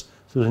preference,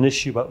 so there's an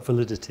issue about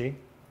validity.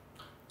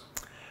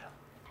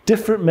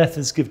 Different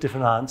methods give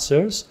different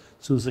answers,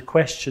 so there's a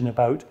question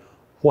about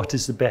what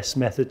is the best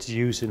method to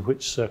use in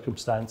which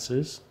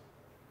circumstances.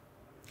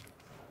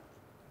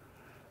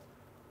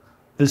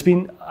 There's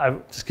been,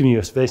 I'm just giving you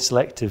a very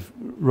selective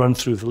run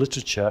through the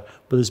literature,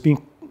 but there's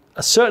been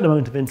a certain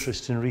amount of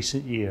interest in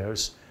recent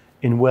years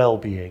in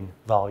well-being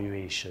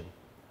valuation.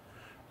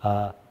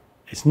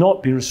 It's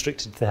not been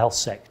restricted to the health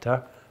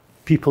sector.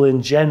 People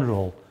in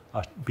general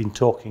have been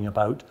talking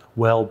about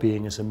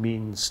well-being as a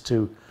means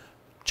to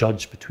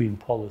judge between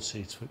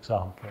policies, for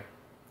example.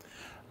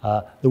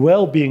 The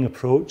well-being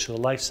approach, or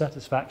life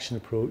satisfaction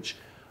approach,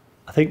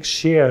 I think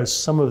shares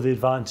some of the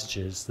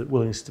advantages that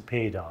willingness to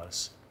pay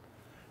does.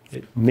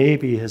 It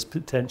maybe has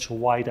potential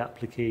wide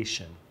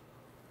application.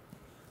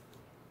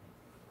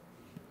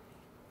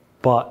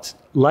 But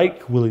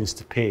like willingness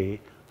to pay,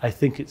 I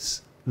think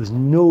there's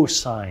no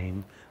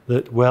sign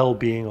that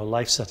well-being or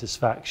life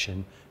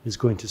satisfaction is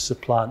going to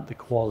supplant the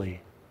QALY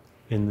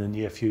in the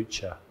near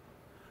future.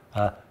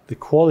 The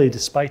QALY,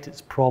 despite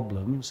its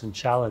problems and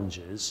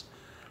challenges,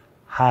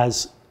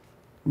 has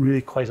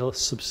really quite a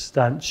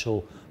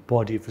substantial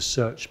body of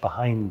research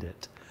behind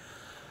it.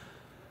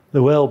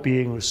 The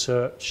well-being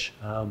research,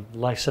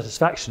 life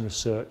satisfaction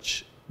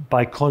research,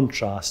 by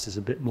contrast, is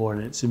a bit more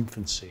in its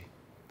infancy,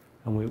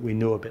 and we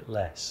know a bit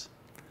less.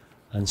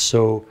 And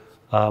so,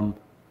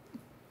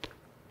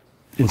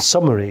 in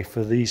summary,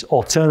 for these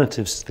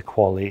alternatives to the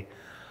QALY,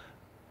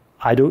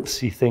 I don't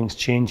see things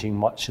changing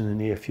much in the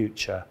near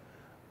future,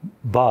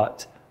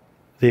 but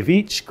they've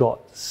each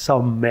got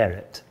some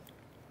merit.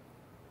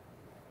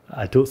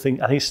 I think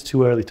it's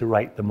too early to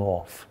write them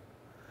off.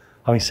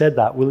 Having said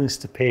that, willingness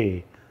to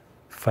pay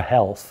for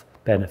health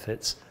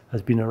benefits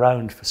has been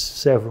around for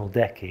several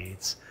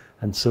decades,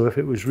 and so if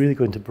it was really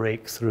going to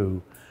break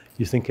through,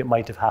 you think it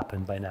might have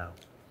happened by now.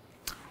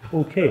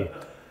 Okay,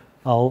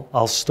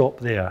 I'll stop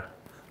there.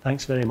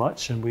 Thanks very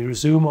much, and we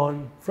resume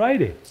on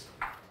Friday.